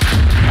hurt.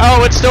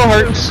 Oh, it still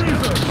hurts.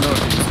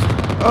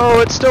 Oh,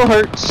 it still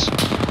hurts.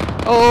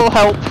 Oh,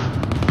 help.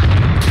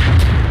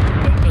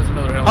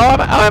 Oh,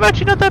 I'm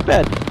actually not that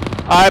bad.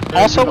 I'm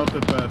also.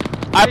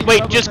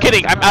 Wait, just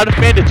kidding. I'm out of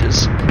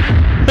bandages.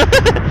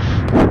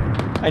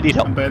 I need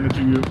help. I'm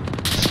bandaging you.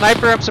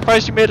 Sniper, I'm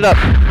surprised you made it up.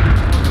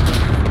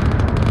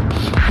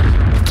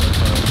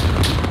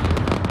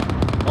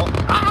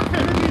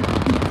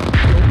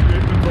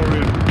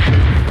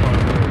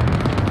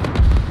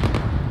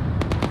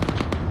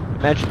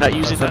 Imagine not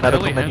using the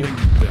medical menu.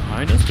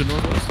 Behind us to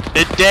northwest?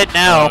 It's dead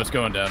now. Oh, it's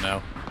going down now.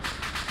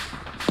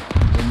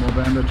 One more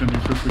bandage and you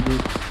should be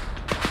good.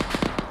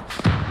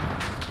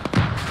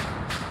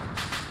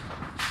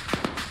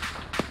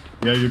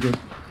 Yeah, you're good.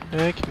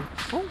 Thank you.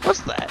 What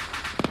was that?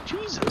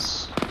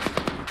 Jesus.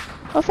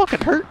 That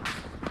fucking hurt.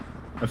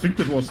 I think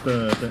that was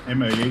the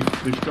MA8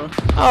 fish gun.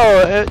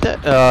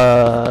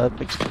 Oh,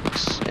 mix,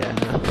 yeah.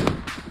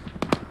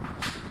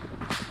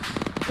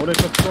 Oh, they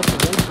just dropped the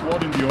whole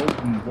squad in the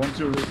open.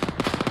 1-0.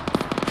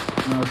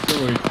 No,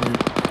 still 8-3.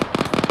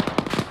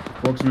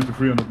 Approximately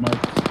 300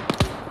 miles.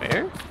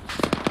 Where?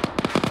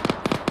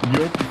 In the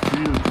open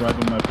field right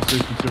on my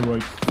position,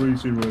 083,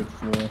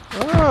 084.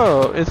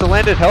 Oh, it's a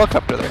landed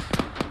helicopter there.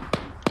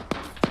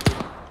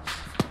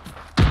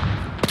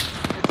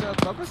 Is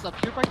Bubba's up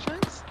here by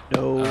chance?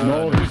 No.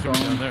 No, he's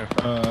down there.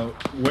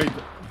 Wait,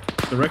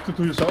 directed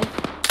to yourself?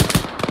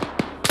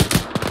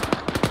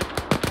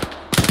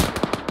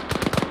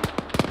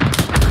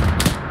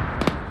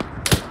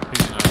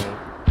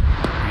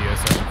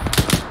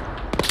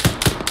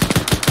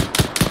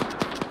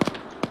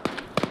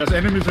 There's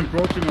enemies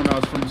encroaching on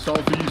us from the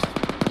southeast.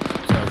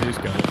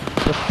 Southeast, got it.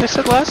 That's what they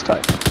said last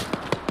time.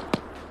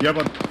 Yeah,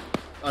 but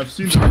I've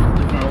seen them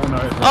with my own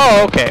eyes.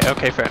 Oh, okay,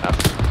 okay, fair enough.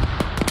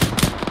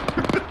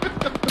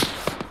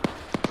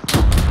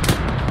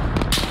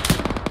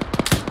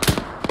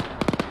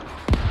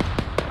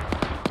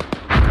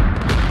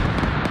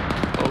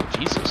 Oh,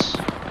 Jesus.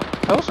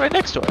 That was right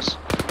next to us.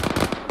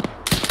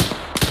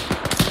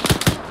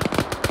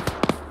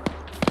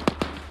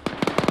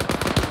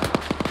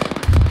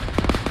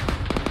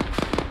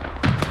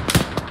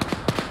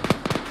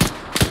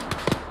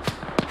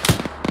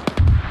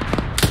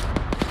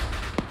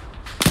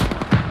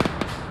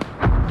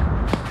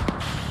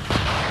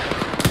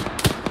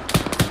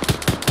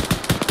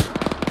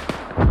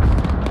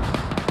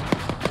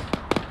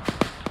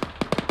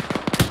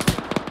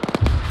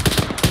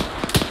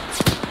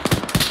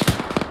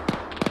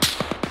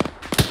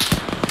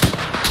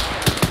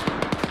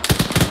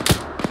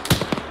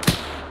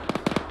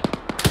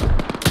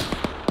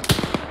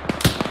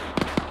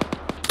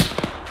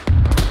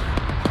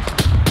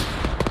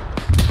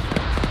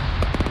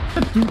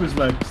 That dude is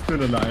like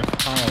still alive.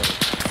 How?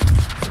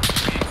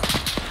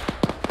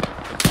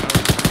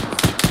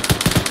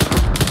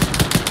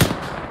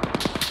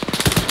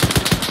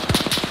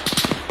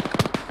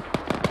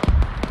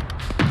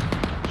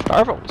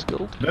 Starvo was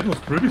killed. That was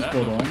pretty spot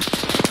on.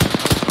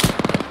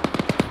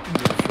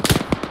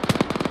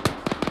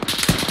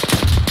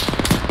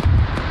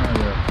 Oh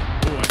yeah.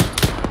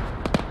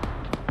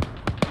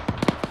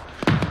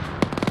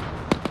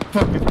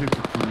 Fucking hit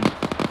the tree.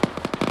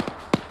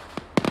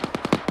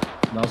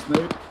 Last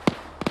nade.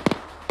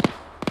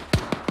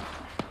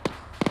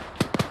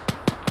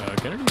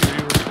 Kennedy, are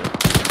you over there?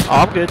 Oh,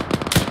 I'm good.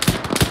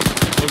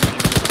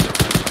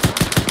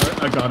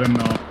 I got him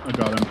now. I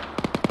got him.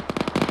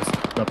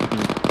 Got the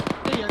dude.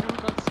 Hey, anyone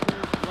got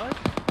spare blood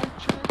by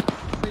chance?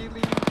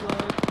 Saline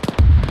blood?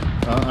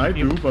 I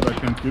do, but I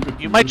can't give it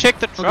to You might check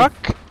the truck,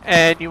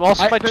 and you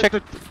also might check.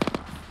 Did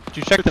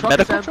you check the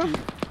medical truck?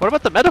 What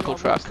about the medical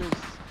truck?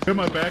 Fill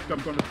my back,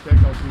 I'm gonna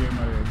take out the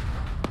MIA.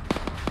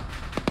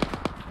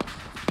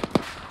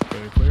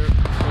 Very clear.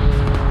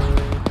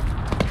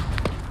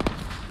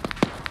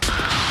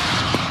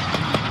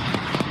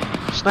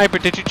 Sniper,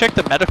 did you check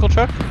the medical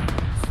truck?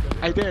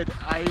 I did.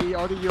 I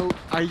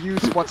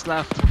used what's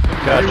left.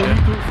 Hey, we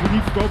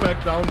need to go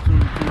back down to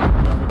the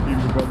other team.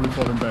 We'll probably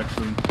fall him back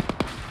soon.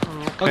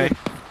 Okay.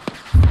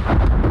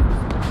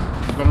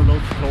 I'm gonna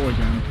load the tow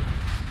again.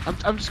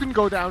 I'm just gonna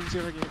go down and see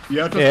if I can.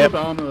 Yeah, just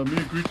go down. Me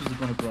and Creatures are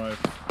gonna drive.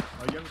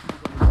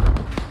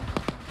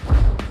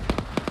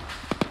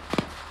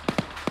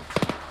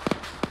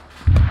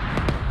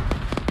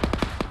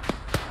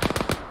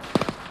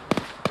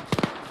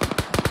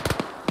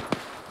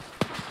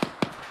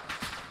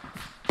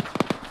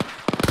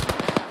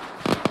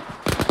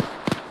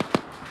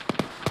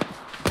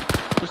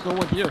 There's no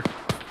one here.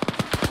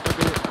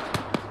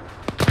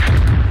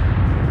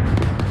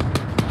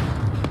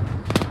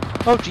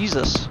 Oh,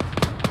 Jesus.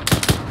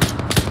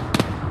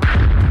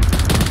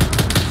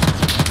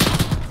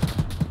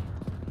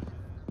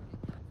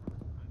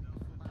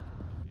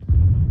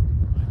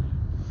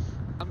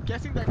 I'm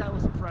guessing that guy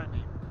was in front of me.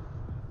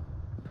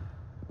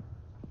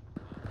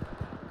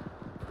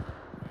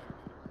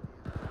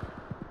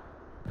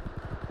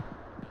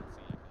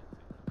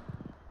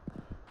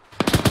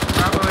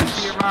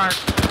 Mark.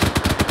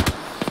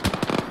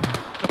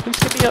 Oh, please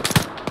get me up.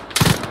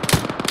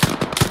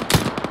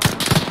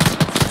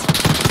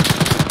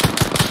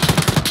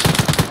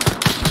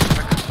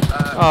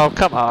 Oh,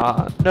 come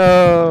on.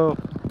 No.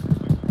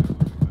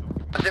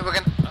 I think we're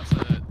gonna...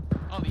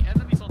 Oh, the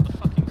enemy's on the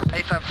fucking...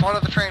 Ethan, follow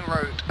the train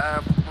road.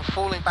 We're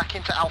falling back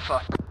into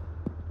Alpha.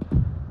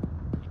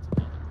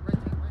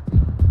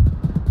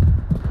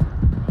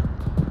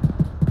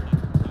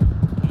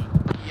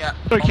 Yeah.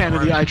 Sorry,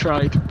 Kennedy, I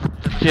tried.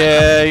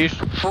 Yeah, you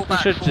should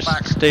have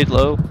just stayed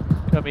low.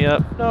 Got me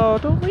up. No,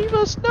 don't leave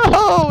us.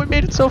 No, we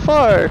made it so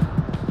far.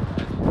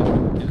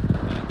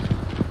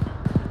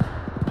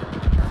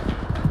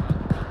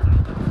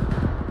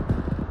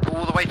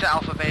 All the way to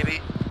Alpha, baby.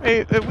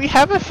 Hey, we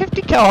have a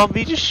 50 cal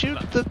Humvee. Just shoot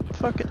the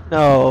fucking.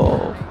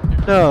 No,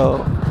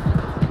 no.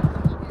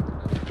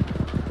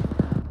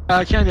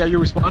 Kennedy, are you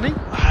responding?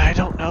 I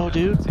don't know,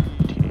 dude.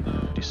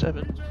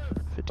 57,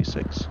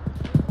 56,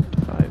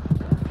 55.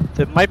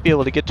 They might be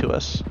able to get to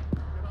us.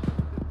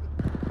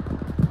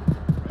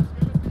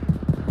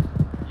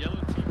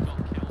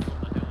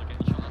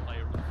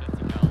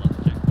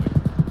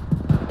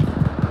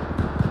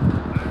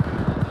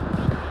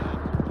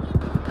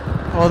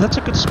 Oh, that's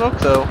a good smoke,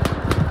 though.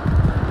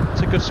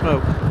 It's a good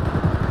smoke.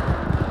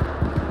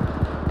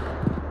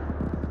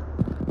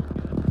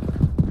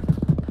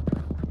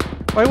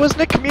 Why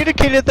wasn't it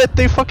communicated that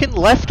they fucking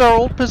left our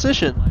old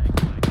position?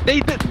 They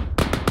didn't.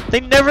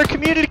 They never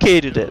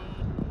communicated it.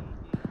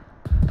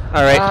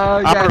 Alright,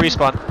 I'm gonna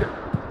respawn.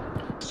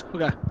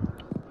 Okay.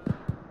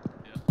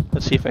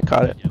 Let's see if I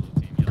caught it.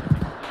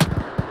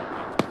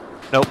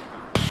 Nope.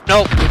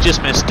 Nope, we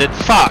just missed it.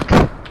 Fuck!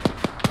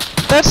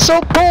 That's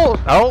so cool!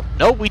 Oh,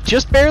 no, we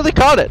just barely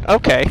caught it.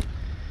 Okay.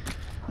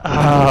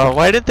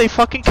 Why didn't they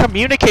fucking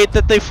communicate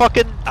that they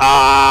fucking...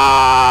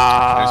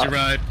 There's your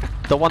ride.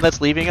 The one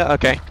that's leaving it?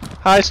 Okay.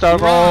 Hi,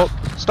 Starbolt.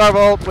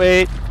 Starbolt,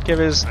 wait. Give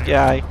his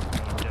guy.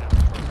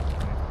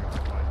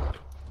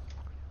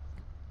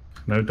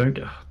 No, don't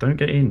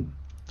get in.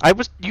 I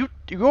was... You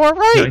are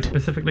right! Yeah, I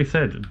specifically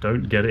said,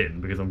 don't get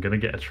in, because I'm gonna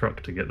get a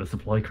truck to get the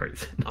supply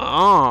crates in.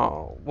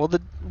 Oh, well,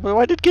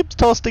 why did Gibbs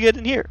tell us to get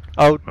in here?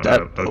 Oh, I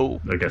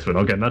guess we're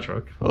not getting that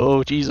truck.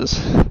 Oh, Jesus.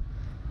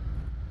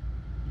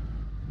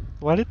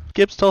 Why did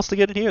Gibbs tell us to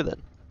get in here,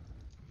 then?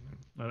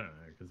 I don't know,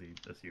 because he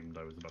assumed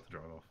I was about to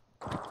drive off.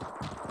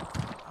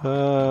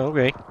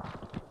 Okay.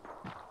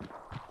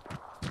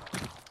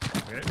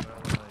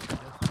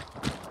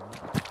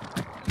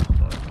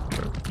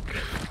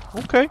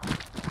 Okay.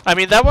 I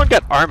mean, that one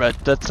got armored.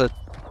 That's a...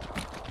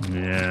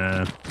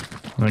 Yeah.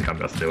 I can't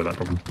best deal with that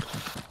problem.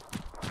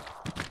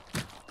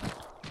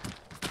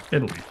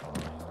 It'll be fine.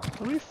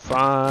 It'll be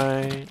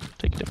fine.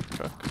 Take a different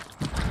truck.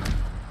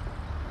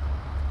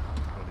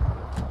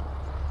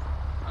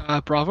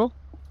 Bravo?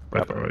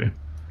 Bravo, are you?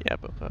 Yeah,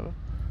 Bravo.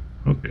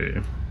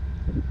 Okay.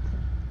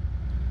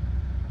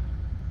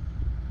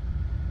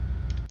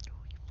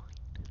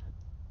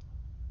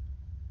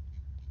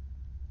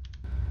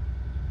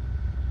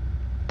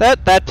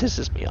 That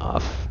pisses me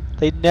off.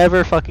 They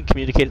never fucking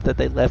communicated that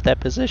they left that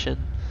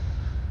position.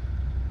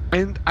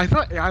 And I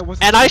thought I was.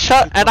 And I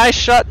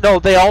shot. No,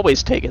 they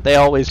always take it. They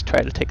always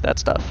try to take that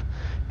stuff.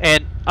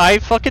 And I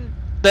fucking.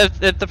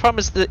 The problem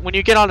is that when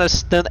you get on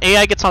the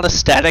AI gets on a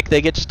static, they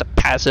get just a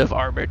passive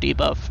armor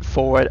debuff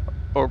for it,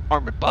 or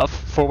armor buff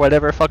for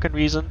whatever fucking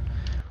reason.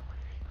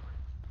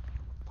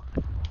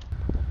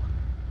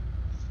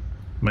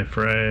 My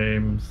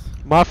frames.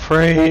 My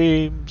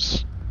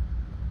frames.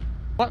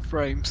 What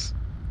frames?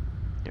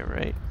 You're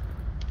right.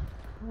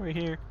 We're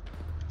here. You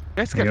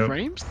guys got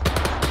frames?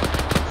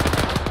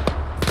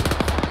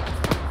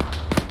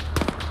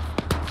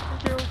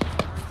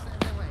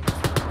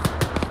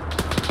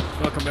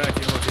 Welcome back,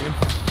 yellow team.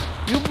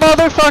 You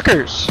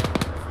motherfuckers!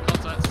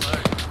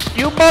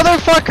 You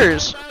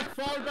motherfuckers!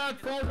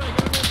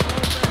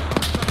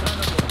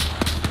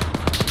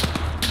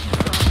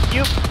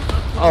 You...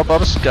 Oh,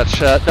 Bubba's got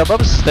shot. No,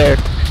 Bubba's is there.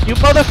 You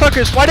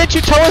motherfuckers, why didn't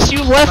you tell us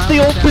you left the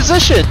old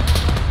position?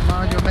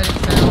 Command, your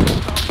medic's down.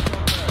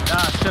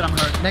 Ah, shit, I'm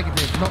hurt.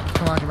 Negative, not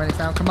command, your medic's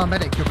down. Command,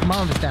 medic, your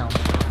commander's down.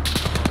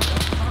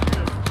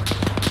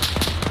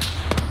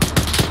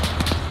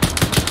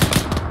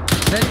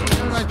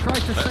 I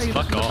tried to save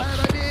us.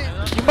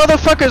 You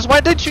motherfuckers,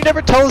 why didn't you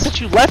never tell us that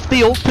you left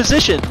the old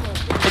position?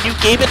 And you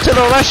gave it to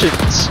the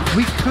Russians?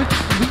 We could,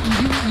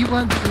 you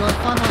weren't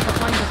far enough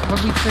behind us when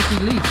we said we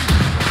leave.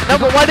 No,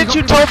 but why didn't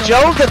you tell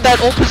Joe that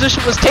that old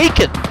position was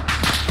taken?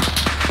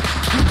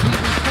 We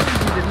told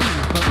you to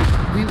leave, but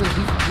we were...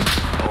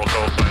 All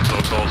call signs,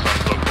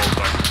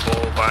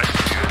 fall back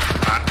to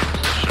at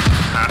position,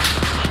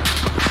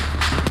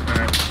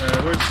 Alright,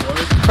 where's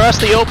Across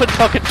the open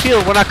fucking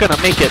field, we're not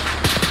gonna make it.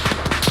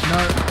 No.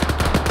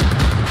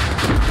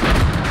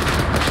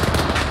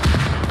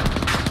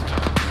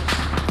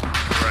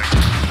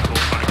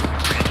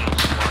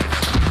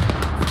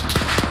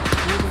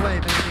 All the way,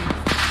 baby.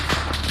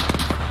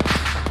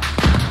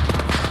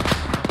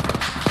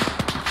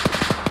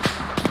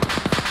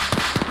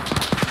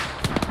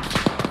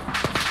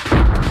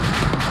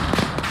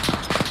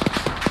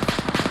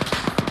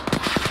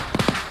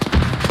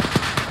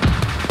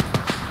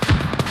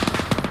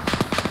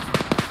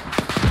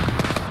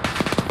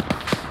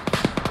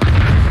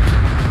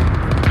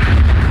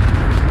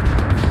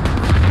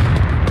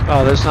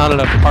 Oh, there's not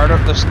enough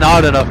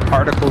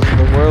particles in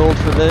the world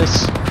for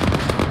this.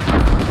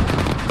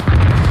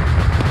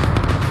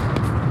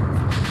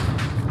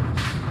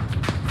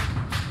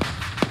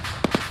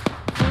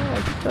 Oh,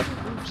 I think that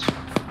moves.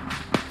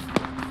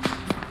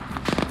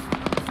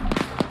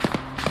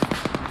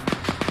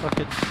 Fuck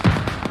it.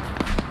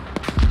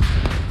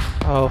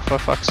 Oh, for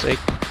fuck's sake.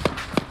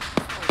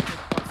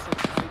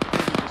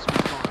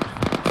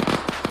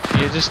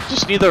 You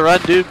just need to run,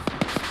 dude.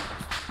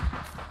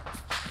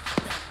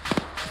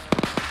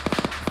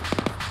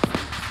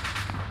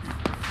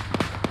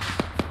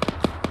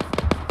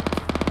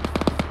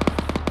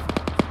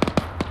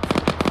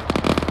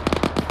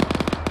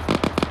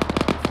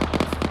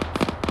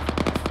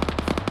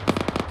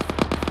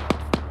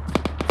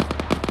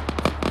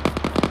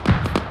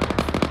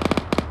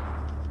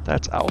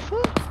 That's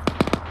Alpha?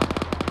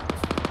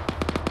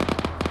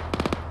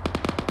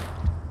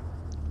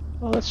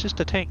 Oh, that's just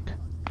a tank.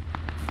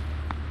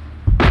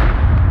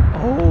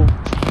 Oh,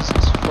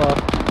 Jesus fuck.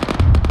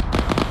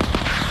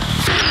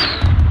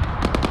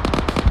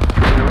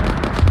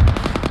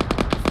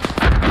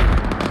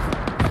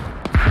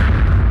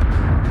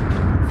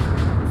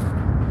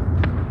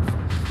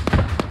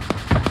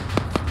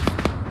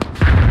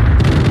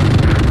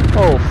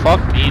 Oh,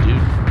 fuck me,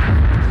 dude.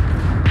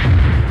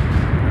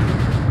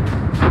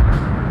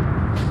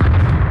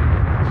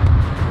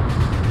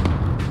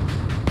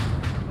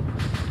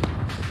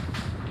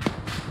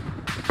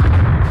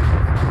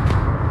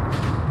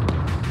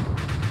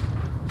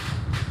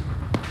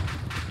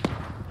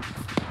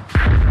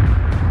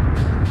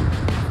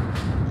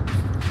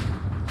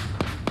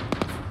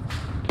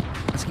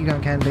 Let's keep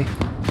going, Candy.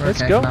 We're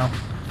Let's okay go. for now.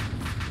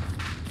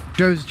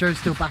 Joe's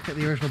still back at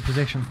the original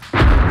position.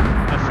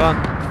 Have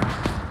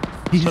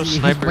fun. He's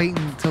sniper. waiting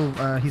till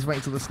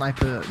the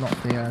sniper, till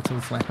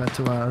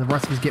the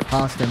Ruskies get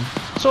past him.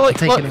 So like,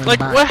 taking him in the like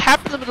back. what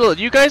happened in the middle?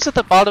 You guys at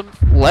the bottom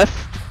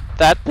left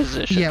that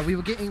position. Yeah, we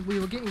were getting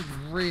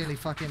really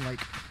fucking like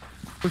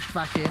pushed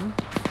back in.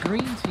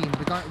 Green team,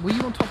 the guy, were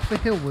you on top of the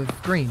hill with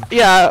Green?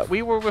 Yeah,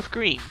 we were with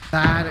Green.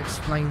 That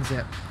explains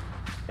it.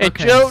 And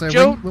Okay, Joe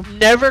so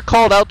never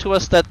called out to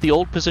us that the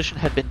old position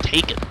had been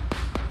taken,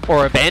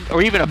 or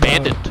even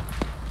abandoned.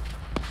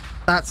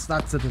 That's a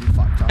little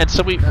fucked up. And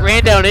so we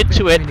ran down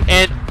into it,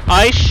 and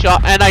I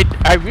shot, and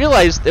I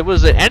realized there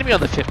was an enemy on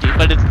the 50,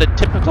 but it's the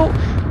typical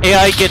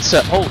AI gets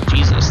a, oh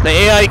Jesus, the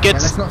AI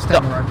gets let's not stay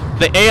on the road.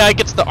 the AI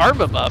gets the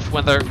armor buff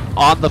when they're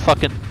on the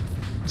fucking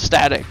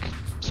static.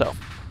 So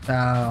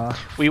the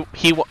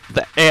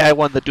AI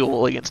won the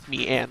duel against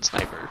me and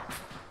Sniper.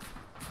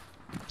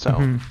 So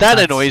that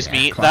That's- annoys yeah,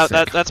 me.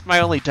 classic. That's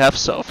my only death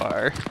so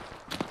far.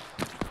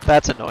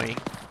 That's annoying.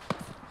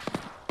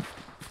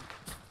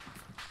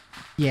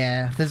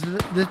 Yeah, there's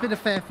been a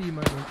fair few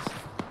moments.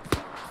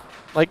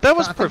 Like that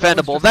was I think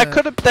preventable. that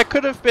was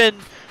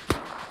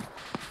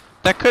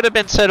That could have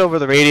been said over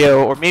the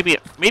radio, or maybe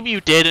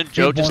you did and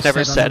Joe It just was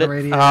never said said on it.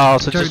 the radio. Oh,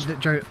 so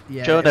Joe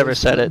Joe never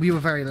said it. We were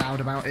very loud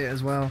about it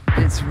as well.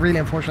 It's really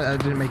unfortunate that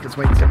it didn't make its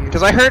way to you.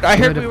 Because I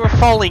heard we were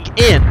falling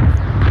in.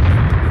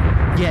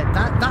 Yeah,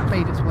 that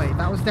made its way.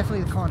 That was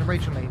definitely the car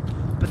originally.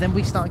 But then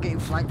we started getting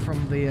flanked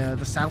from the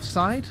south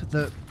side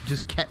that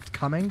just kept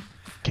coming.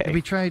 Okay.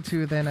 We tried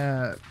to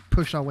then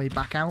push our way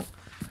back out.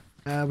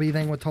 We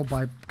then were told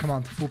by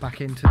command to fall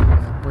back into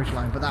the bridge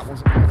line, but that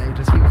wasn't really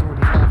as he was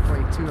already halfway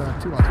to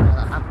us by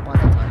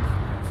that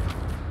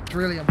time. It's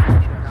really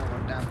unfortunate how it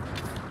went down.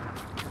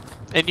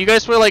 And you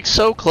guys were like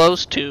so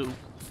close to.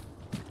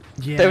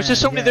 Yeah, There was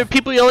just so many there were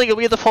people yelling and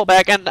we had to fall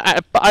back, and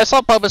I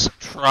saw Bubba's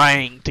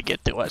trying to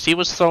get to us. He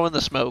was throwing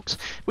the smokes.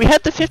 We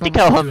had the 50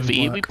 cal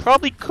Humvee. We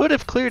probably could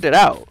have cleared it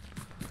out.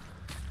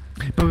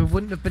 But we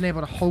wouldn't have been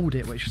able to hold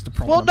it, which is the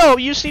problem. Well, no,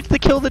 you just needed to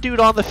kill the dude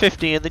on the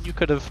 50, and then you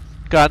could have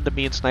gotten to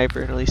me and Sniper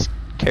and at least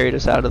carried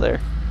us out of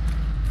there.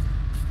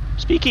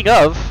 Speaking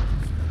of,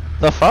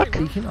 the fuck?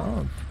 Speaking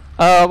of.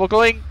 We're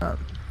going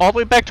all the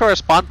way back to our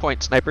spawn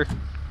point, Sniper.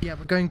 Yeah,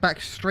 we're going back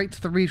straight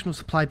to the regional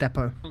supply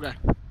depot. Okay.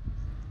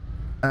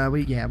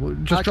 We'll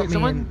just drop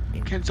me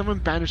in. Can someone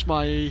banish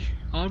my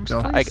arms,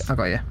 Oh, I please?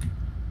 got you.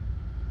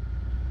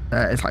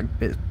 It's like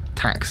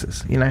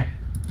taxes, you know.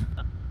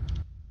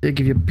 They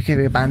give you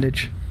a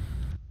bandage.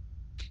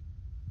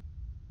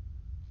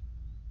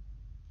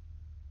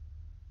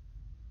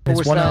 What There's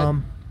was one that?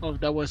 arm. Oh,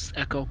 that was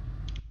Echo.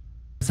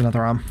 There's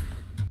another arm.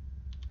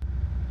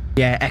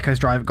 Yeah, Echo's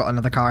driver got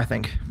another car, I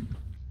think.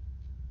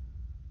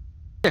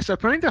 Yeah, so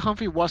apparently the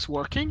Humvee was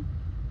working,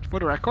 for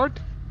the record.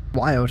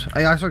 Wild.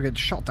 I saw it get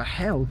shot to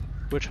hell.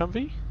 Which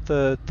Humvee?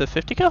 The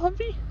 50 cal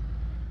Humvee?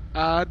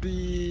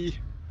 The...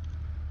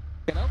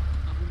 Get up.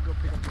 I'm gonna go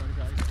pick up the other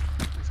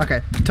guys.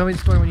 Okay, tell me the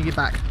story when you get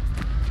back.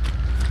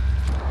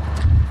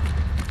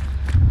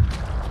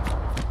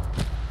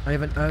 I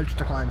have an urge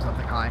to climb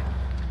something high.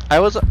 I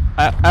was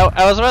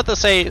about to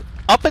say,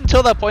 up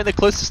until that point, the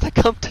closest I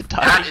come to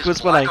dying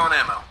was when I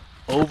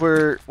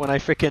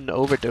freaking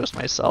overdosed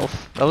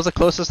myself. That was the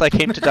closest I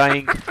came to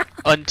dying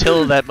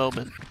until that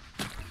moment.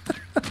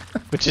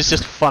 Which is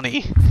just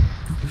funny.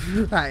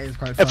 That is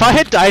quite funny. If I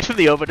had died from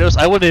the overdose,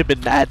 I wouldn't have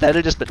been mad. That'd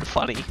have just been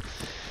funny.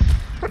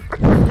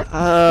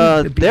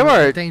 There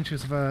are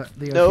dangers of the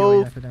no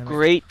opioid epidemic.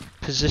 great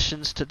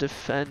positions to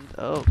defend.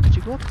 Oh, could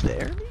you go up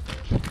there,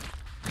 maybe?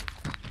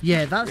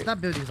 Yeah,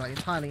 that building's like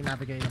entirely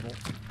navigatable.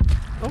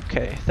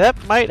 Okay, that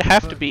might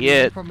have to be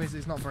it. The problem is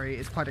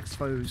it's quite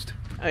exposed.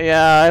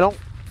 Yeah, I don't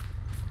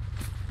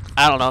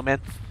know,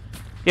 man.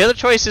 The other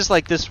choice is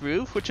like this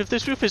roof, which if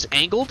this roof is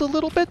angled a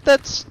little bit,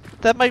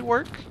 that might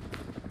work.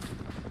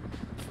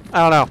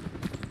 I don't know.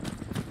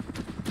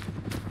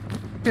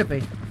 Could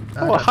be.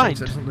 Oh, a hind.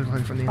 So it doesn't look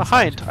like from the a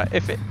inside. hind.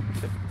 If it.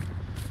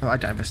 Oh, I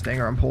don't have a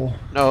stinger on Paul.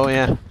 Oh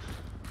yeah.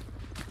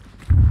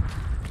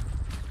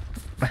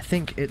 I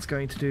think it's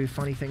going to do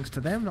funny things to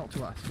them, not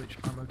to us, which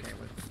I'm okay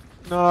with.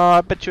 No,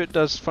 I bet you it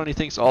does funny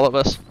things to all of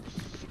us.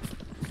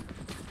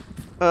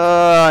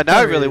 Now I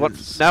really want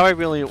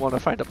to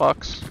find a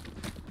box.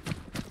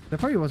 There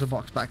probably was a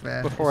box back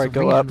there. Before I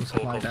go up.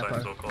 All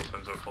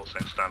call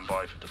signs, stand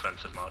by for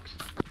defensive marks.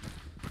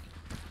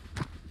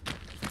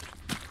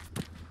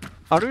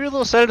 I'm really a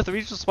little sad that the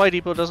regional supply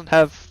depot doesn't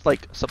have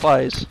like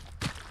supplies.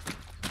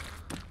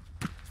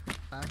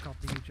 Back off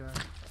the Joe.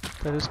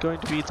 That is going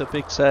to be the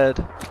big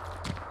sad.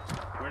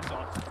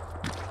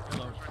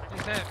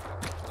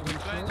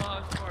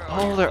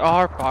 Oh, there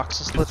are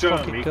boxes. Let's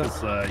fucking go.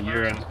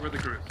 We're the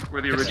group.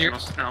 We're the original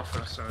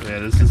Alpha. So yeah,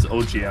 this is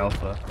OG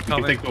Alpha. You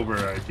can take over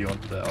if you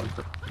want the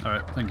Alpha. All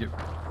right, thank you.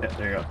 Yeah,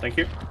 there you go. Thank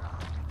you.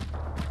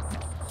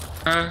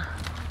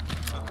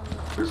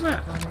 Who's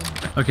that?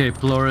 Okay,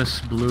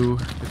 Polaris blue,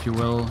 if you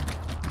will.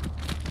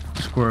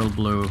 Squirrel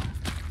blue.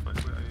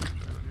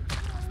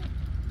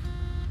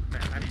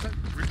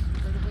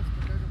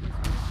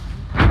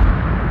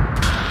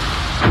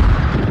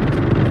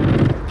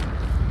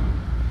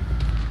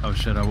 Oh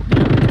shit,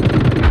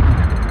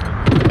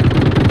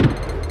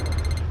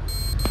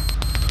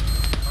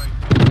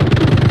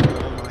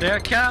 There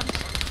comes.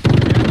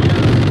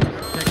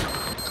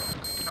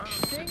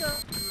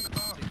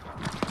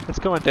 It's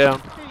going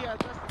down.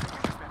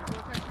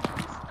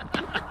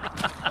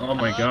 Oh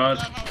my god.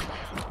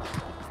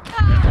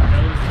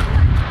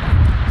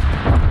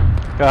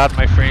 God,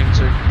 my frames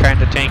are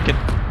kinda tanking.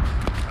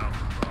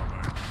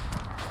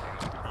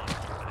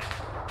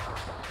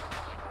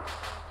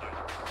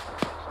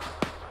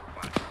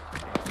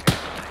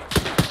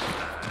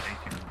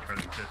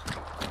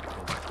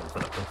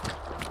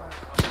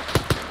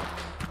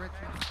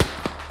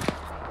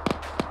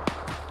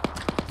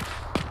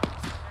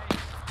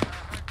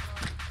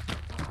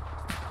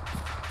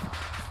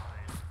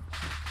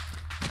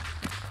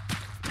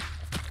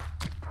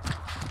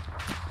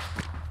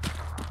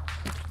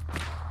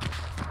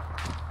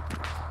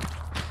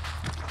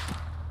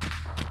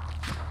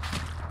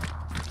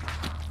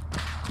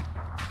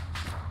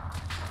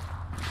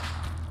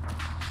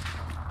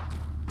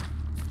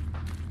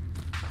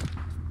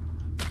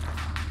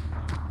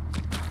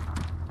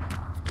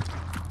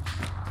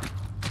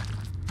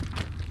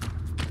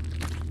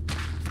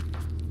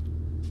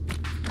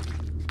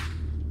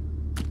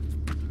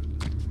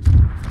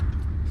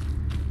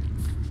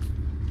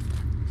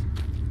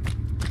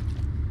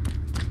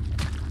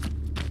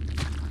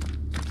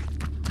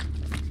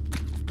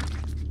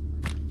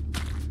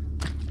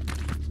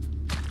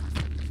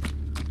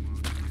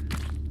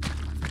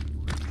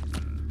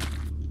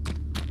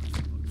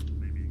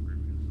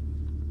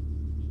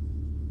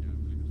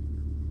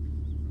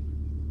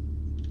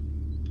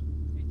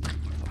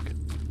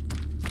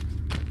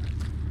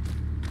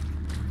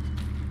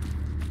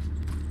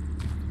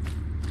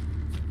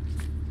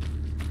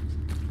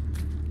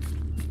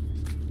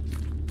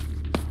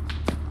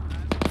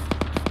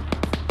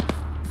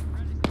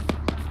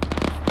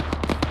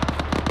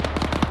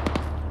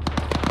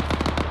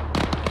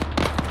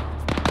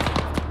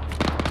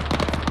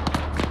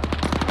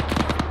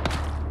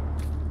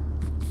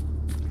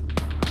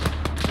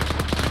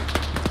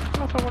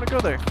 I want to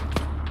go there.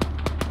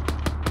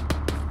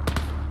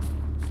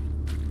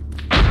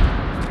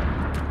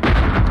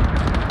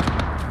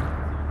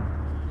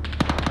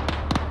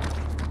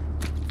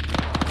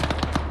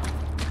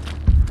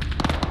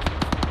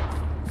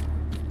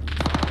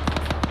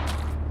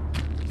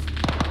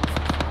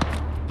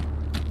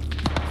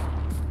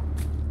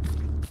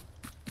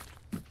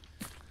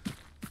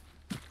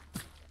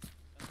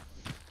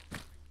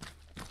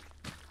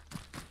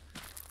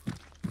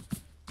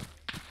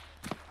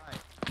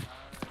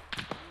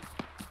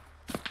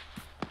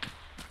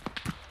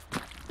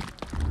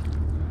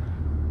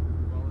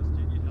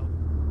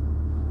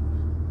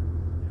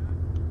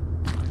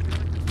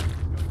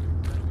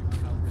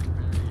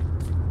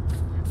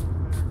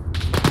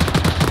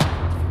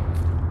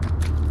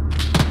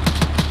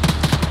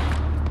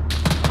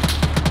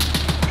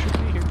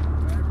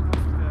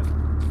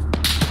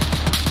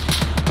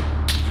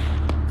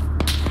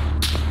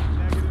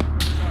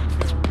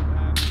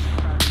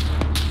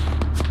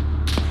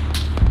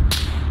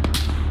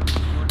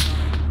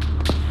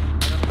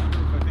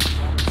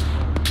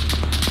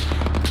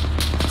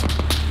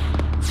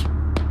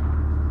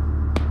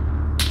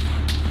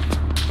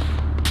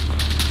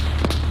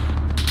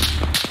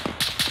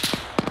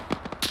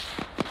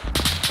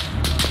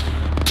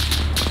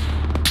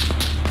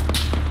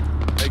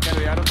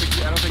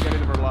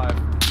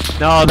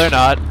 No, they're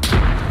not.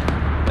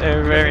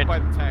 They're very. By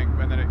the tank,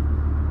 and then it...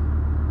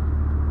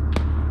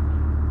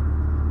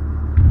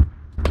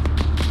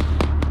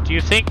 Do you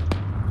think?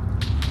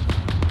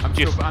 I'm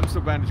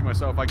still bandaging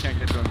myself. I can't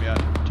get to him yet.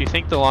 Do you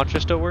think the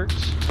launcher still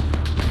works?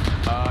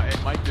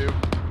 It might do.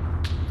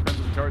 Depends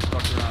if the turret's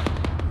fucked around.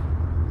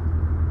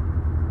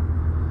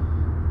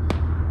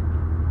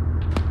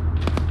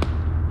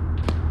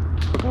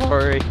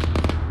 Sorry.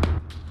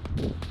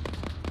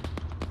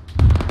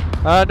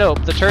 No,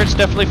 the turret's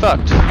definitely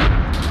fucked.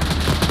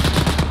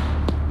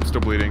 I'm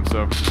still bleeding,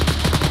 so.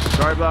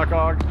 Sorry,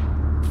 Blackhawk.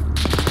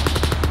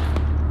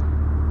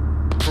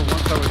 For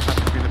once, I was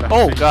happy to be the best.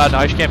 Oh god, no,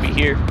 I just can't be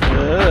here.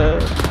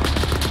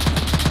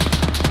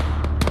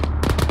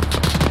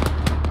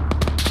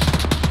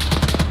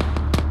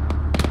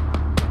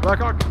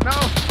 Blackhawk, no!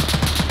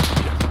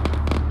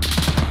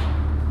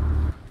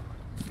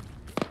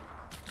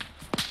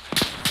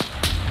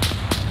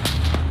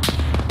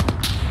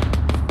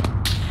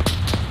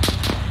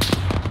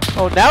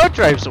 Oh, now it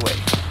drives away.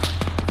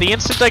 The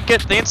instant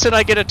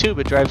I get a tube,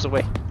 it drives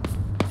away.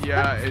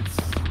 Yeah, it's.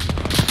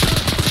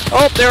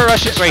 Oh, there are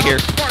Russians right here.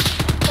 Fuck!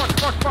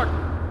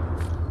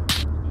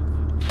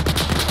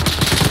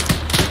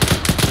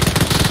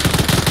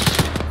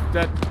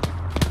 Dead.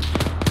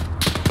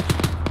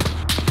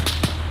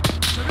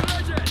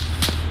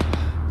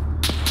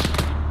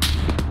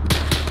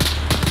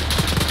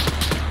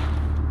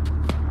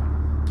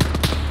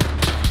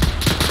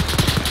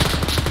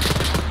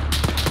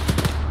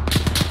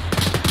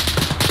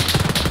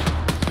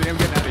 I'm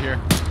getting out of here.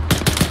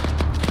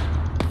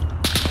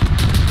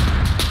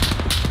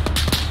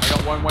 I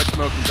got one white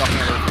smoke and dropping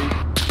on our feet.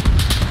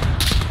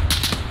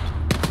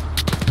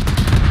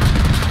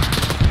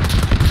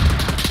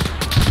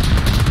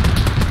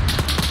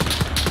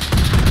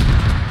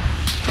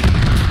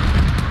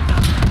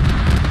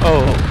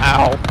 Oh,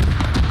 ow.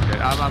 Okay,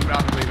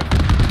 I'm leaving.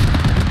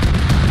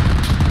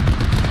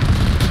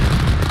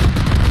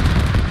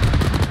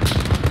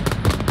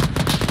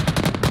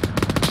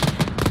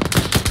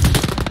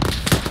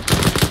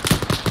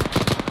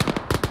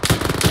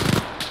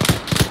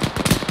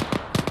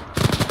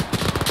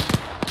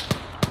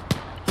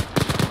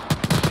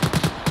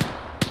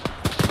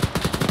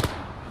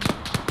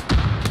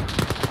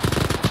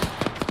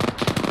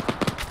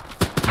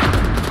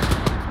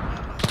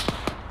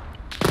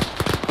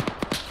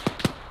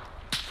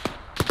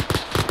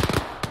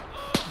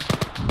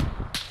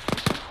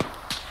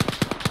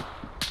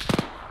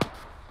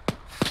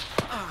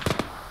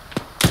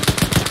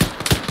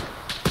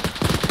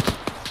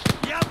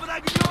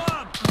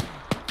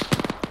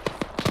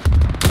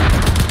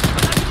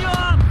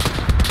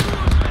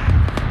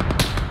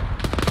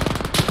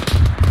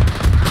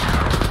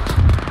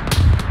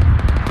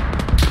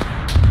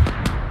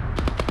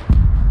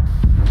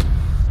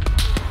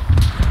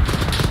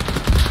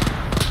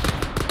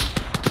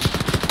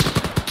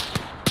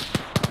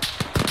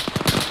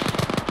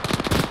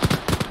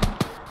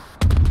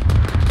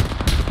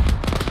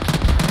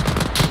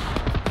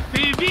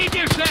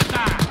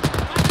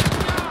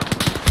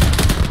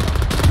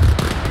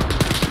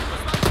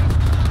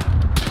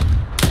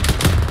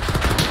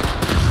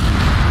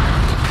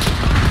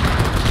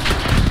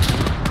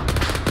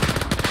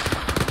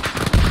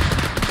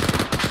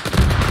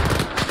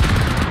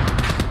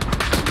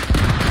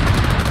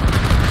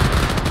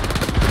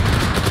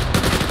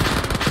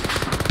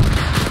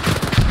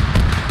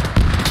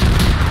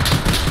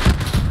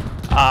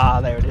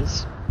 Ah, there it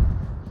is.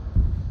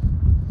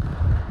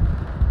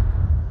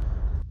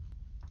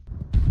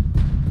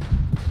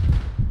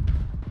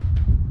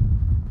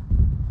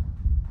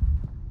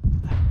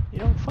 You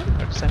know, funny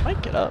part is I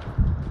might get up.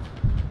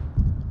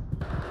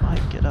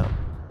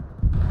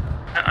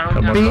 I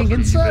don't Being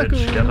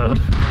encircled.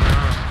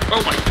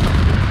 Oh my god.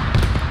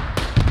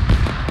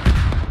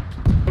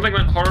 Something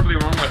went horribly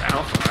wrong with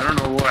Alpha. I don't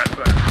know what,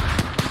 but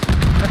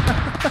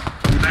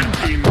that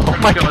team. Oh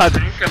my god,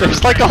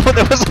 there's like there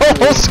was a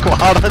whole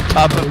squad on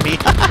top of me.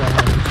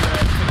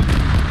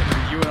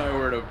 You and I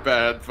were in a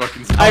bad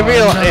fucking I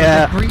realized,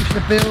 yeah. Breach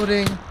the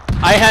building.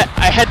 I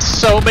had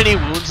so many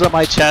wounds on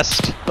my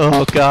chest.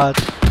 Oh god.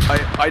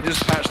 I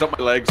just patched up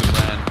my legs and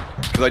ran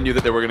because I knew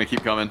that they were gonna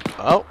keep coming.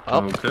 Oh,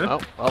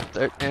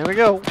 there we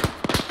go.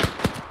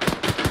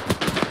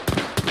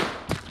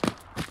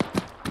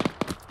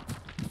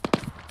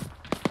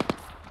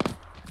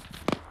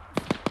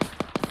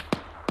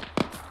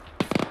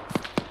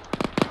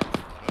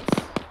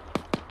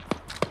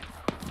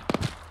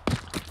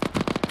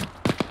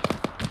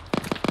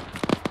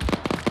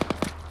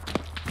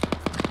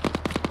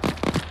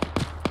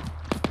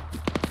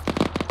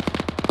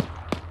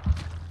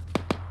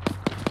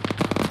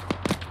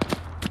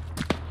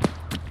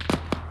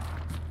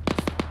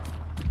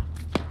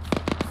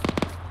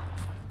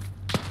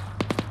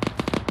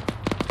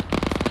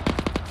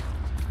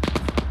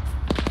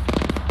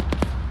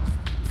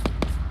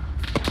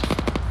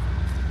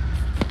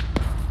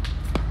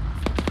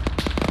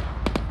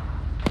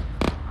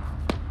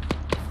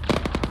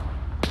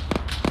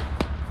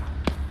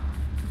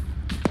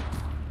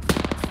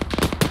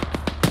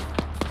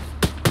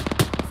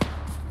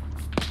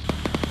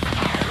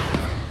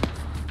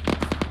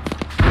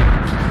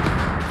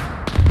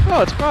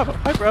 Oh, it's Bravo.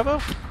 Hi, Bravo.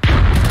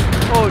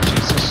 Oh,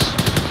 Jesus.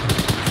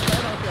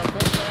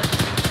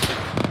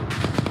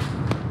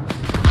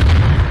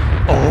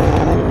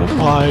 Oh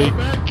my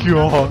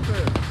god.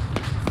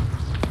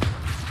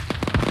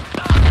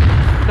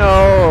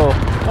 No.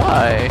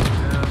 Why?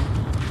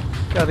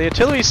 God, the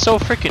artillery's so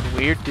freaking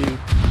weird, dude.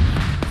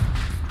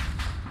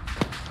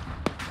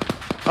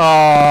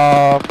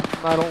 I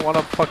don't want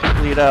to fucking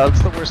bleed out.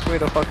 It's the worst way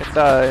to fucking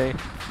die.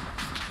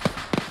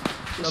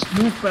 Just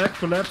move back,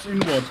 collapse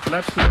inwards,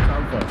 collapse towards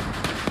Alpha.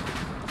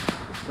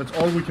 That's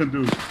all we can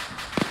do.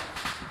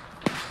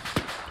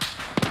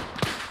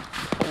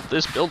 Hold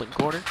this building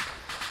corner.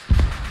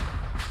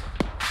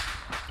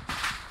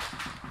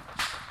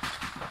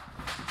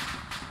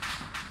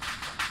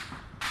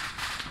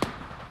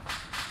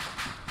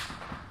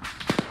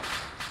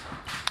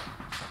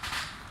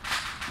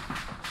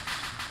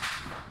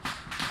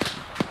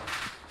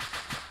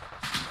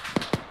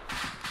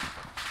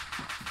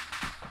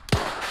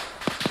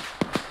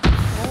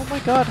 Oh my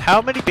god,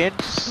 how many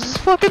bandages does this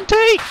fucking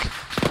take?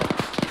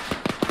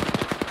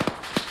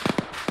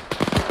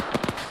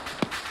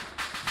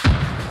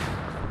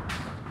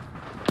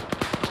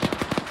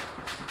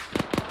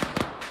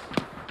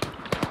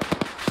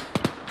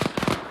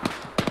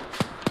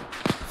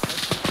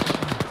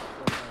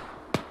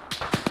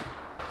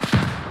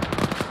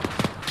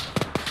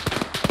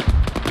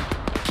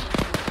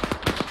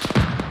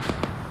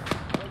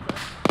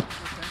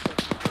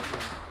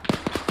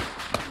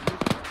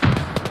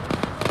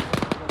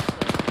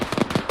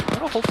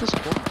 Hold this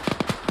corner.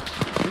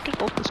 We can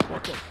hold this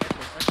corner.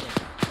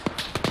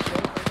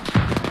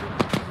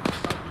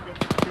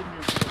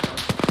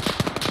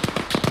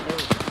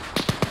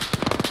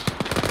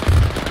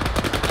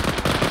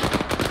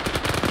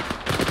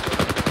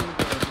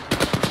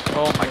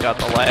 Oh my god,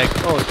 the lag.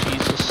 Oh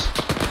Jesus.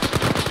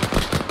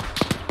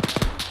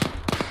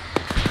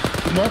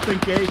 Do not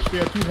engage, they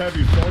are too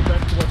heavy. Fall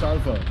back towards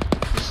Alpha.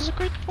 This is a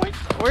great point.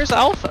 Where's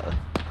Alpha?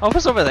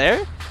 Alpha's over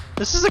there?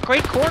 This is a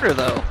great corner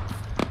though.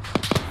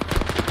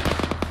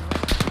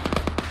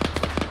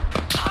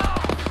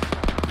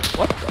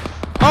 What the?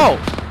 Oh!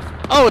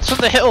 Oh, it's from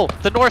the hill!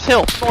 The north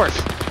hill! North!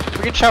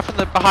 We're getting shot from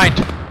the behind.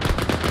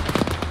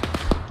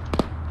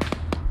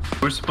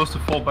 We're supposed to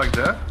fall back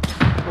there?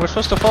 We're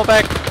supposed to fall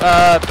back,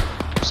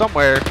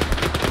 somewhere.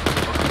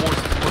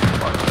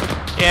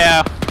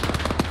 Yeah.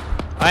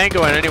 I ain't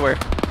going anywhere.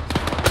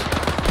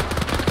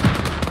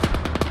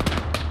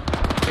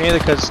 Mainly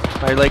because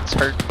my legs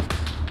hurt.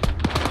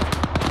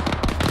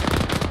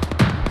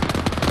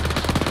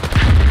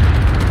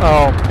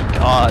 Oh my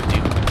god,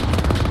 dude.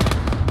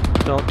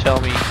 Don't tell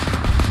me.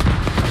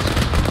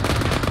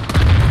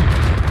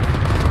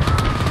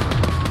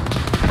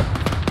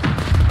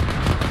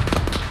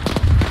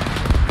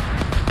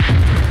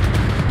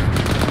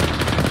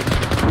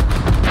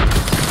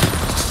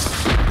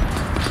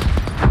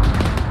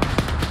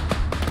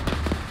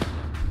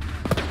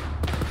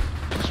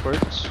 This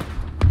works.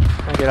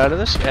 Can I get out of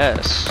this?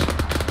 Yes.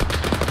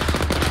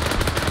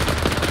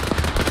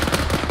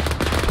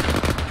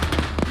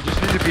 You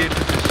just need to be in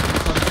position.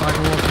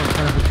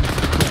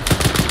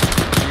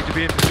 You need to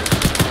be in position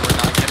so we're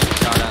not getting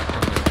shot at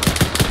from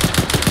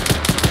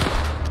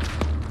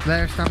the.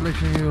 They're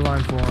establishing a new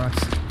line for us.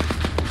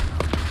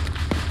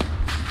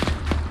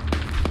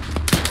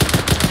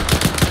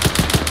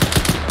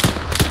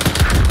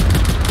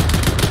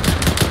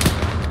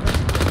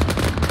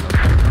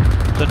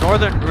 The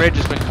northern ridge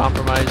has been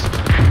compromised.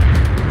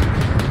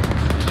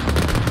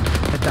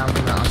 Head down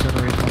to that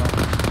artillery as well.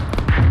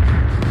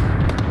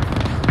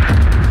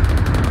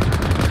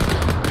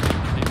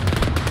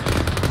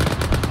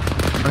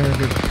 I'm gonna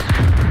do.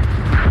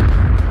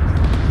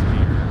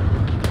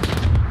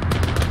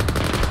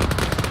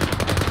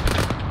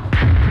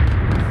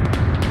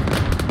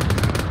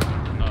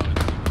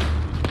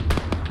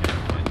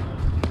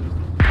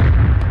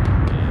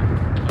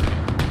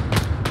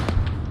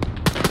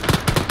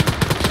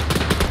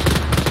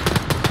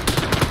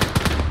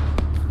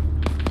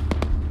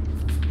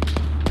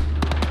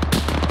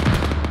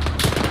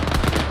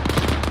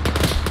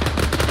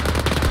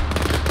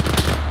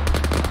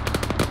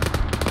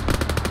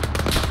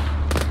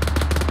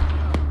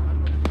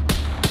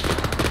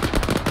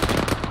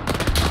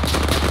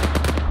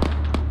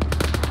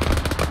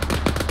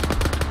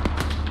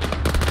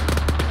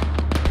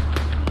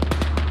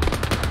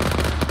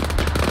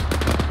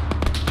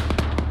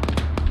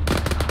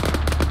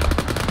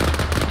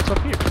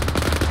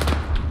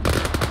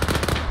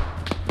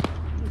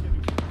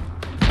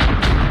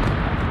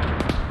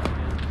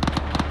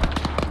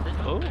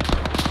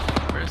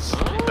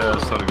 Yeah,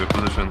 it's not a good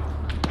position.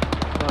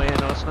 Oh yeah,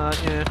 no it's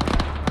not, yeah.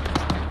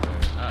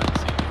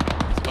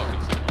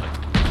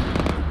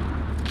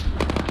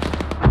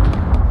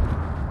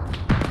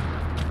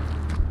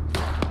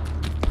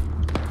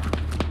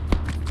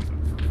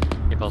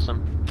 You pull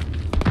some?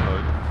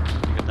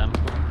 You get them?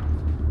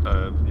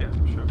 Yeah,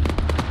 sure.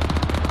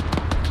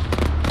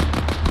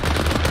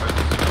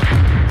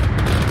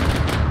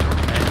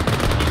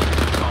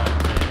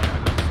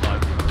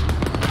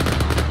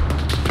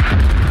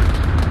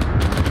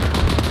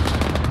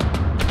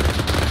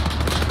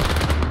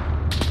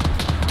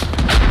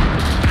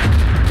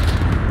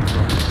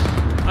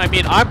 I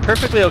mean, I'm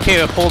perfectly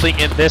okay with holding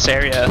in this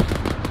area.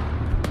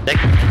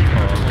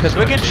 Because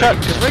we can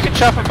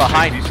shove him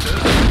behind.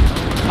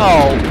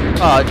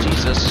 Oh,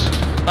 Jesus.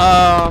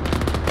 Oh,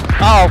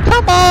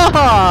 come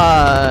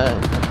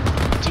on!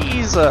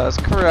 Jesus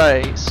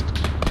Christ.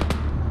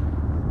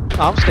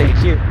 I'm staying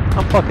here.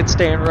 I'm fucking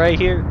staying right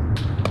here.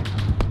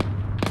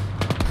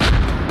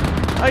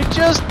 I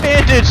just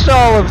bandaged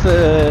all of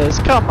this.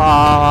 Come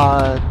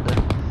on.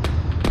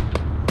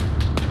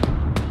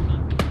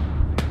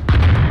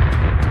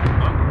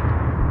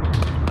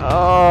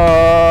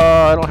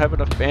 Oh, I don't have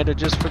enough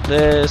bandages for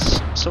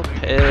this. I'm so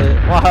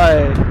pissed.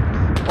 Why?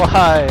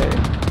 Why?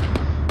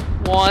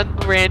 One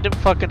random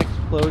fucking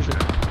explosion.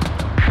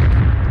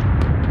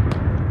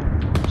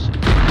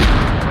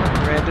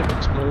 One random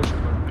explosion.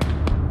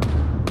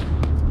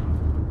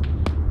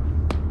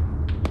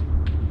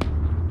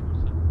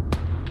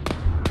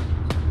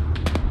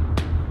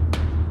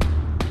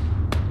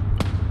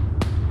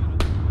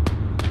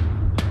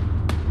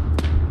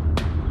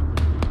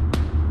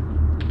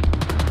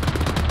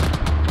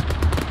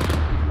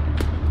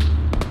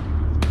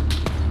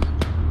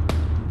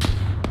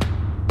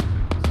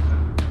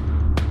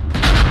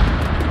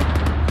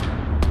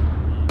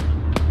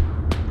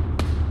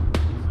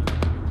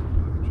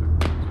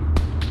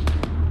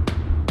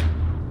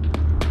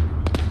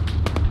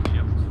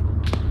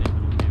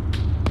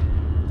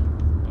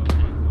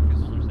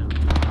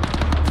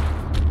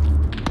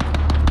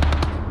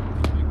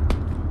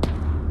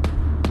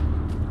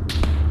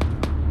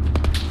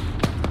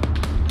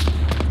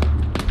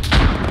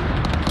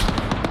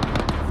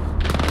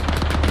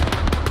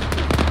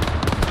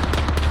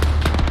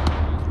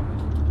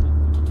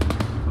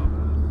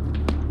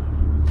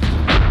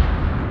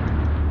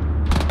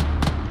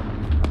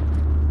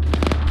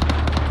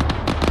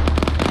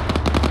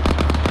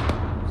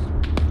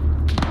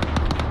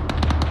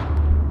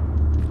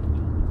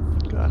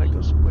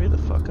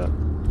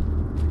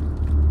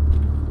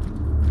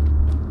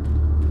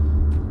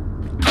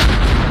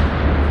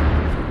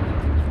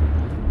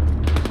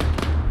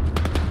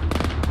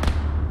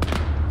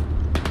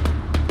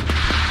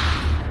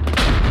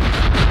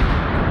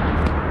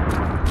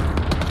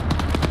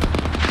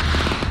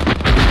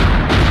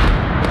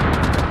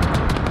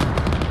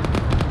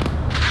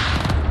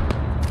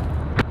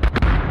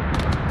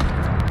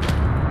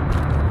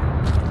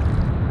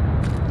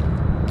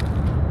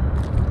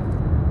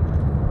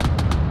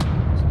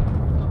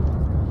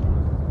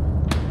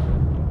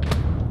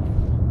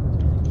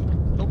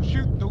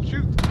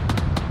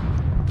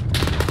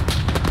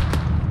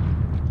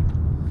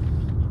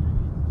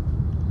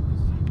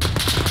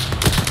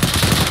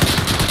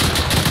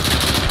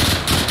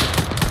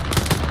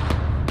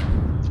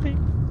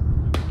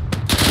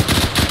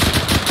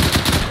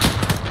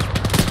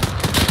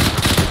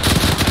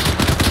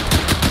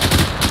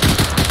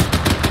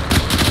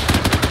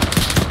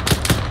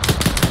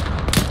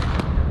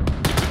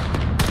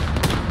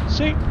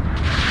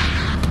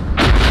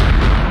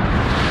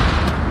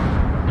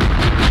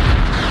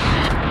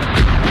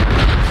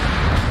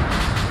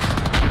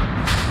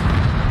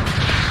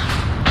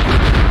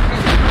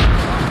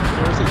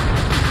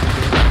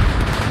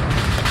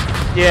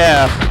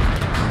 Yeah.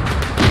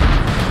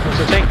 There's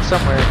a tank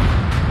somewhere.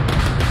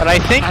 But I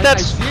think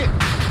that's... I see it.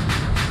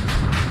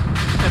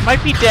 It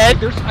might be dead.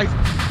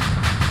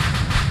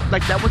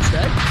 Like that one's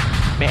dead?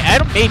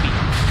 Maybe.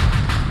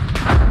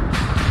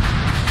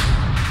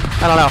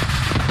 I don't know.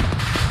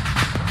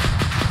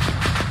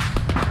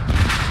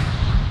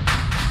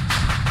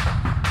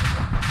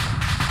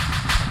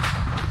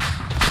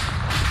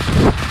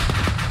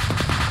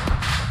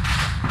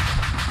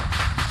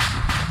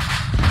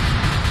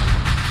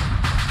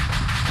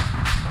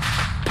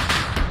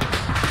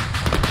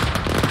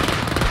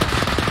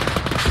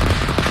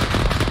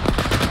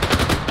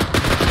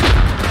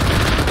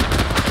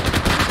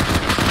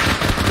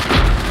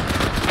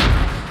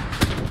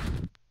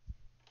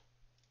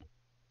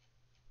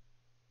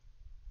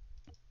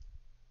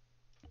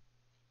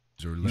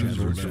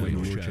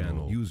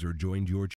 User joined your channel.